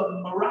doing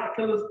some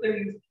miraculous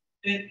things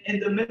in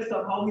the midst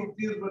of how he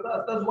deals with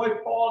us. That's why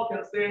Paul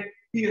can say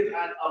he is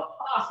an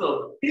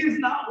apostle. He's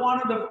not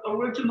one of the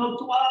original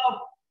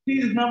 12.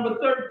 He's number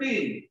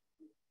 13.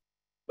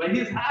 But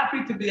he's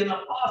happy to be an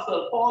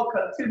apostle. Paul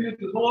continued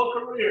his whole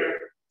career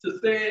to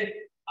say,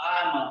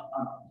 I'm an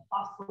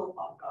apostle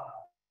of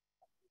God.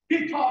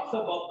 He talks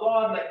about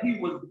God like he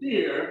was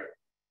there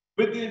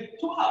with the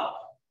 12.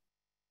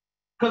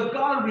 Because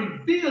God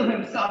revealed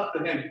himself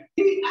to him.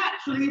 He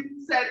actually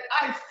said,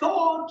 I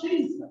saw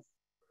Jesus.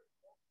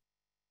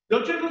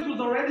 Though Jesus was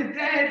already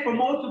dead for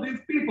most of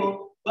these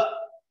people, but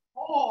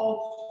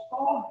Paul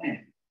saw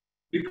him.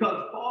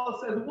 Because Paul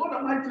says, what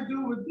am I to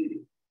do with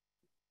thee?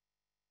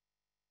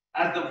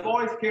 As the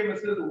voice came and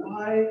says,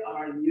 why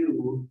are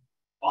you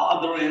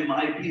bothering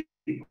my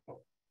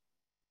people?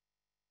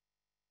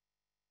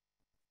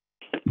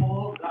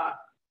 Paul got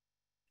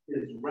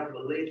his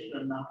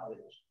revelation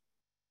knowledge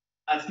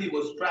as he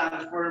was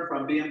transferred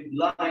from being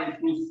blind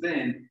through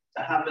sin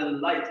to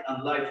having light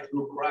and life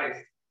through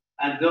Christ.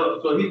 And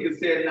so he could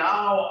say,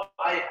 now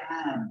I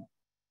am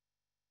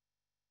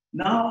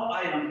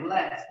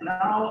blessed.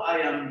 Now I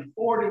am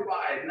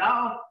fortified.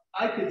 Now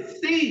I can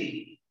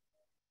see.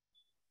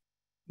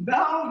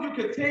 Now you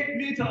could take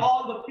me to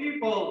all the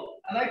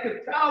people and I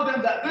could tell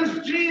them that this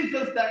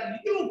Jesus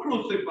that you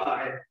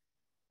crucified,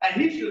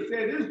 and he should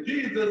say, this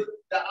Jesus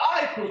that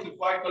I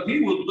crucified, because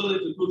he was willing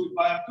to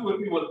crucify him too.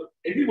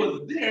 If he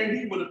was there,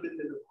 he would have been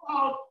in the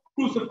crowd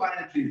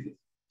crucifying Jesus.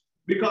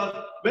 Because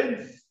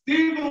when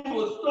Stephen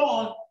was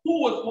stoned, who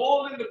was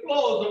holding the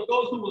clothes of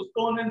those who were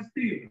stoning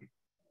Stephen?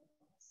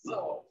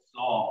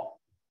 Saul.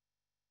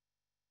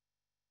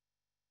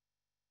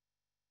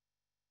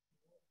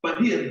 But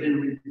he has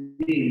been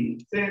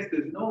redeemed. Since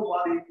there's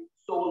nobody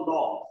so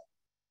lost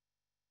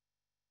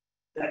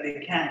that they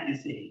can't be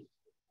saved.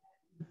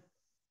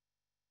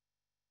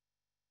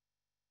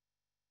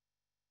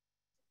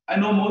 I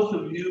know most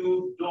of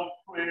you don't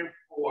pray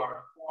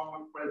for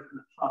former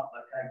President Trump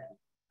like I do.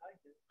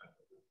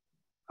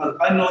 Because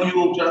I know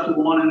you just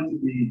want him to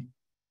be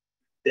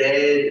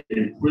dead,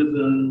 in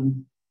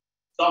prison,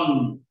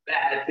 some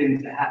bad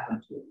things to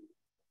happen to him.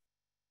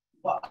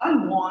 But I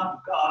want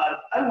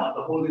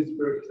the Holy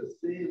Spirit to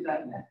save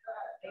that man.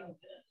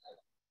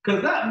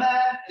 Because that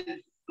man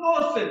is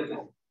so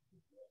sinful.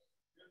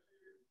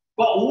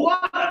 But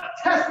what a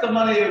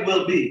testimony it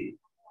will be.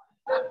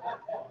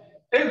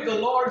 If the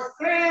Lord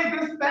saved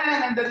this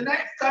man and the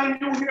next time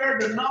you hear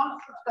the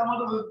nonsense come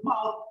out of his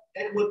mouth,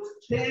 it would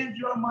change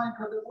your mind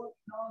because it wasn't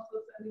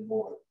nonsense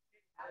anymore.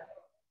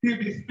 He'll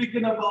be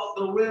speaking about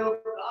the real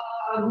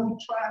God who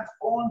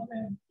transformed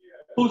him,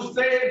 who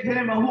saved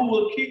him and who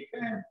will keep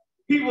him.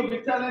 He will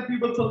be telling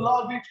people to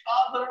love each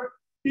other.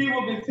 He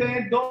will be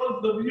saying,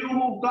 those of you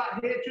who've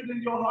got hatred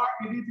in your heart,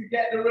 you need to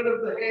get rid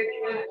of the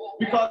hatred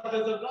because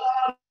there's a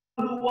God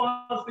who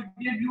wants to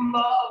give you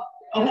love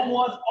and who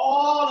wants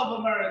all of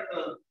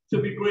America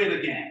to be great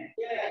again.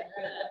 Yeah.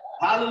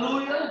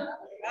 Hallelujah.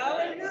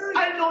 Hallelujah.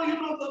 I know you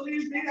don't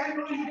believe me. I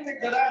know you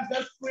think that I'm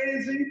just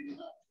crazy.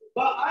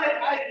 But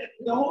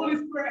the Holy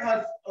Spirit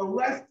has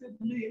arrested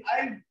me.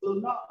 I will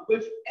not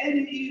wish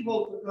any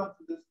evil to come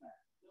to this man.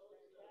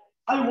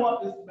 I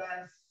want this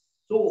man's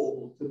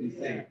soul to be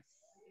saved.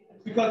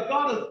 Because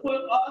God has put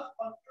us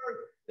on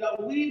earth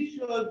that we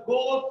should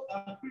go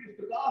and preach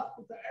the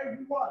gospel to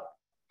everyone.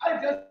 I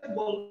just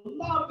would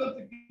love them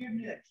to give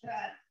me a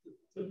chance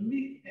to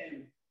meet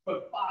him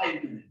for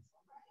 5 minutes.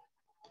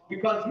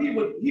 Because he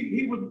would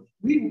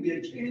be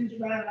a changed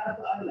man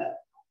after I left.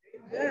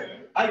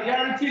 Amen. I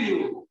guarantee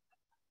you.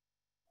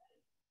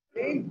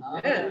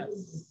 Amen.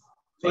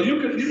 So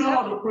you know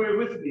how to pray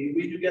with me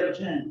when you get a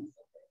chance.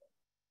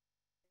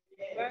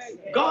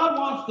 God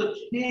wants to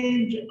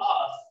change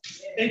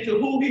us into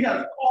who he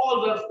has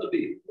called us to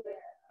be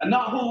and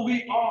not who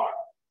we are.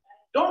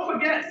 Don't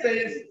forget,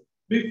 saints,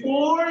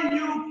 before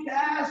you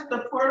cast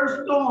the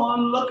first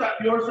stone, look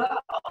at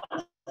yourself.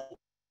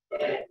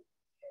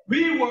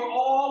 We were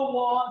all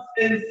once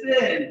in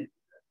sin.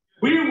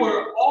 We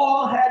were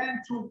all heading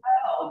to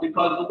hell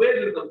because the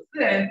wages of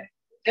sin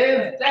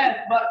is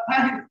death. But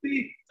thanks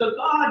be to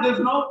God, there's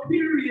no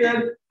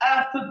period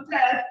after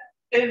death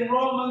in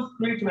Romans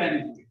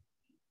 3:23.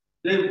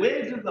 The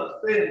wages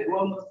of sin,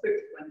 Romans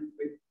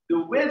 6:23. The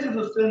wages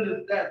of sin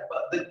is death,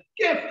 but the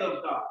gift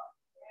of God,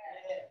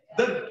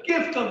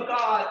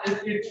 is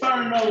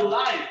eternal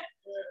life.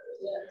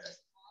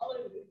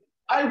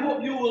 I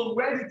hope you are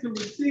ready to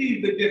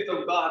receive the gift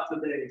of God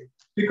today,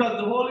 because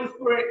the Holy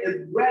Spirit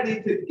is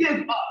ready to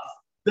give us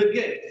the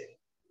gift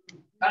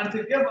and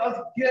to give us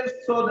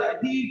gifts so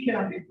that He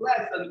can be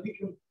blessed and we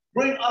can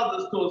bring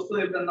others to a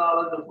saving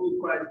knowledge of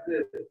who Christ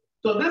is.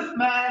 So this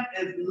man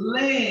is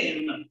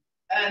lame,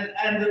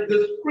 and the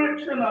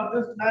description of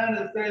this man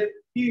is says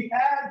he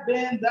had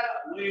been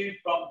that way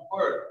from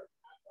birth.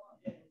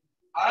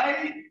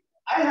 I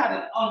had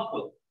an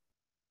uncle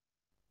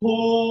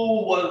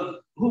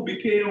who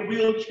became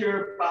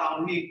wheelchair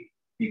bound. He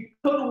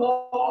could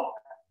walk,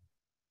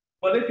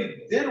 but if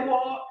he did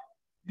walk,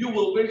 you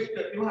will wish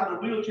that you had a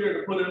wheelchair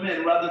to put him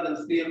in rather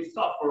than see him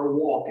suffer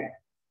walking.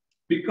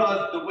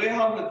 Because the way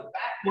how his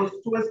back was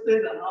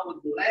twisted and how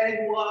his leg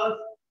was,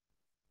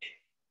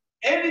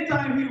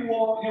 anytime he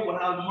walked, you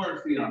would have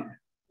mercy on him.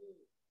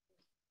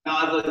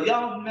 Now, as a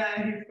young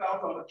man, he fell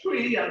from a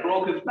tree and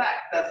broke his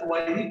back. That's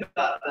why he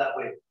got that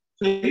way.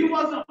 So he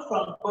wasn't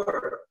from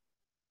birth.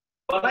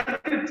 But I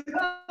can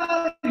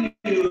tell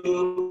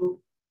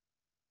you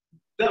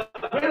that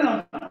when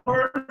a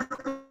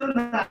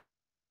person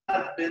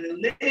has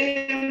been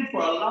lame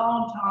for a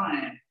long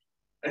time,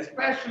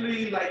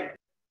 especially like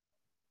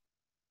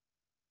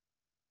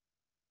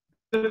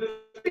the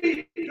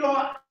feet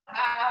don't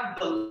have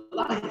the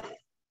life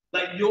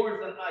like yours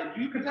and I.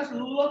 You can just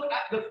look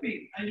at the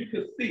feet and you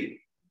can see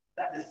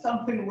that there's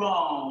something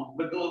wrong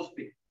with those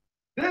feet.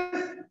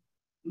 This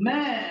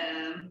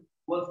man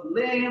was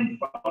lame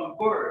from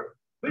birth,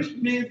 which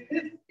means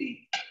his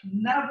feet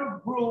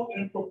never grew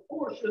in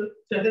proportion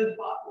to his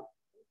body.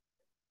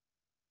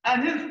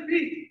 And his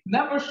feet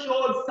never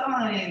showed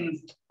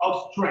signs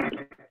of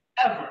strength,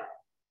 ever.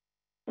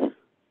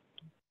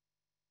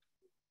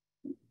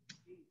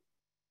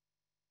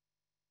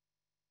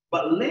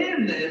 But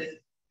lameness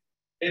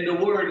in the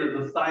word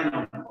is a sign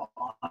of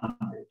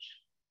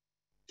bondage.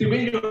 See,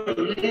 when you're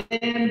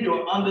lame,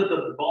 you're under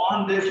the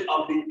bondage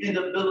of the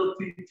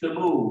inability to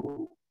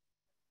move.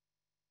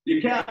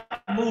 You can't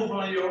move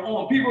on your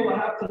own. People will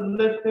have to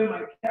lift him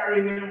and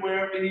carry him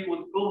wherever he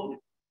was going.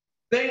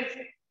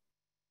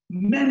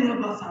 Many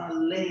of us are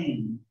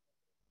lame.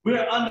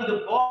 We're under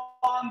the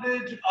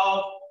bondage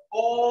of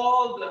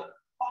all the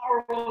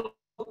horrors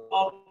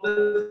of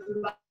this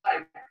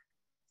life.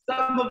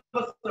 Some of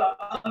us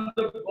are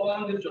under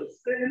bondage of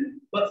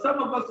sin, but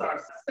some of us are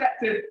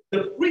accepted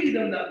the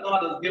freedom that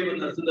God has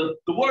given us. And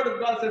the word of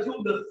God says,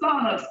 who the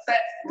Son has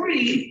set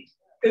free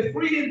is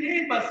free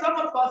indeed, but some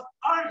of us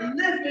aren't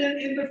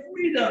living in the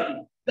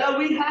freedom that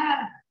we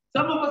have.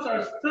 Some of us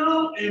are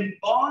still in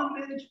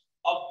bondage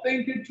of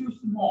thinking too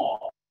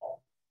small.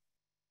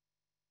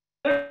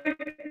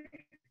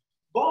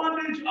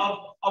 Bondage of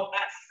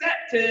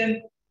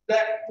accepting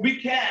that we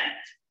can't.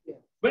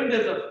 When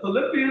there's a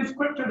Philippians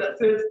scripture that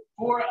says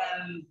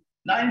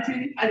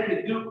 4:19, I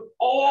can do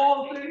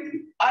all things.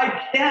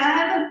 I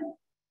can.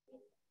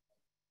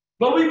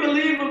 But we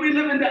believe when we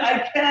live in the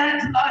I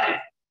can't life.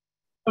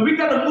 And we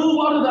got to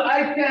move out of the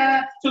I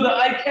can't to the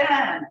I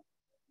can.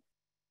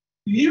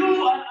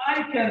 You and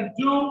I can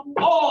do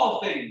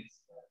all things.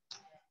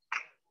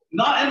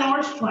 Not in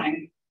our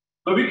strength,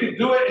 but we can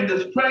do it in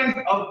the strength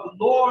of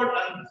the Lord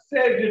and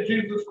Savior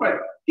Jesus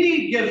Christ.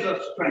 He gives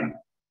us strength.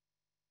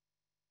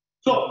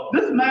 So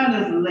this man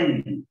is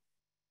lame.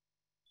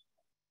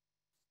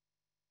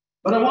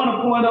 But I want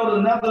to point out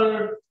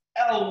another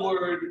L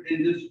word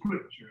in this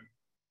scripture,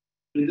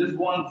 in this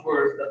one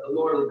verse that the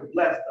Lord has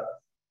blessed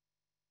us.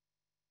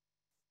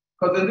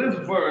 Because in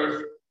this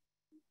verse,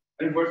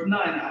 in verse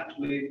 9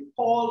 actually,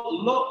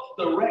 Paul looked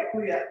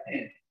directly at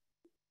him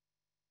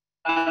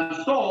and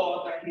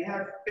saw that he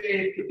had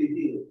faith to be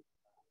healed.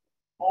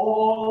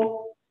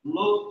 Paul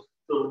looked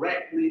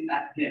directly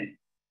at him.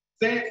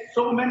 Saints,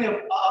 so many of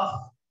us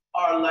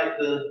are like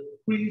the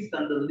priest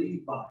and the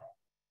Levite.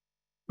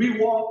 We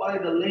walk by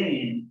the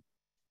lane,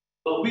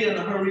 but we're in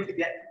a hurry to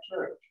get to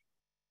church.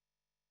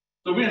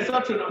 So we're in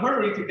such a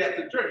hurry to get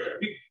to church that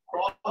we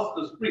cross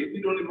the street.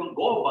 We don't even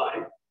go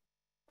by.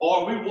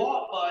 Or we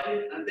walk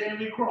by and then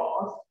we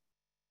cross.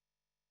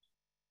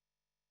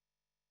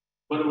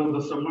 But it was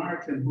the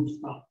Samaritan who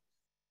stopped.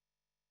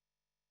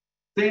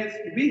 Saints,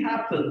 we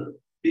have to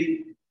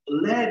be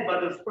led by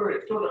the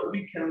Spirit so that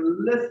we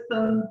can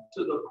listen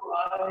to the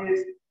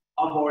cries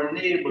of our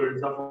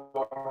neighbors, of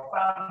our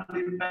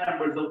family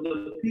members, of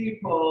the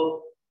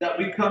people that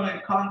we come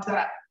in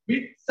contact.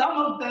 Some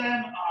of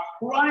them are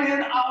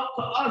crying out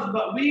to us,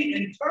 but we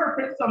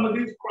interpret some of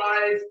these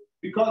cries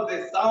because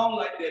they sound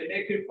like they're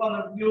making fun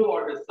of you,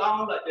 or they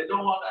sound like they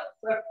don't want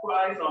to accept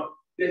Christ, or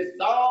they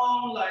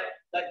sound like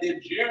they're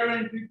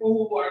jeering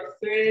people who are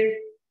saved.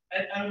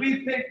 And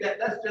we think that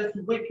that's just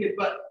wicked,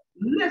 but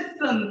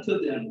listen to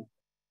them.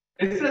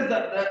 It says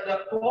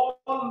that Paul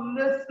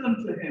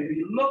listened to him.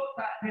 He looked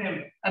at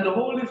him, and the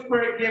Holy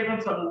Spirit gave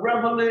him some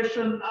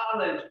revelation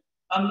knowledge,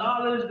 a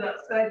knowledge that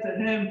said to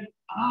him,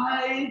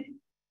 I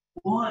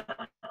want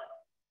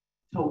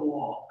to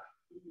walk.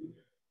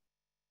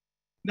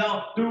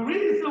 Now, the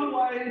reason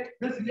why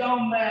this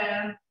young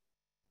man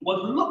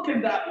was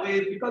looking that way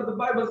is because the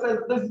Bible says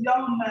this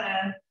young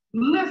man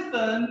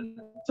listened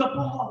to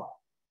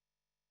Paul.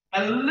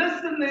 And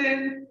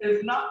listening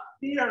is not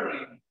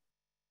hearing.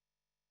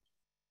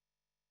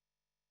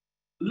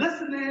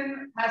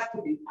 Listening has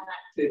to be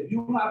active.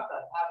 You have to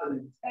have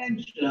an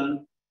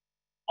intention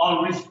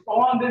on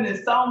responding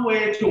in some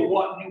way to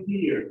what you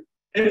hear.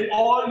 If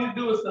all you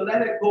do is to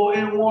let it go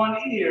in one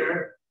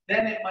ear,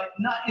 then it might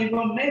not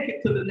even make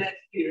it to the next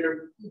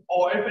ear,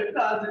 or if it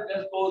does, it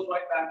just goes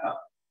right back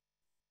up.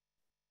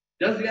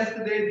 Just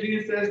yesterday,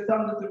 Jesus says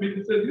something to me.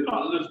 He says, "You're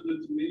not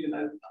listening to me." And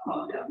I said,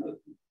 "Oh, yeah, I'm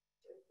listening.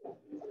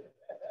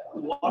 I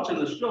was watching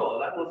the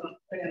show. I wasn't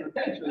paying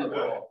attention at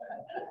all."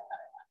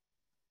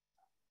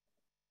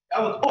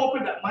 I was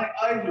hoping that my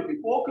eyes would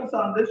be focused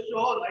on this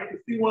show and I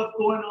could see what's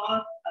going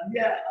on. And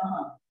yeah,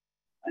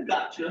 I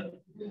got you.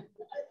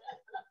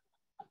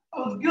 I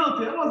was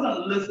guilty. I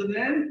wasn't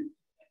listening.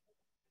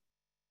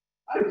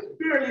 I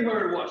barely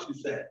heard what she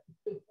said.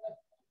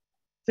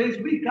 Since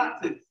we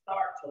got to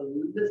start to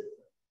listen.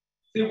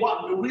 See,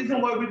 the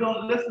reason why we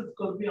don't listen is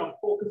because we are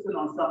focusing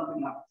on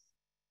something else.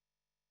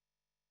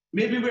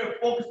 Maybe we're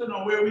focusing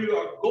on where we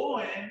are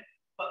going,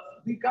 but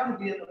we got to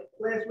be in a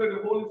place where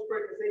the Holy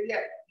Spirit can say, yeah,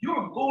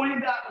 you're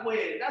going that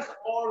way. That's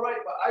all right,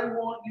 but I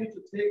want you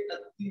to take a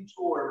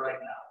detour right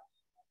now.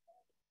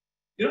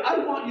 You know, I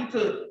want you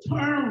to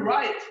turn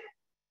right.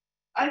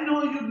 I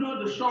know you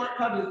know the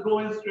shortcut is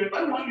going straight.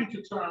 I want you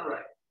to turn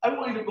right. I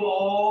want you to go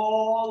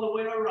all the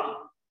way around.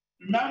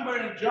 Remember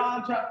in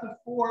John chapter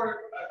 4,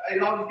 I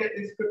always get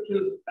these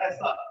scriptures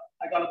messed up.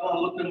 I got to go and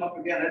look them up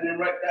again. I didn't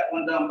write that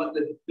one down, but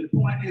the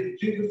point is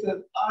Jesus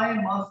says, I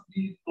must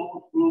needs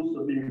go through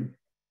Samaria.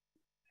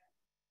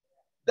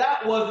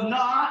 That was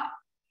not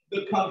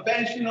the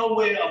conventional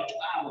way of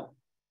traveling.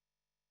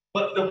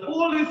 But the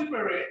Holy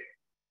Spirit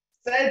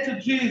said to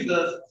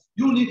Jesus,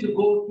 you need to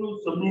go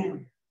through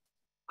Samaria.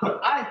 Because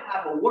I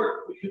have a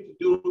work for you to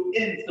do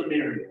in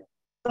Samaria.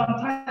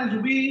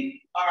 Sometimes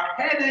we are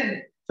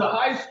heading to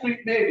High Street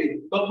maybe,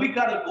 but we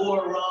got to go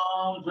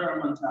around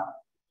Germantown.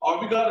 Or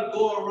we got to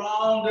go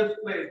around this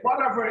place.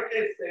 Whatever it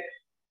is,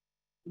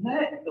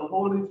 let the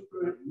Holy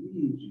Spirit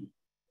lead you.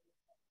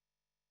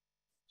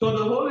 So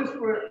the Holy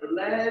Spirit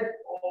led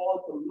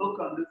Paul to look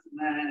on this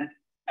man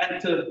and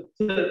to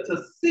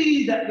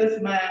see that this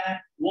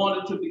man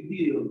wanted to be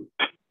healed.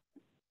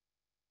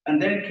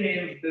 And then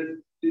came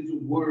these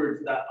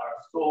words that are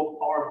so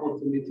powerful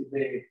to me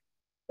today.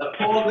 That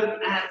Paul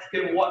didn't ask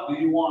him, what do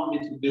you want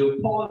me to do?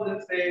 Paul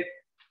didn't say,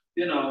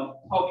 you know,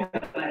 how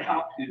can I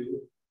help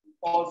you?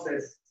 Paul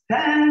says,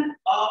 stand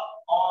up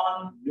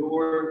on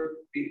your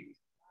feet.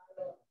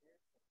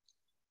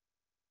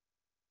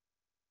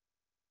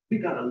 We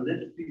got to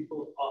lift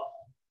people up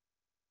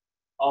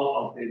out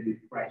of their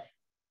depression.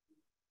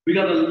 We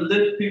got to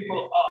lift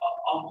people up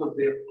out of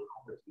their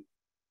poverty.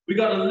 We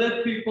got to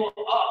lift people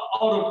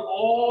up out of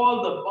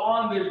all the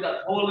bondage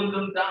that's holding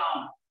them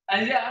down.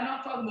 And yeah, I'm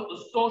not talking about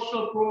the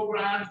social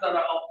programs that are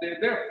out there.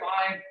 They're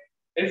fine.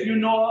 If you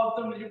know of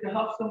them and you can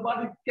help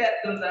somebody, get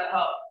them that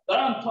help. But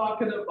I'm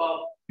talking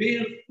about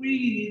being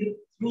freed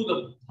through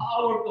the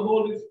power of the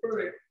Holy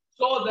Spirit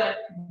so that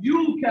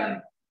you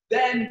can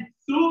then,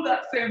 through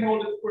that same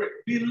Holy Spirit,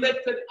 be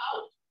lifted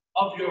out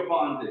of your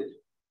bondage.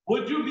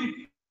 Would you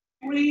be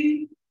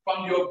free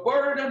from your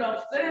burden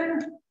of sin?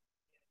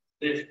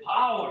 There's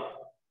power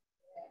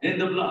in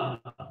the blood.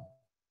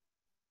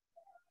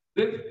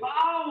 There's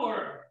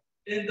power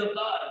in the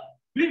blood.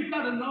 We've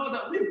got to know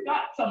that we've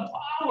got some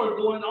power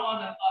going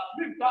on in us.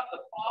 We've got the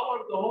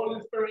power of the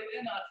Holy Spirit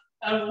in us.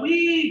 And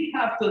we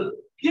have to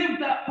give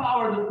that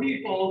power to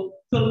people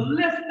to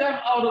lift them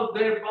out of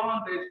their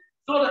bondage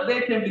so that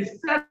they can be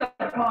set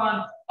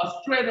upon a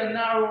straight and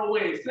narrow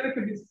way, so they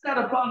can be set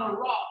upon a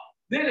rock.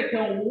 Then they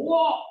can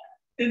walk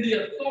in the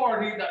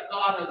authority that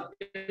God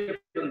has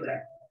given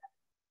them.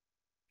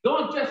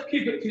 Don't just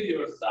keep it to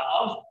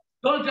yourselves.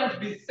 Don't just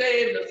be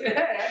saved and say,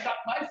 hey, I got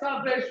my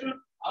salvation,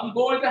 I'm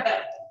going to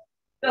heaven.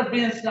 That's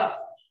being selfish.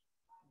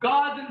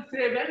 God didn't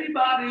save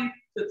anybody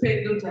to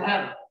take them to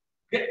heaven.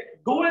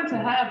 Going to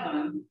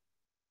heaven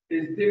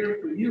is there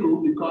for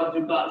you because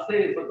you got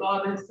saved, but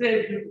God didn't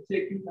save you to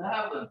take you to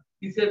heaven.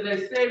 He said, I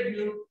saved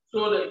you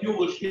so that you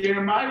will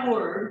share my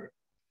word,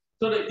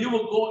 so that you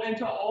will go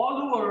into all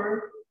the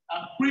word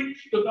and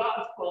preach the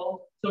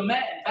gospel to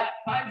men,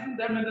 baptizing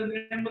them in the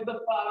name of the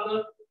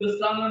Father, the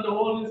Son, and the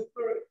Holy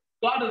Spirit.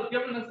 God has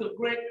given us a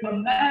great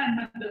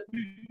commandment that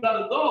we've got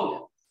to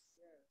go.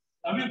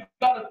 And we've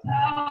got to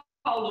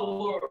tell the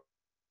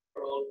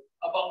world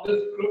about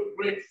this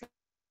great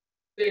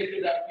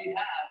Savior that we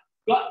have.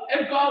 God,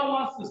 if God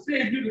wants to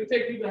save you to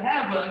take you to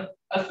heaven,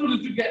 as soon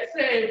as you get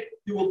saved,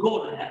 you will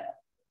go to heaven.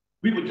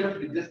 We would just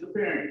be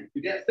disappearing.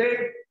 You get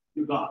saved,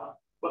 you're gone.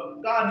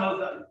 But God knows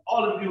that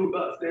all of you who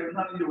got saved,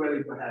 none of you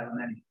ready for heaven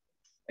anyway.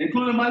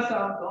 Including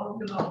myself, don't,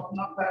 you know, I'm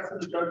not passing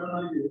the judgment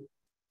on you.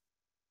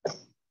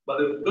 But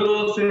the good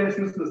old saints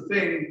used to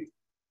sing,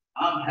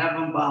 I'm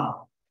heaven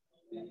bound.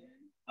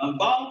 I'm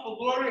bound for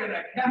glory and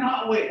I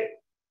cannot wait.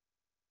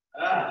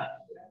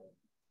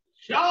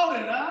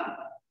 Shouting, huh?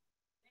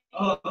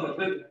 Oh,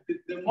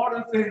 the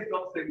modern saints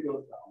don't sing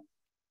those songs.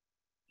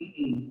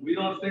 We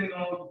don't sing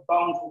no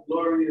bound for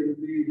glory and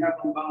the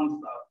heaven bound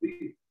stuff.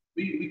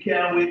 We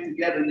can't wait to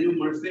get a new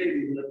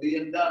Mercedes and a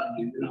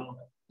BMW, you know.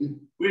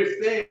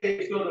 We're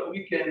saved so that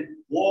we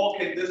can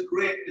walk in this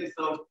greatness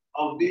of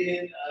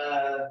being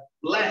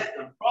blessed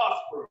and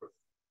prosperous.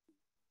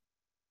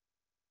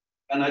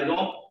 And I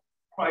don't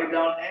cry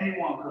down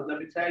anyone, because let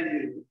me tell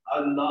you, I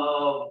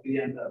love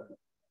BMW.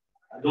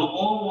 I don't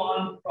own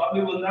one,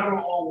 probably will never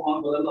own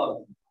one, but I love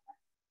them.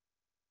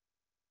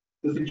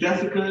 Sister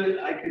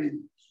Jessica, I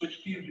can switch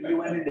keys with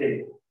you any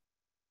day.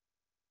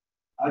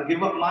 I'll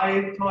give up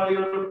my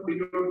Toyota for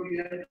your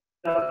BMW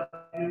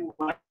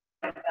right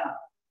now.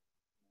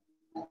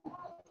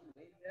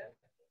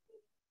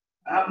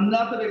 I have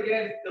nothing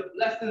against the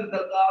blessings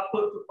that God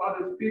puts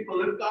upon his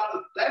people. If God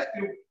has blessed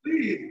you,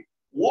 please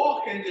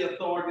walk in the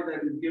authority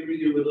that he's giving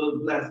you with those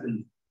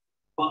blessings.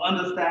 But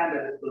understand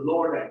that it's the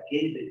Lord that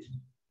gave it.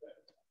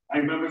 I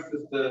remember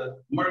Sister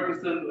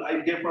Murkison, I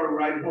gave her a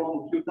ride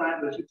home a few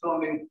times, and she told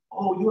me,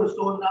 oh, you are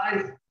so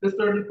nice. This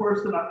certain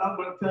person, I'm not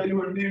going to tell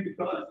you her name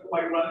because you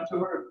might run into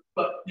her,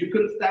 but you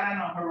couldn't stand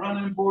on her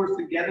running boards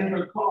to get in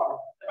her car.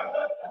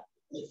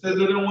 She says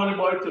they don't want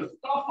anybody to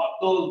stuff up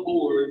those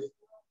boards.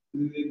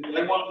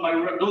 I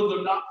want those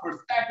are not for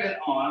stepping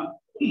on.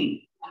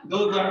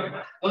 Those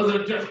are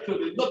just to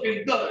be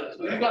looking good.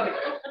 So you gotta,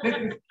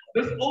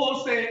 this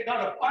old saying,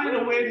 gotta find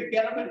a way to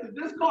get them into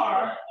this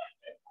car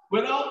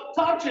without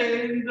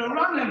touching the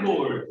running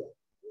board.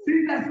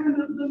 See, that's when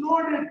the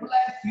Lord has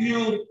blessed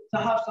you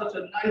to have such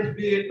a nice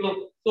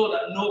vehicle so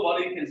that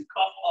nobody can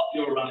scuff up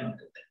your running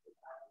board.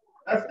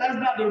 That's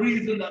not the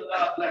reason that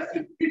God blessed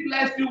you. He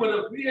blessed you with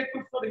a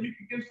vehicle so that you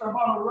can give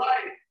someone a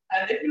ride.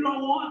 And if you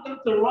don't want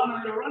them to run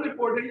on your running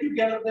board, then you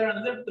get up there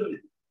and lift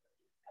them.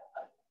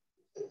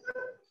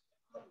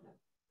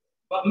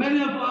 But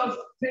many of us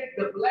take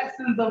the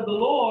blessings of the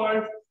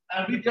Lord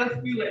and we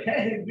just feel like,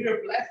 hey,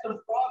 we're blessed and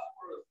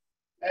prosperous.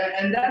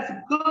 And that's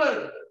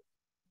good,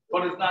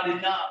 but it's not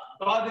enough.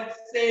 God didn't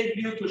save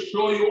you to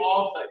show you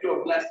off that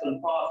you're blessed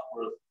and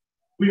prosperous.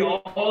 We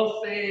are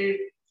all saved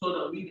so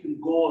that we can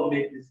go and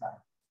make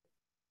disciples.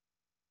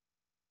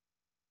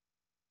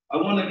 I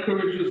want to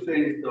encourage you,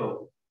 saints,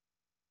 though,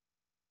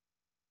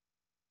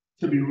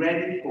 to be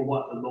ready for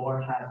what the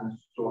Lord has in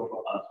store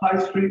for us. High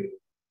Street,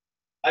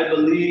 I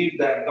believe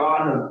that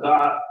God has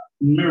got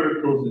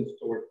miracles in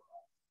store for us.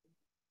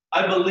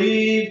 I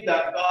believe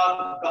that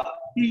God has got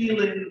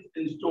healings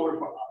in store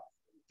for us,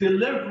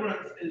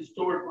 deliverance in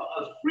store for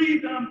us,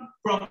 freedom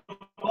from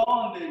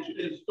bondage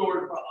in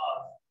store for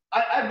us.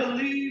 I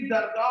believe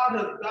that God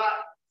has got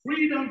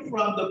freedom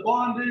from the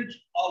bondage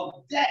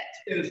of debt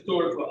in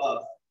store for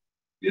us.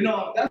 You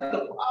know, that's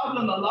the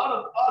problem. A lot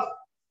of us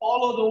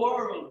follow the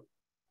world.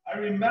 I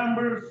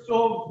remember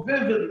so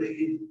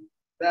vividly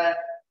that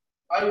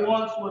I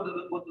once was in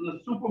a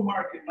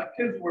supermarket. My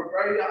kids were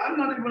very young. I'm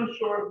not even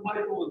sure if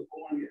Michael was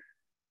born yet.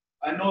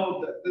 I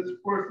know that this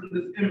person,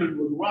 this image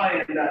was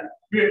Ryan.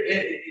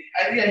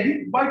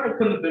 Michael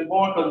couldn't have been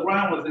born because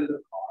Ryan was in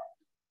the car,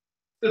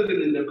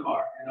 sitting in the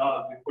car, you know,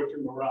 as we push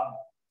him around.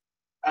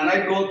 And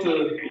I go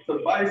to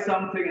buy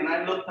something, and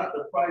I looked at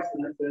the price,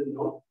 and I said,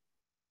 no.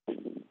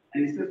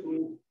 And he says,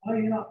 well, why are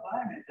you not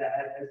buying it,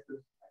 Dad? I said,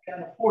 I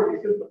can't afford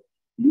it. He says, but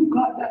you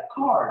got that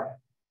card.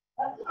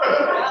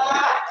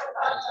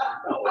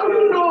 What do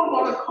you know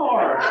about a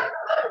card?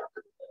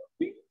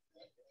 See,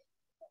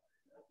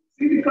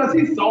 because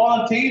he saw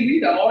on TV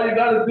that all you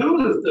got to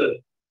do is to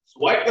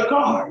swipe the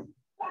card.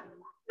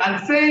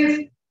 And says,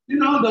 you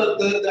know,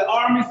 the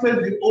army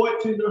says you owe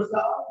it to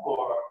yourself,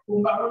 or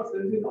whomever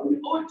says, you know,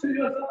 you owe it to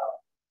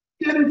yourself.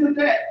 Get into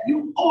debt.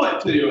 You owe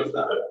it to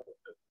yourself.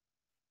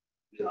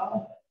 You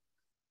know,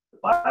 the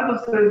Bible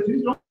says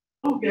you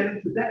don't get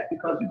into debt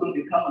because you're going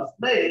to become a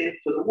slave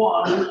to the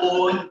one who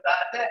owes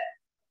that debt.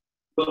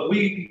 But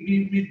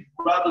we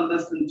rather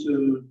listen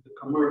to the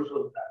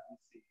commercials that we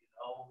see.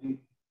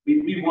 You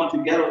know, we want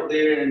to get up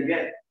there and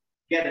get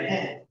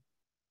ahead.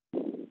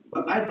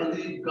 But I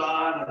believe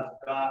God has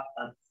got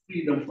a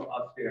freedom for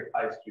us here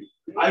at High Street.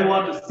 I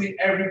want to see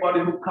everybody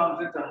who comes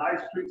into High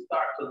Street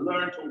start to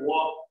learn to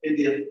walk in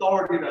the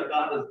authority that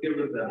God has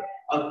given them.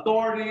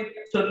 Authority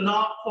to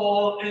not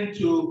fall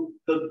into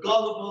the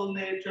gullible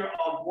nature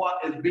of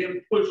what is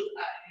being pushed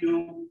at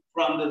you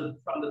from the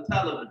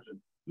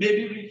television.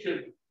 Maybe we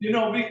should, you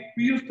know, we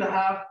used to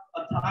have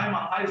a time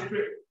on High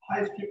Street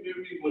where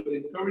we would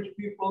encourage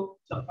people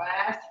to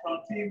fast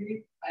from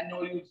TV. I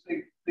know you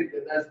think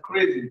that that's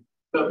crazy,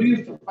 but we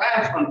used to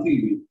fast from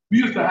TV. We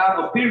used to have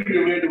a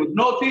period where there was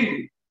no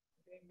TV.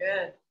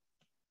 Amen.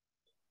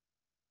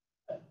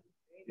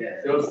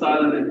 Yeah, so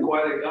silent and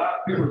quiet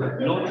God. People that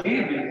no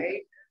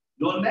TV,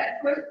 no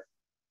Netflix.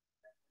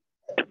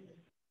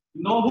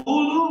 You know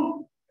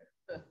Hulu?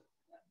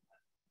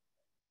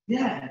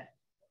 Yeah.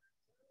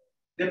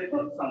 They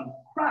put some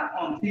crap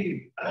on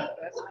TV.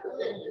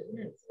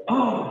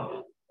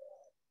 Oh.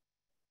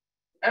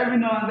 Every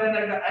now and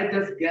then I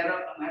just get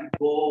up and I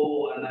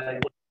go and I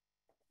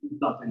do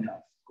something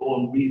else. Go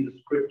and read the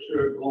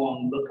scripture, go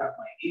and look at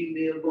my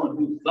email, go and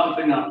do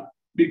something else.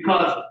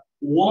 Because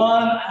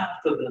one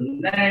after the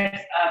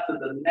next,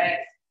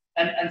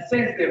 and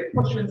since they're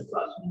pushing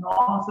such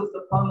nonsense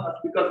upon us,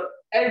 because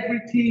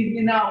every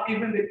TV now,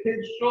 even the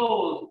kids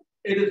shows,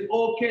 it is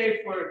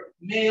okay for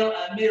male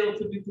and male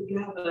to be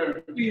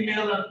together,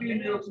 female and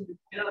female to be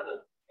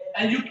together.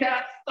 And you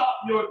can't stop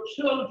your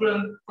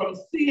children from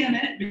seeing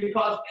it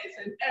because it's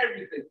in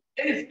everything.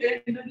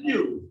 It's in the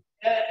news.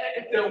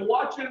 If they're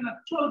watching a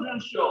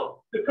children's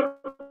show, the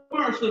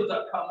commercials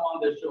that come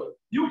on the show,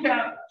 you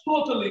can't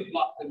totally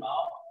block them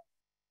out.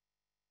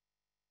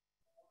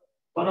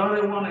 But all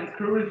I want to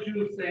encourage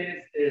you,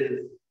 saints,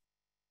 is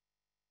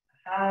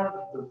have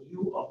the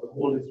view of the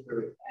Holy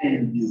Spirit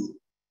in you.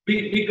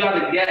 We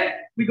gotta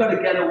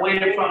get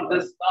away from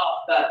this stuff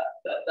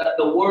that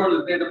the world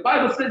is there. The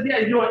Bible says, yeah,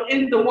 you are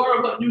in the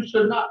world, but you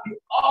should not be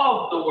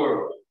of the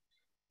world.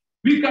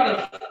 We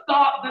gotta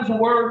stop this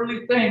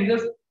worldly thing,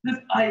 this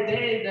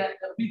idea that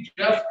we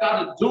just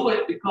gotta do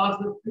it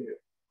because of fear.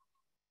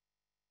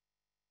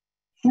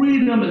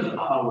 Freedom is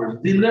ours,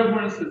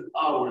 deliverance is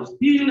ours,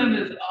 healing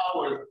is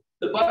ours.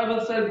 The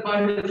Bible says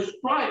by his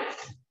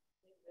stripes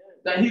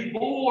that he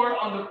bore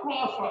on the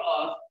cross for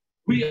us,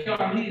 we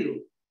are healed.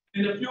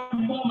 In a few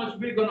moments,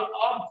 we're going to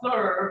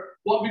observe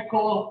what we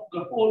call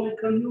the Holy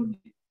Communion.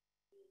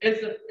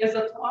 It's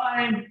a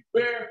time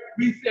where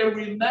we say,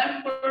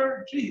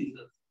 remember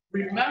Jesus.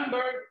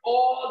 Remember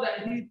all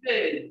that he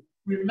did.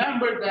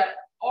 Remember that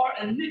our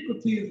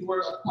iniquities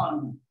were upon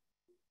him.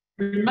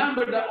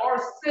 Remember that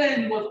our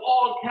sin was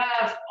all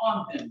cast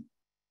on him.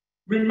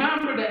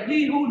 Remember that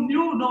he who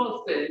knew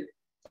no sin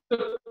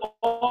took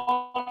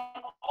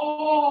on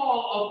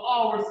all of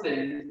our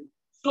sins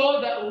so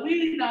that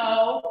we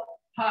now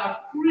have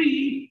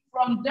free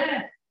from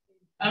death.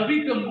 And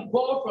we can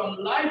go from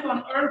life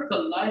on earth to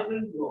life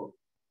in glory.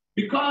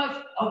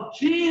 Because of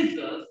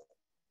Jesus,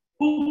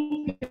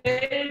 who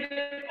paid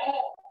it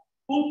all,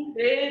 who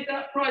paid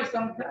that price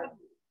on Calvary,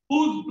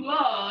 whose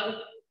blood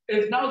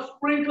is now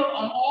sprinkled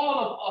on all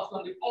of us,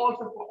 on the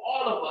altar for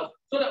all of us,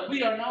 so that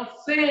we are now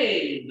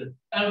saved.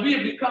 And we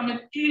are becoming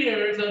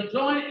heirs and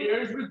joint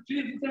heirs with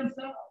Jesus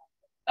himself.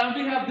 And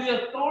we have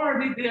the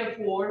authority,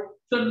 therefore,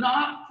 to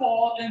not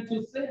fall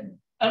into sin.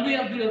 And we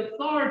have the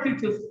authority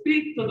to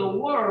speak to the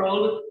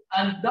world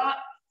and not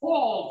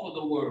fall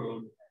for the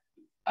world.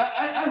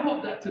 I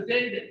hope that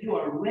today that you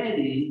are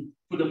ready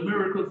for the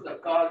miracles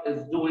that God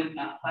is doing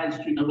at High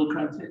Street and will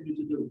continue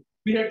to do.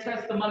 We hear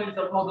testimonies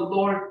of how the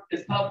Lord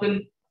is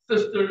helping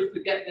sisters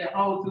to get their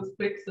houses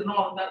fixed and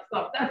all of that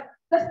stuff.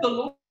 That's the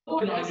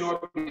Lord on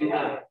your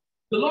behalf.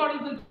 The Lord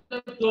isn't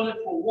just doing it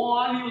for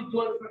one, he will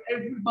do it for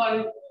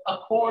everybody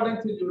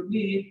according to your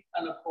need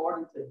and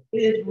according to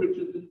his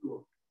riches and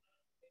glory.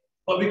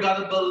 But we got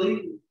to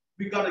believe.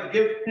 We got to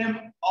give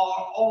him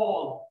our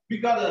all. We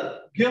got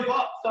to give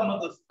up some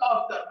of the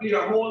stuff that we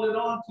are holding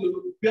on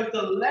to. We have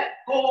to let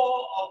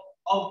go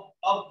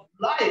of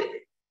life.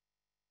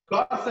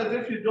 God says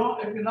if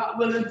you're not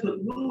willing to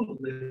lose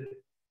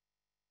it,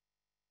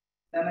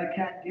 then I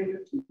can't give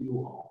it to you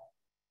all.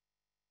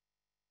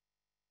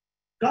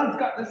 God's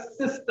got this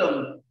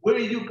system where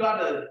you got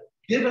to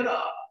give it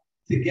up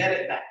to get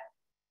it back.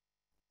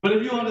 But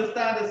if you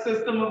understand the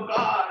system of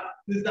God,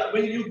 is that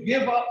when you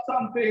give up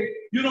something,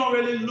 you don't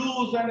really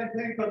lose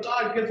anything because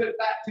God gives it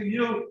back to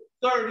you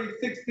 30,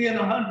 60, and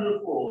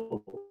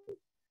 100-fold.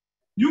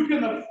 You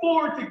can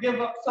afford to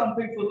give up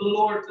something for the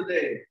Lord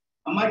today.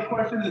 And my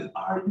question is,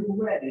 are you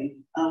ready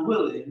and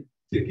willing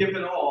to give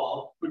it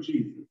all for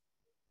Jesus?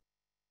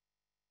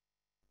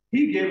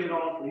 He gave it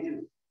all for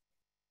you.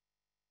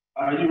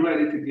 Are you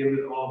ready to give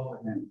it all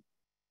for him?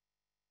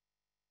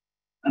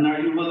 And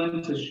are you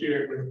willing to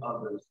share it with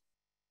others?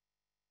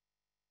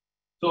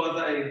 So as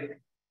I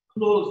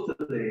close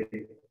today,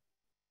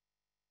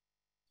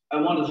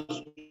 I want to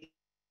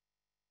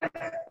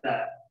stress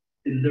that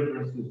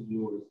deliverance is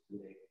yours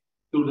today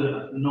through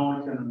the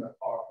anointing and the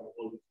power of the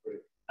Holy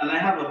Spirit. And I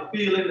have a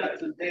feeling that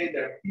today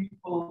there are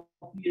people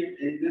here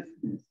in this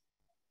midst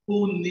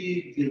who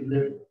need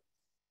deliverance.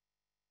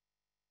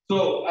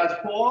 So as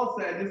Paul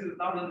said, this is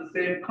not in the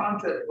same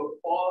context,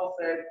 but Paul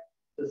said,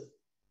 just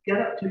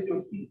get up to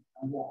your feet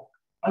and walk.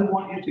 I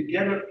want you to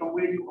get up from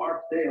where you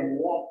are today and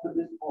walk to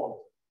this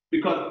altar.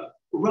 Because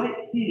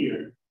right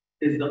here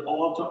is the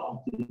altar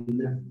of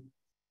deliverance.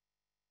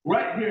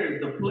 Right here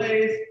is the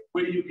place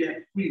where you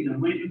get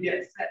freedom, where you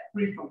get set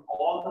free from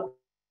all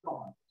the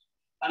bondage.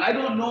 And I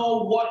don't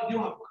know what you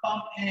have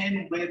come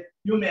in with.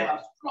 You may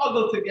have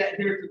struggled to get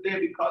here today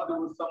because there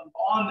was some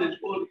bondage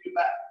holding you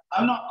back.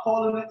 I'm not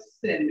calling it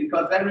sin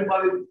because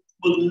everybody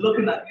will be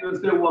looking at you and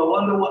say, well, I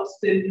wonder what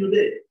sin you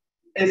did.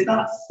 It's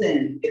not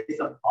sin,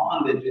 it's a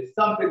bondage. It's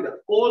something that's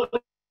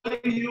holding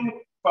you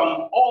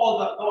from all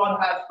that God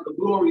has for the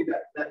glory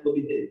that will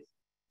be his.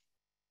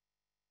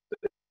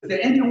 Is there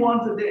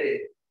anyone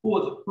today who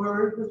has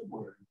heard this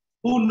word,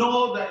 who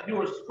know that you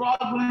are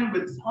struggling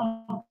with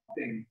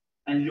something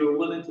and you're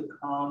willing to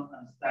come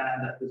and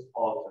stand at this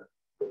altar?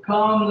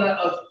 Come, let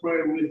us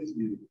pray with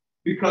you.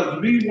 Because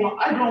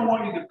I don't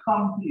want you to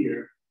come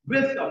here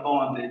with a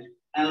bondage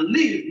and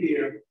leave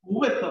here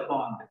with a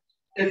bondage.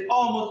 It's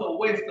almost a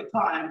waste of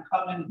time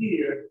coming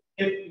here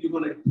if you're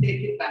going to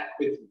take it back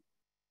with you.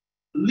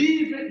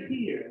 Leave it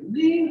here.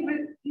 Leave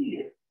it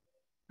here.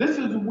 This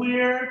is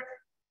where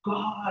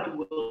God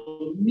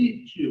will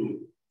meet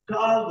you.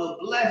 God will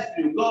bless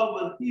you. God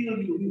will heal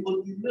you. He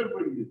will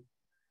deliver you.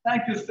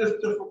 Thank you,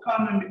 sister, for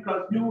coming,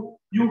 because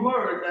you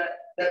heard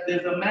that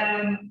there's a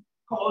man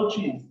called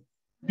Jesus.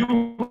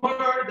 You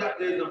heard that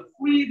there's a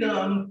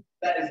freedom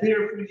that is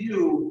here for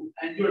you,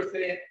 and you're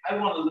saying, I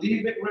want to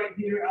leave it right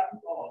here at the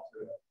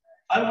altar.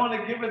 I want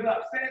to give it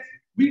up. Saints,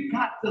 we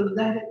got to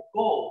let it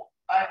go.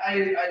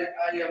 I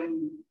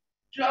am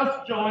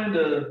just joined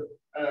a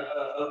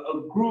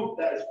group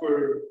that's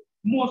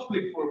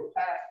mostly for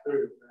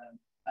pastors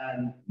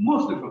and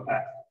mostly for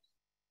pastors.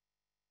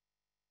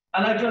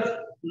 And I just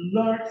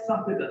learned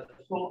something that's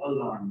so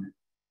alarming.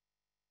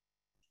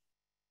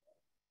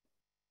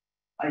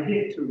 I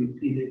hate to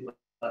repeat it,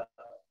 but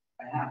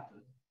I have to.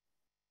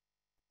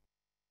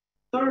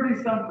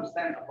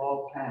 30-some% of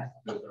all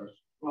pastors are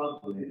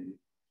struggling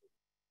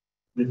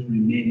with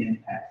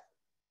remaining pastors.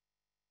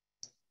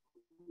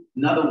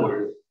 In other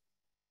words,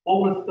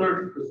 over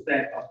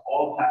 30% of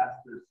all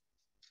pastors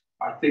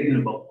are thinking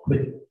about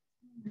quitting.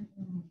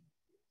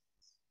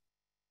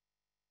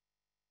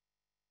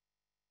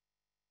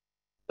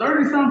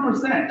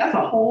 %, that's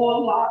a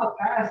whole lot of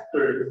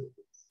pastors.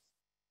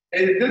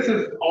 And this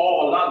is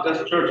all, not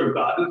just Church of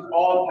God, this is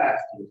all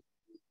pastors.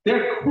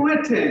 They're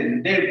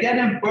quitting, they're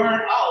getting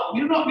burned out.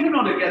 You know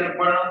they're getting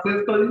burned out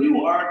because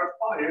you are the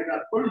fire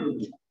that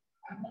burns you.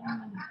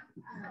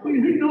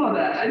 We know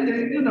that. And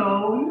you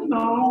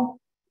know,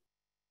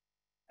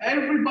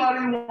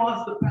 everybody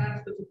wants the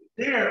pastor to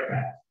be their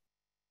pastor,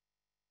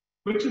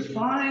 which is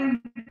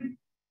fine.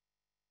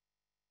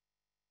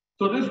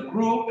 So this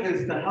group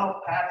is to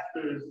help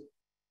pastors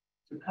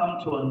to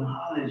come to a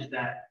knowledge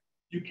that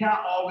you can't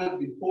always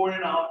be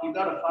pouring out. You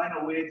got to find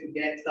a way to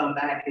get some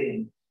back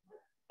in.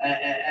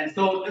 And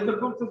so it's a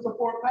group to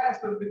support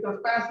pastors, because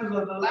pastors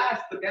are the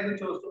last to get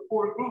into a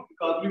support group,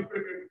 because we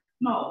figure,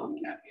 no,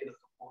 we can't be in a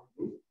support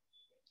group.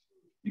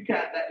 You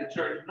can't let the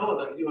church know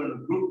that you're in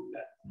a group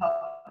that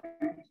helps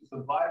you to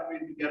survive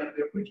when you get up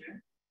there preaching.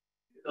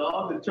 You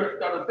know, the church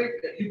got to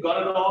think that you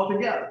got it all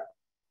together.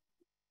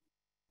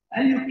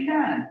 And you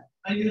can,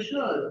 and you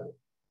should,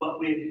 but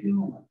we're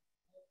human.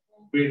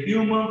 We're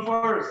human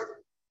first.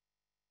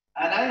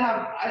 And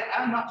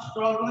I'm not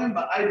struggling,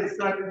 but I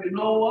decided, you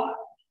know what?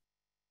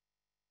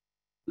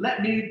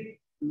 Let me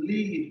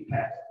lead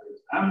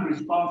pastors. I'm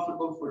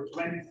responsible for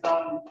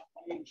 20-some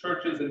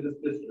churches in this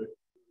district.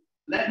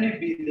 Let me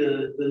be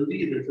the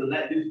leader to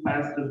let these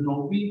pastors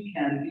know we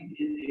can be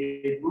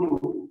in a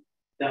group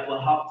that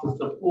will help to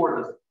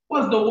support us.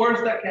 What's the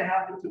worst that can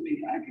happen to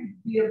me? I can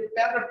be a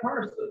better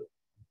person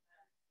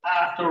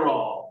after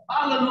all.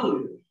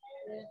 Hallelujah.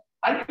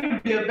 I can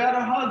be a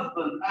better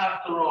husband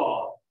after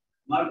all.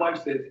 My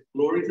wife says,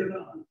 glory to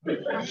God.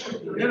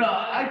 You know,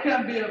 I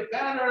can be a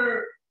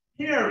better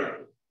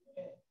parent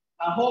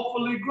and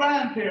hopefully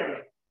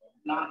grandparent.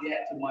 Not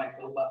yet to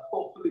Michael, but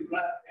hopefully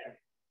grandparent.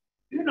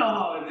 You know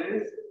how it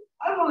is.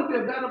 I want to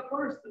be a better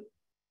person.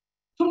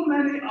 Too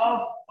many of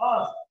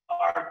us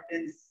are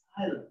in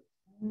silence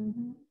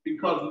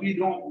because we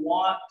don't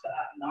want to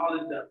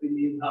acknowledge that we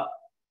need help.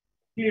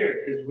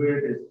 Here is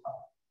where there's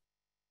help.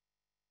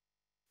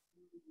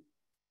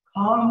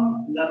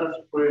 Come, let us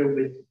pray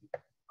with you.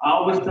 I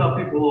always tell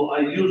people, I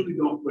usually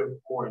don't pray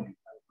for you.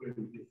 I pray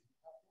with you.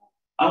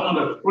 I want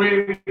to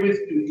pray with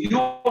you. You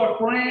are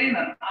praying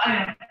and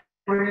I am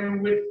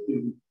praying with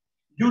you.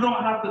 You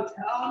don't have to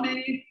tell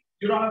me.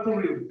 You don't have to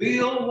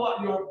reveal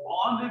what your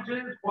bondage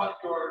is, what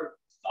you're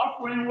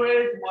suffering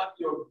with, what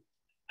you're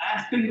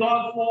asking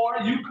God for.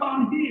 You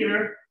come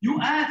here, you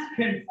ask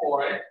Him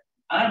for it.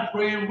 I'm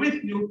praying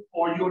with you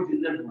for your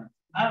deliverance.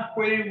 I'm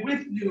praying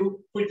with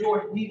you for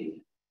your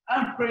healing.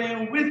 I'm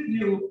praying with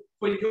you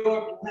for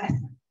your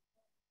blessing.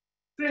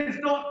 Saints,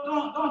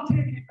 don't take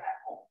it back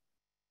home.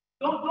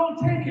 Don't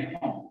take it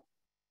home.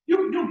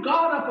 You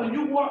got up and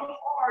you worked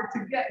hard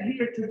to get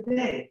here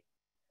today.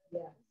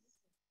 Yes.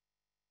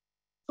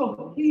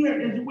 So here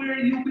is where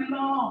you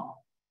belong.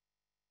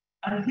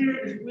 And here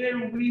is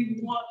where we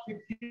want to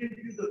give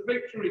you the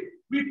victory.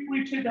 We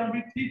preach it and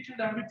we teach it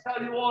and we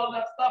tell you all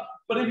that stuff.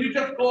 But if you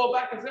just go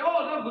back and say,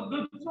 oh, that was a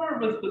good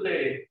service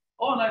today.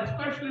 Oh, and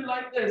especially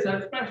like this,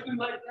 and especially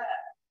like that.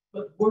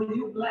 But were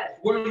you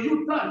blessed? Were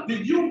you done?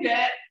 Did you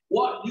get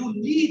what you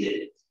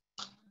needed?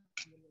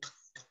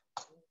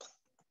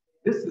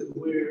 This is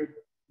where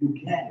you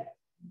get it.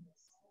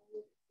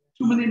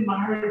 Too many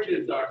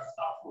marriages are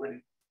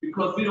suffering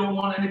because we don't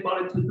want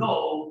anybody to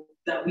know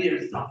that we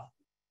are suffering.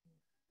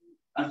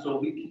 And so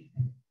we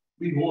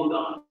hold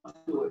on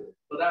to it.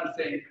 But I'm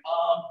saying,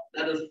 come,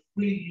 let us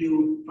free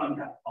you from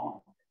that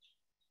bondage.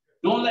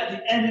 Don't let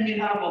the enemy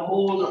have a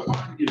hold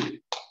upon you.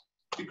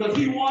 Because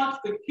he wants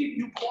to keep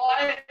you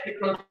quiet,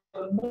 because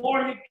the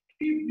more he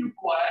keeps you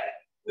quiet,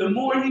 the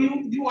more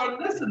you are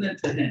listening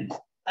to him.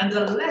 And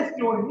the less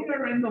you're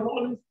hearing the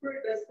Holy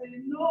Spirit that's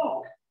saying,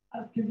 no,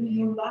 I've given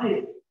you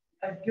life.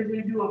 I've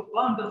given you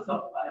abundance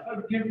of life.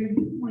 I've given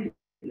you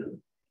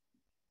freedom.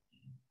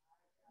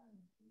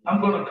 I'm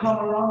going to come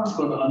around, I'm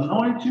going to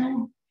anoint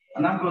you,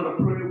 and I'm going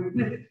to pray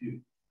with you.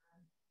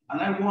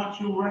 And I want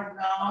you right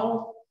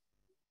now,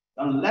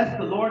 unless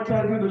the Lord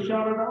tells you to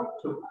shout it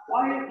out, to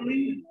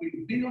quietly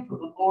reveal to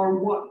the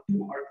Lord what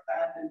you are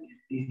standing in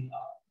need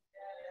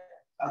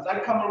of. As I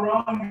come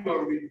around,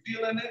 you're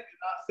revealing it.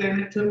 You're not saying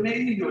it to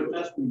me, you're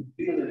just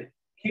revealing it.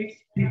 Keep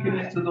speaking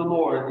it to the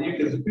Lord. You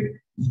can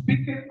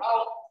speak it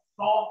out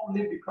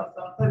softly, because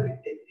sometimes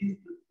it needs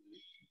to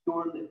leave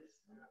your lips.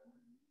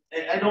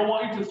 And I don't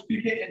want you to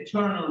speak it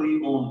internally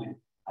only.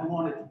 I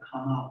want it to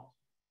come out.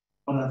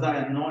 But as I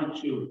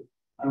anoint you,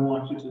 I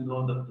want you to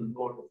know that the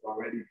Lord has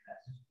already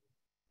blessed you.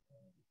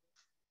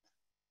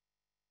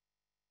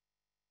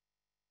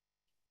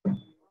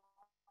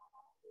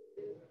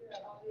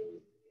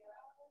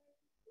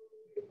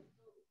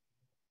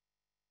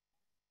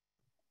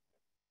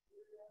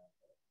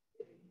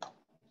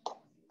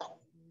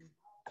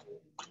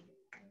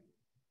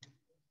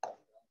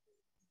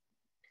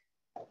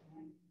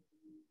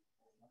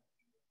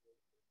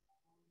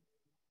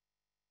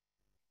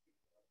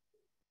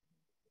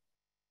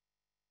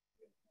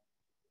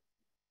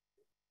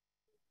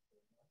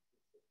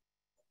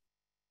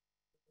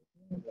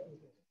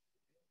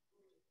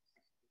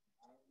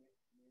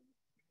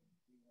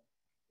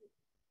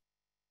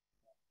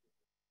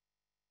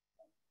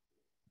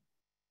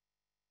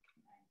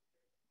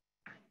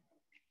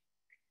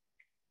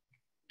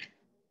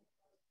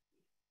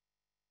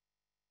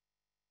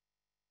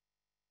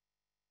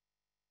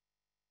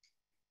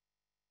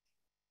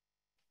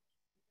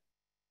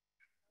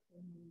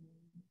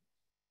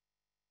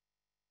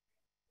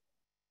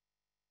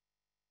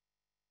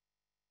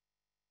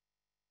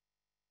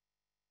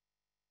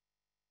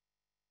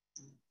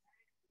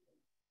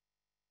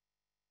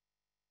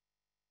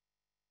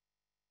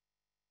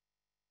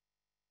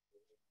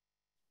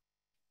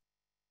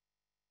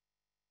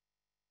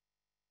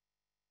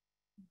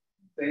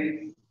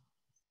 Faith.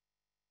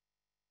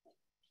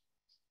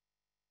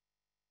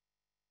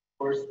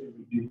 First, it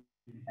would be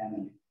the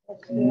enemy.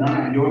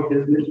 None of your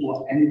business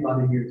what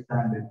anybody here is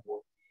standing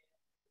for.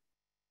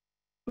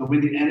 But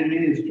when the enemy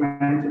is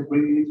trying to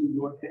bring into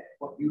your head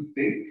what you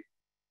think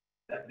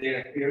that they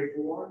are here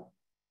for,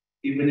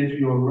 even if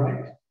you're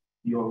right,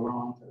 you're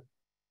wrong.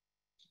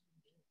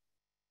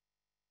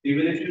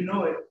 Even if you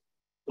know it,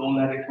 don't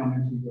let it come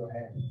into your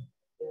head.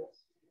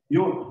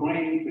 You're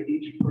praying for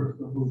each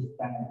person who's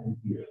standing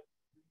here.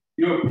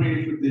 You're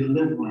praying for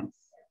deliverance.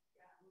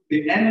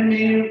 The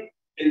enemy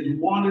is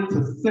wanting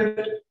to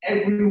sift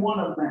every one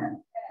of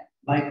them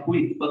like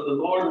wheat. But the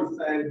Lord has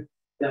said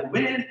that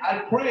when I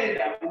pray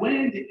that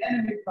when the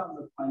enemy comes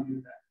upon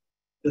you,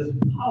 that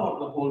the power of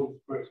the Holy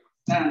Spirit will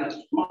stand up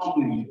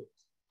strong in you.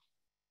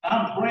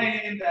 I'm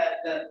praying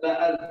that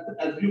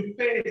as you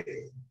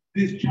face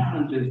these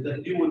challenges,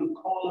 that you will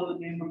call on the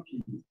name of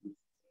Jesus.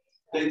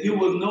 That you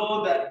will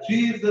know that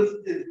Jesus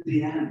is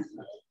the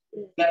answer.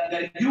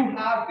 That you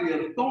have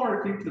the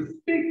authority to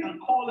speak and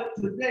call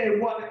it today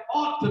what it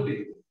ought to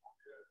be.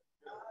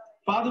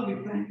 Father, we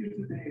thank you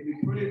today. We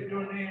praise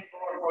your name,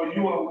 Lord, for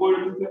you are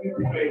worthy to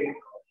be praised.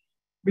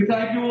 We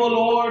thank you, O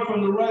Lord,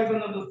 from the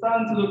rising of the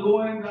sun to the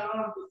going down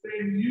of the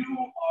same. You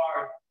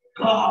are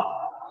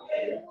God.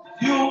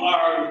 You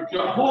are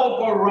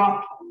Jehovah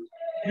Rapha.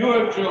 You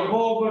are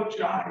Jehovah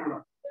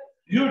Jireh.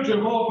 You're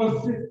Jehovah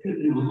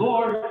Sitkanu.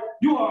 Lord,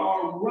 you are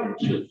our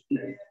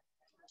righteousness.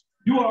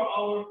 You are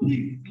our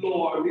peace,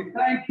 Lord. We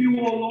thank you,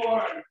 O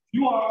Lord.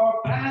 You are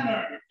our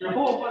banner,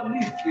 Jehovah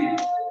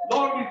Nissi.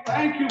 Lord, we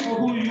thank you for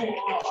who you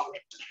are.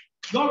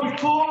 Lord, we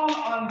call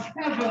on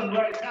heaven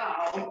right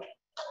now.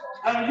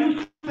 And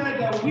you said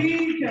that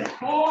we can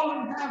call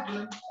in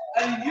heaven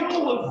and you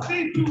will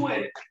see to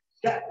it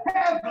that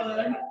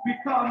heaven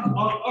becomes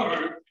on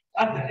earth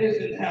as it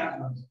is in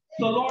heaven.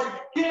 So Lord,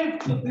 give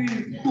to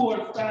these who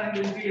are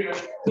standing here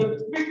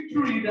the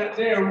victory that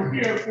they are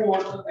here for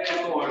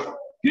today, Lord.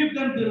 Give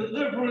them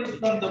deliverance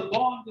from the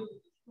bondage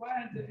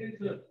trying to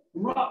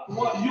interrupt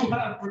what you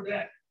have for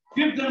them.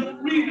 Give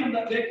them freedom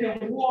that they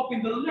can walk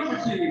in the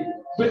liberty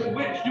with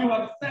which you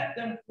have set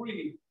them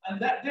free,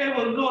 and that they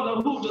will know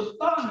that who the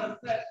Son has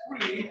set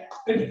free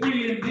is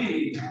free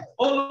indeed.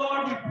 Oh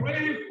Lord, we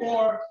pray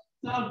for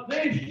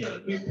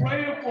salvation. We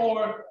pray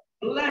for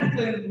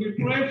blessings. We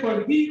pray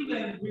for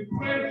healing. We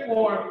pray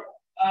for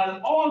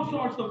all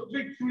sorts of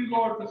victory,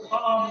 Lord, to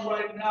come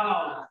right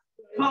now.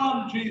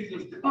 Come,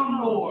 Jesus.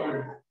 Come,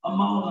 Lord,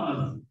 among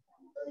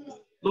us.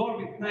 Lord,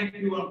 we thank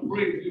you and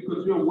praise you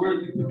because you're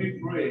worthy to be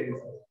praised.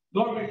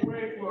 Lord, we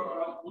pray for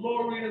a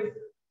glorious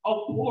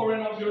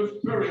outpouring of your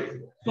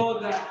Spirit so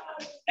that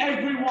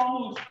everyone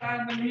who's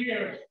standing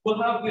here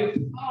will have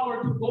the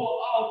power to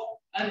go out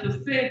and and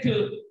to say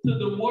to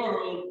the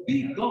world,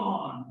 be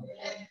gone.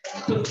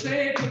 To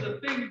say to the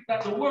things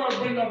that the world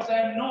bring up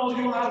them, no,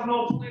 you have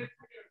no place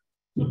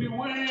here. To be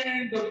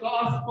wearing the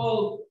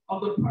gospel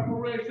of the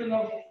preparation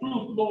of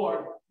truth,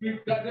 Lord.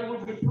 That they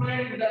will be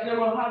praying, that they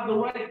will have the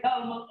right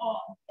helmet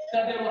on,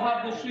 that they will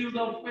have the shield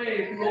of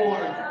faith,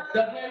 Lord.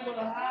 That they will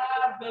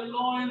have the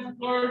loins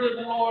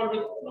girded, Lord,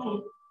 with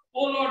truth.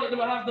 Oh, Lord, that they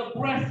will have the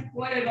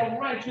breastplate of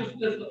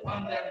righteousness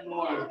upon them,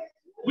 Lord.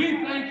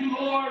 We thank you,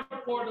 Lord,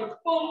 for the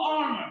full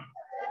armor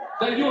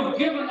that you have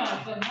given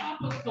us and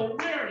help us to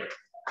wear it.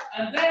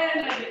 And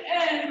then at the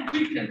end,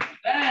 we can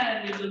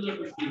stand in the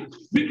liberty.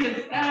 We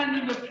can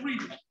stand in the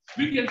freedom.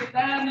 We can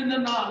stand in the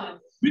knowledge.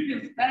 We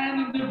can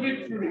stand in the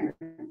victory.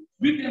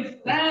 We can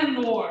stand,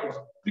 Lord,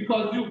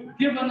 because you've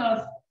given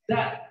us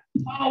that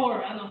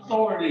power and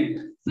authority.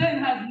 Sin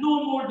has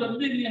no more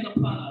dominion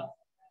upon us.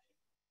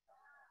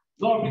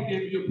 Lord, we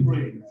give you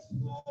praise.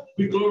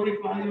 We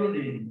glorify your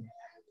name.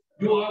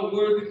 You are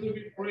worthy to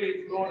be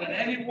praised, Lord. And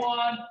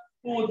anyone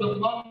who is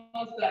among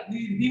us that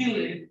need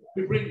healing,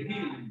 we bring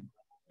healing.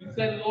 We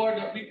said, Lord,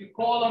 that we can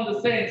call on the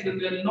saints and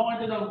the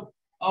anointing of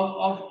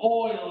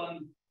oil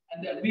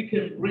and that we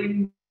can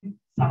bring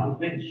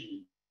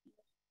salvation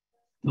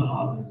to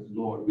others,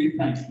 Lord. We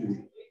thank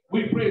you.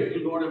 We praise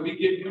you, Lord, and we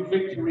give you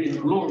victory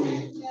and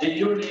glory. In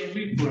your name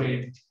we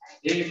pray.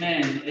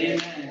 Amen.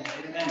 Amen.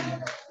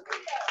 Amen.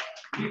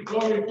 We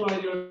glorify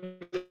your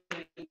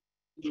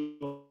name,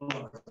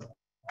 Lord.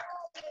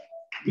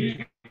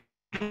 We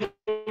glorify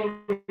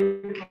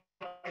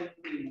your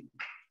name.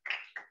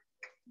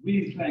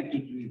 We thank you,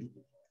 Jesus.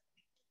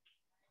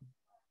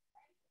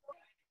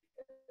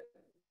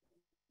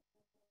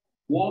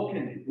 Walk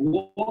in it.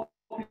 Walk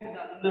in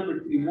that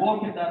liberty.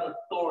 Walk in that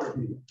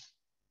authority.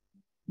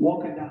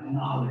 Walk in that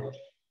knowledge.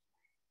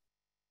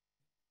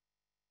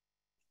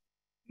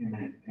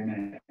 Amen.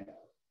 Amen.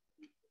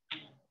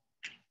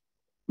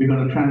 We're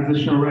going to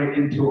transition right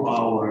into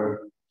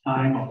our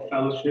time of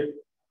fellowship.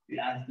 We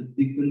ask the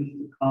deacons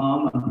to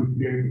come and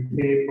prepare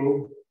the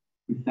table.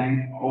 We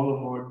thank all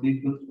of our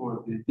deacons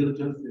for the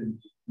diligence in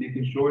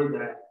making sure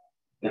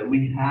that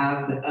we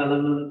have the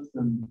elements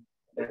and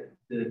that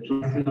the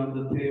dressing of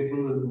the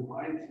table is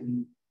white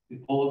and the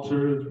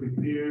altar is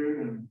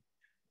prepared. And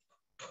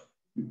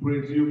we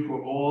praise you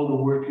for all the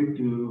work you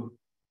do.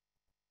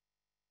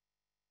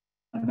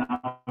 And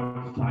now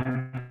it's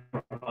time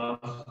for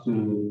us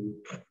to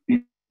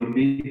be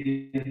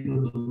obedient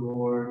to the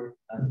Lord,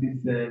 as he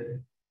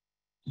said,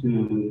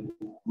 to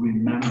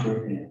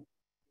remember him.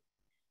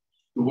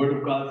 The word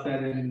of God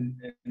said in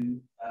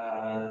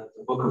the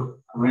book of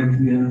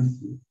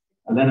Corinthians,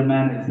 let a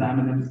man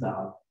examine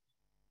himself.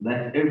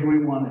 Let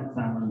everyone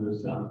examine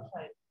yourself.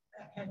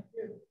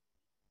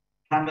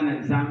 Having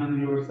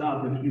examined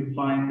yourself, if you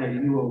find that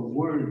you are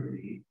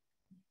worthy,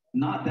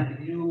 not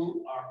that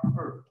you are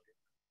perfect,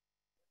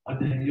 but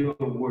that you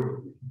are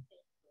worthy.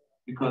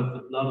 Because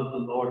the blood of the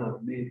Lord has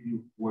made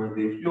you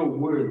worthy. If you're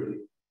worthy,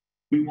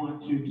 we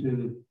want you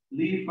to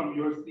leave from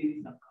your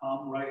seats and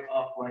come right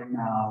up right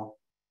now.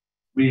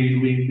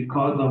 We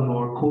because of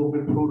our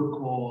COVID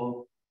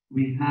protocol,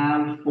 we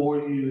have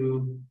for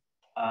you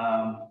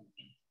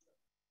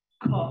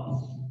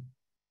cups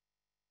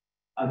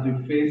as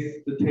you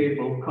face the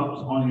table,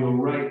 cups on your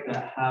right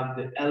that have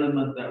the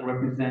element that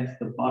represents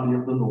the body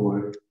of the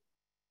Lord.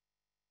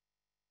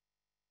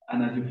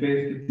 And as you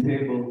face the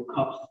table,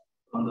 cups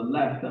on the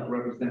left that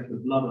represent the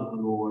blood of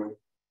the Lord.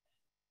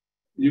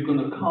 You're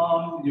going to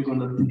come, you're going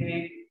to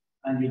take,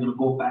 and you're going to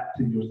go back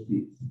to your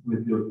seats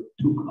with your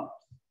two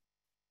cups.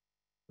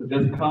 So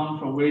just come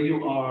from where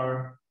you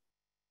are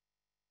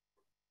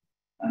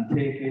and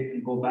take it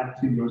and go back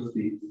to your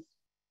seats.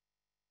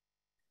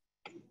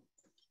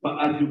 But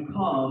as you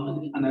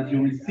come and as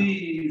you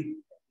receive,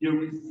 you're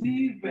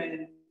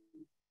receiving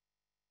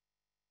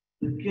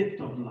the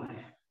gift of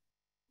life.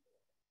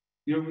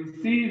 You're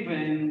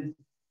receiving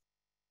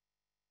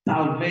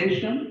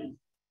salvation,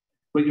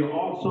 but you're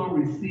also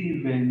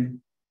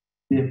receiving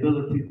the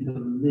ability to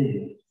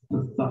live,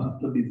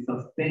 to be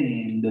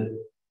sustained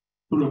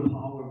through the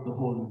power of the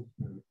Holy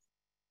Spirit.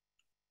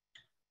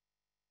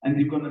 And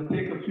you're going to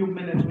take a few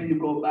minutes when you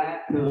go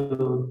back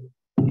to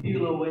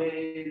peel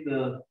away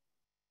the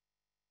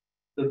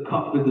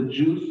cup with the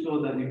juice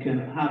so that you can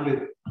have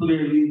it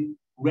clearly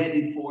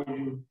ready for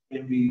you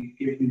when we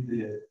give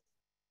you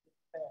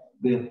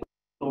the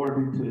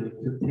authority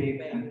to take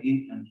and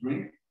eat and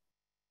drink.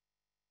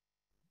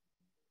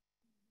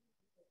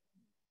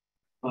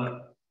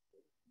 But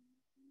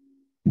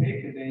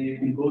take it and you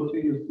can go to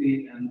your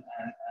seat and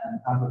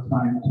have a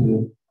time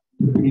to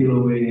peel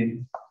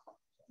away.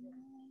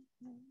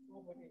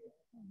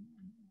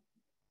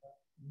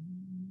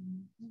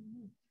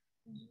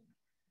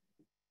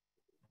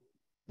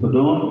 So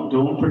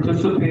don't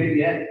participate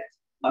yet.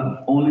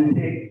 Only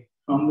take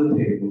from the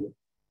table.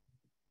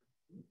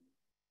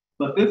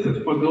 But this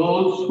is for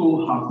those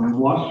who have been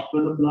washed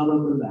with the blood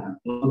of the Lamb,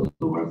 those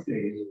who are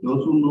saved,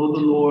 those who know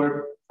the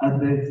Lord as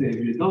their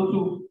Savior, those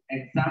who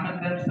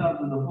examine themselves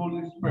in the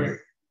Holy Spirit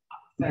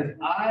says,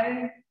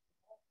 I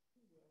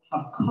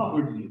have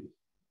covered you.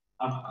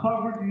 I've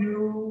covered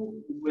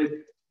you with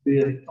the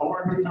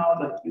authority now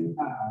that you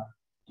have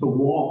to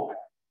walk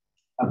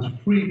as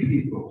free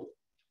people,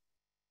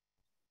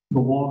 to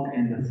walk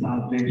in the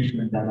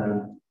salvation that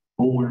I've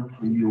born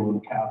for you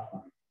on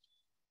Calvary.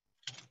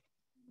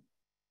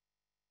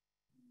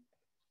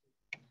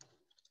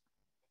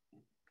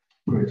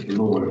 Praise the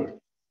Lord.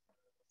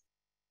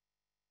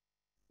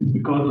 It's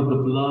because of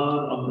the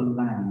blood of the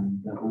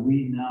Lamb that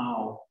we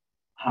now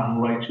have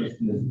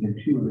righteousness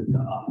imputed to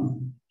us.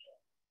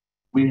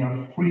 We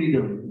have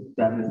freedom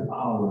that is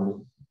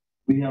ours.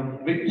 We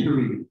have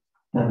victory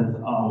that is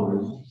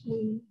ours.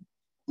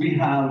 We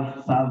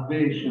have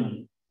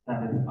salvation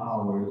that is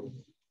ours.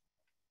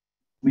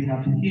 We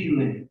have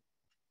healing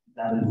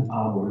that is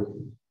ours.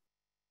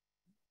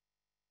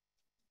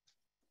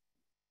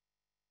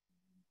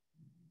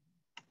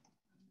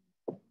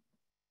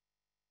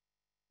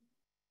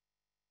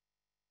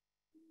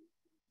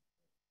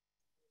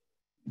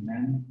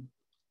 Amen.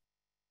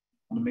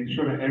 I want to make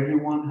sure that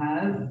everyone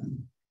has.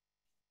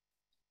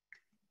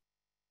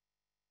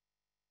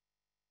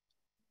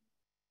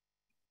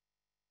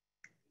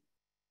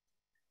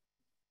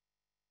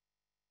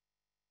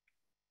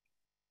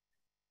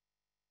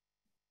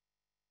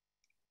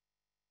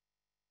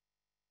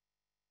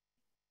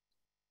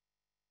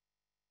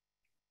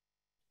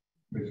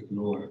 Praise the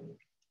Lord.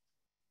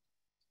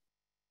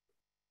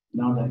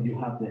 Now that you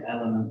have the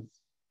elements,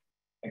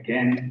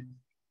 again,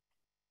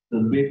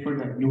 the wafer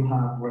that you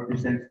have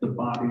represents the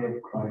body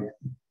of Christ.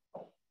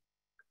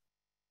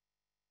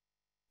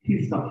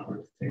 He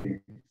suffered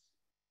things.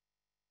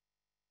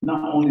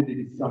 Not only did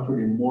he suffer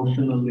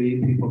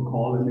emotionally, people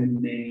calling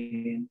him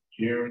names,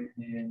 jeering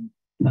him,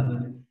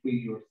 telling him, free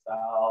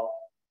yourself,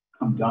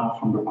 come down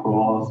from the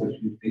cross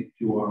if you think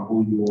you are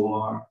who you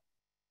are.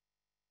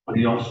 But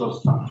he also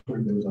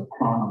suffered. There was a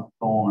crown of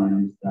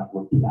thorns that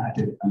were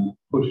planted and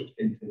pushed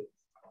into his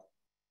heart.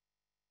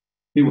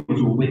 He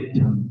was whipped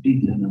and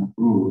beaten and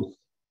bruised.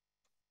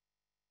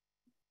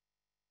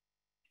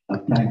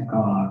 But thank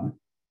God,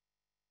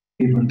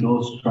 even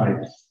those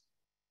stripes,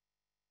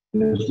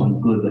 there's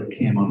some good that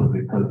came out of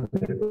it because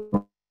they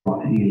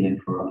brought healing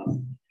for us.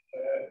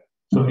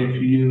 So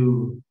if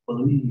you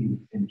believe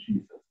in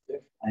Jesus,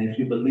 and if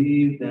you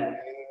believe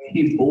that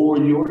he bore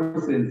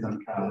your sins on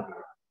Calvary,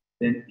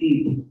 then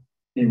eat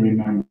in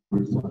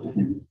remembrance of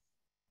him.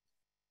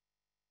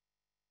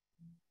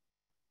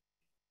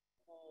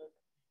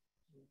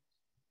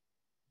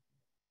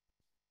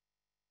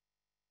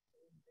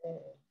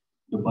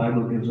 The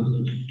Bible gives us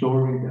a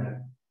story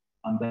that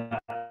on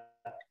that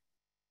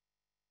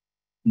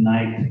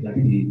night that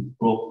he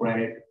broke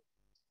bread,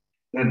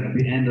 then at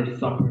the end of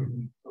supper,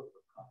 he took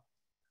the cup.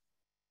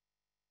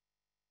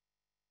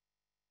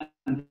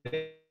 And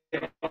they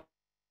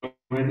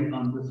already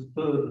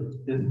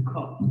understood this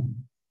cup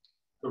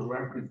to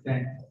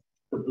represent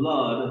the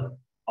blood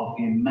of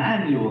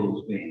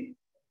Emmanuel's vein,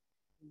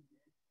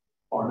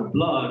 or the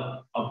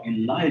blood of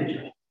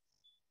Elijah.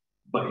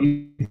 But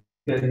he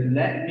said,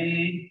 let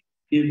me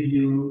give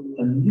you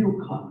a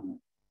new covenant.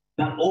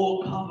 That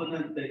old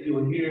covenant that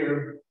you're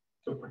here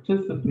to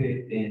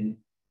participate in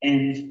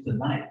ends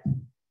tonight,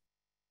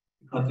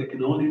 because it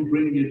can only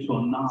bring you to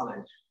a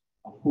knowledge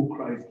of who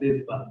Christ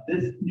is. But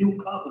this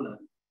new covenant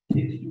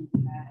takes you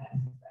past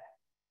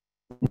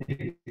that.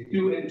 It takes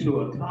you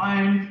into a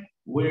time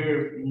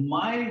where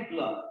my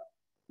blood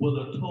will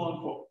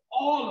atone for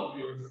all of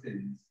your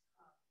sins,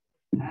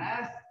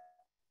 past,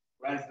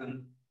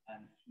 present,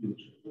 and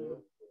future.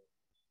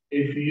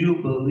 If you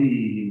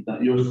believe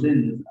that your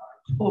sins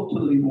are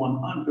totally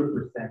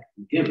 100%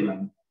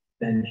 forgiven,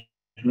 then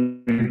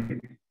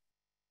drink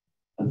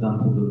as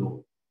unto the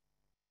Lord.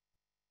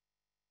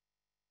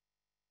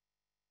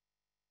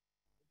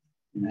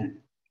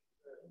 Amen.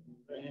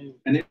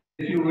 And if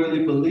you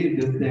really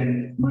believe this,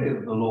 then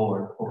praise the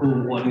Lord for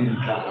who, what he's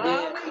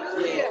done.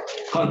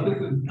 Because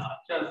this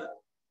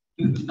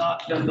is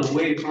not just a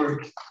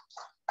wafer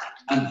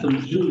and some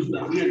juice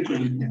that we're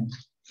drinking.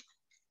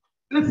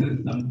 This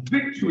is some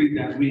victory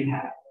that we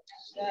have.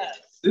 Yes.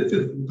 This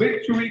is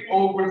victory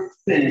over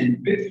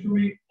sin,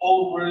 victory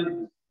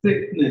over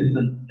sickness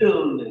and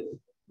illness,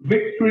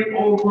 victory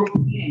over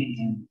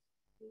pain,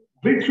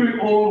 victory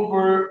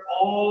over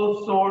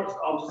all sorts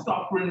of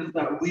sufferings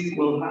that we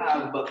will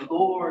have. But the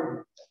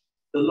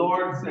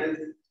Lord says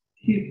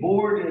he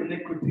bore the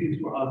iniquities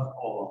for us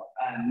all,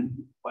 and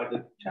by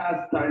the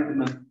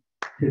chastisement,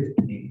 his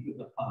peace is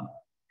upon us.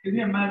 Can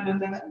you imagine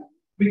that?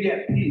 We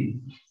get peace,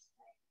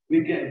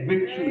 we get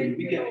victory,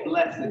 we get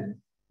blessing,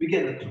 we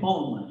get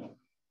atonement,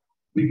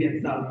 we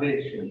get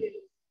salvation.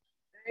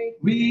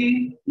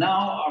 We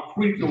now are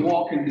free to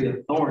walk in the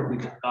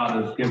authority that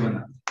God has given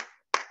us.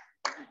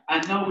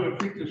 And now we're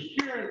free to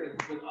share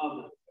this with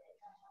others.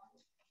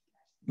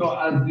 So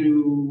as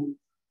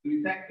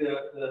we thank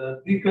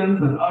the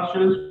deacons and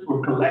ushers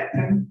for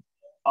collecting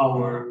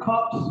our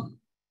cups.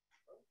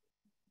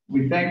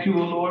 We thank you,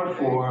 O Lord,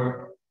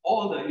 for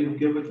all that you've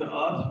given to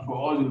us, for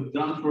all you've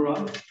done for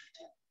us.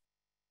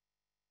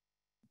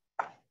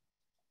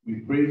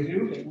 We praise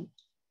you.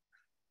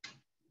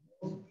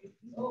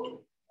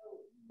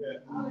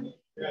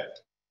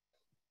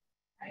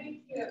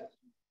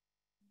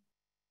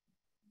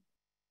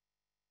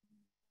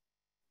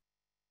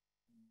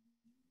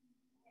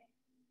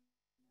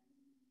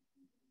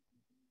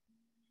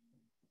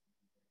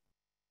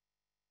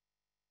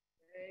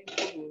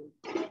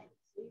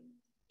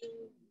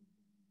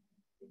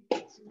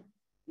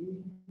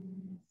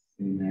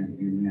 Amen.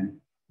 Amen.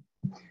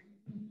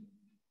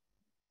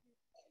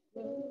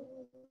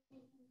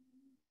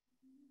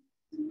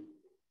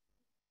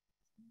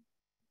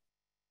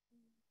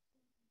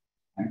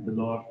 Thank the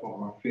Lord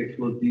for our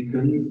faithful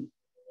deacons.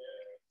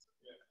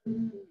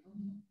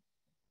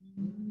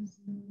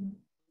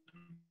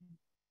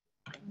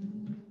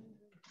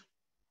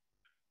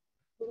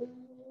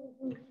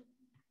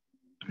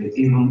 They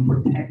even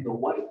protect the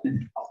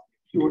whiteness of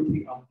the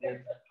purity of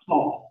their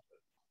cloth.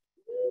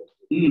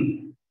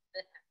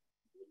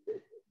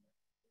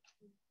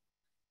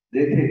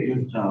 They take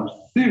this job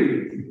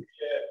seriously.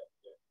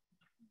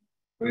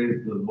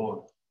 Praise the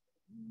Lord.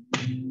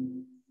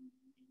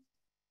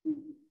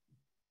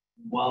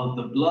 While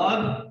the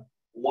blood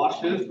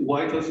washes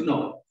white as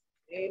snow.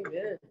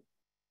 Amen.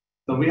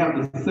 So we have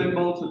the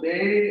symbol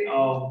today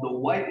of the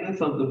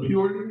whiteness of the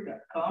purity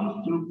that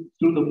comes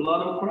through the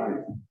blood of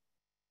Christ.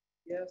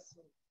 Yes.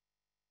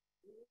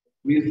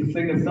 We used to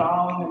sing a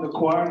song in the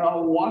choir,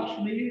 now wash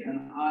me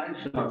and I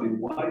shall be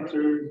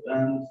whiter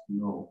than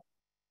snow.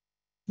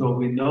 So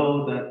we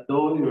know that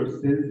though your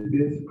sins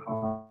is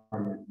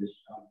scarlet, it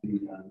shall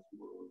be as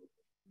wool.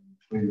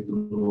 Praise the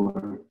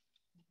Lord.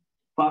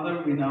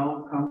 Father, we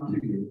now come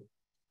to you.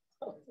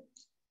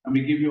 And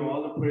we give you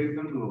all the praise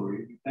and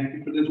glory. We thank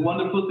you for this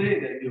wonderful day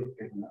that you've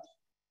given us.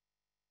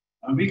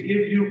 And we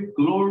give you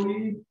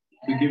glory,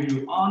 we give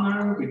you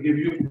honor, we give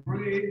you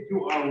praise.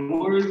 You are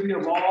worthy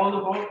of all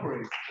of our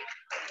praise.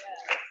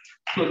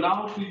 So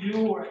now to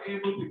you we're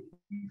able to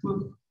keep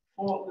us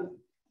faultless,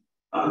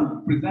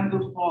 present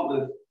us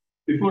faultless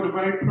before the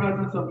very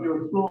presence of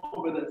your throne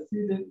with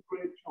exceeding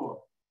great joy.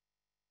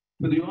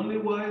 For the only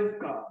wise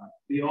God,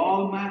 the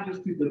all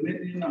majesty,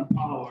 dominion, and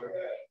power,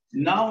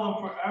 now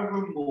and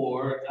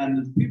forevermore. And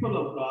the people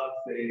of God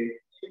say,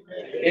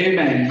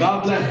 Amen.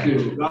 God bless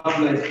you. God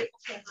bless you.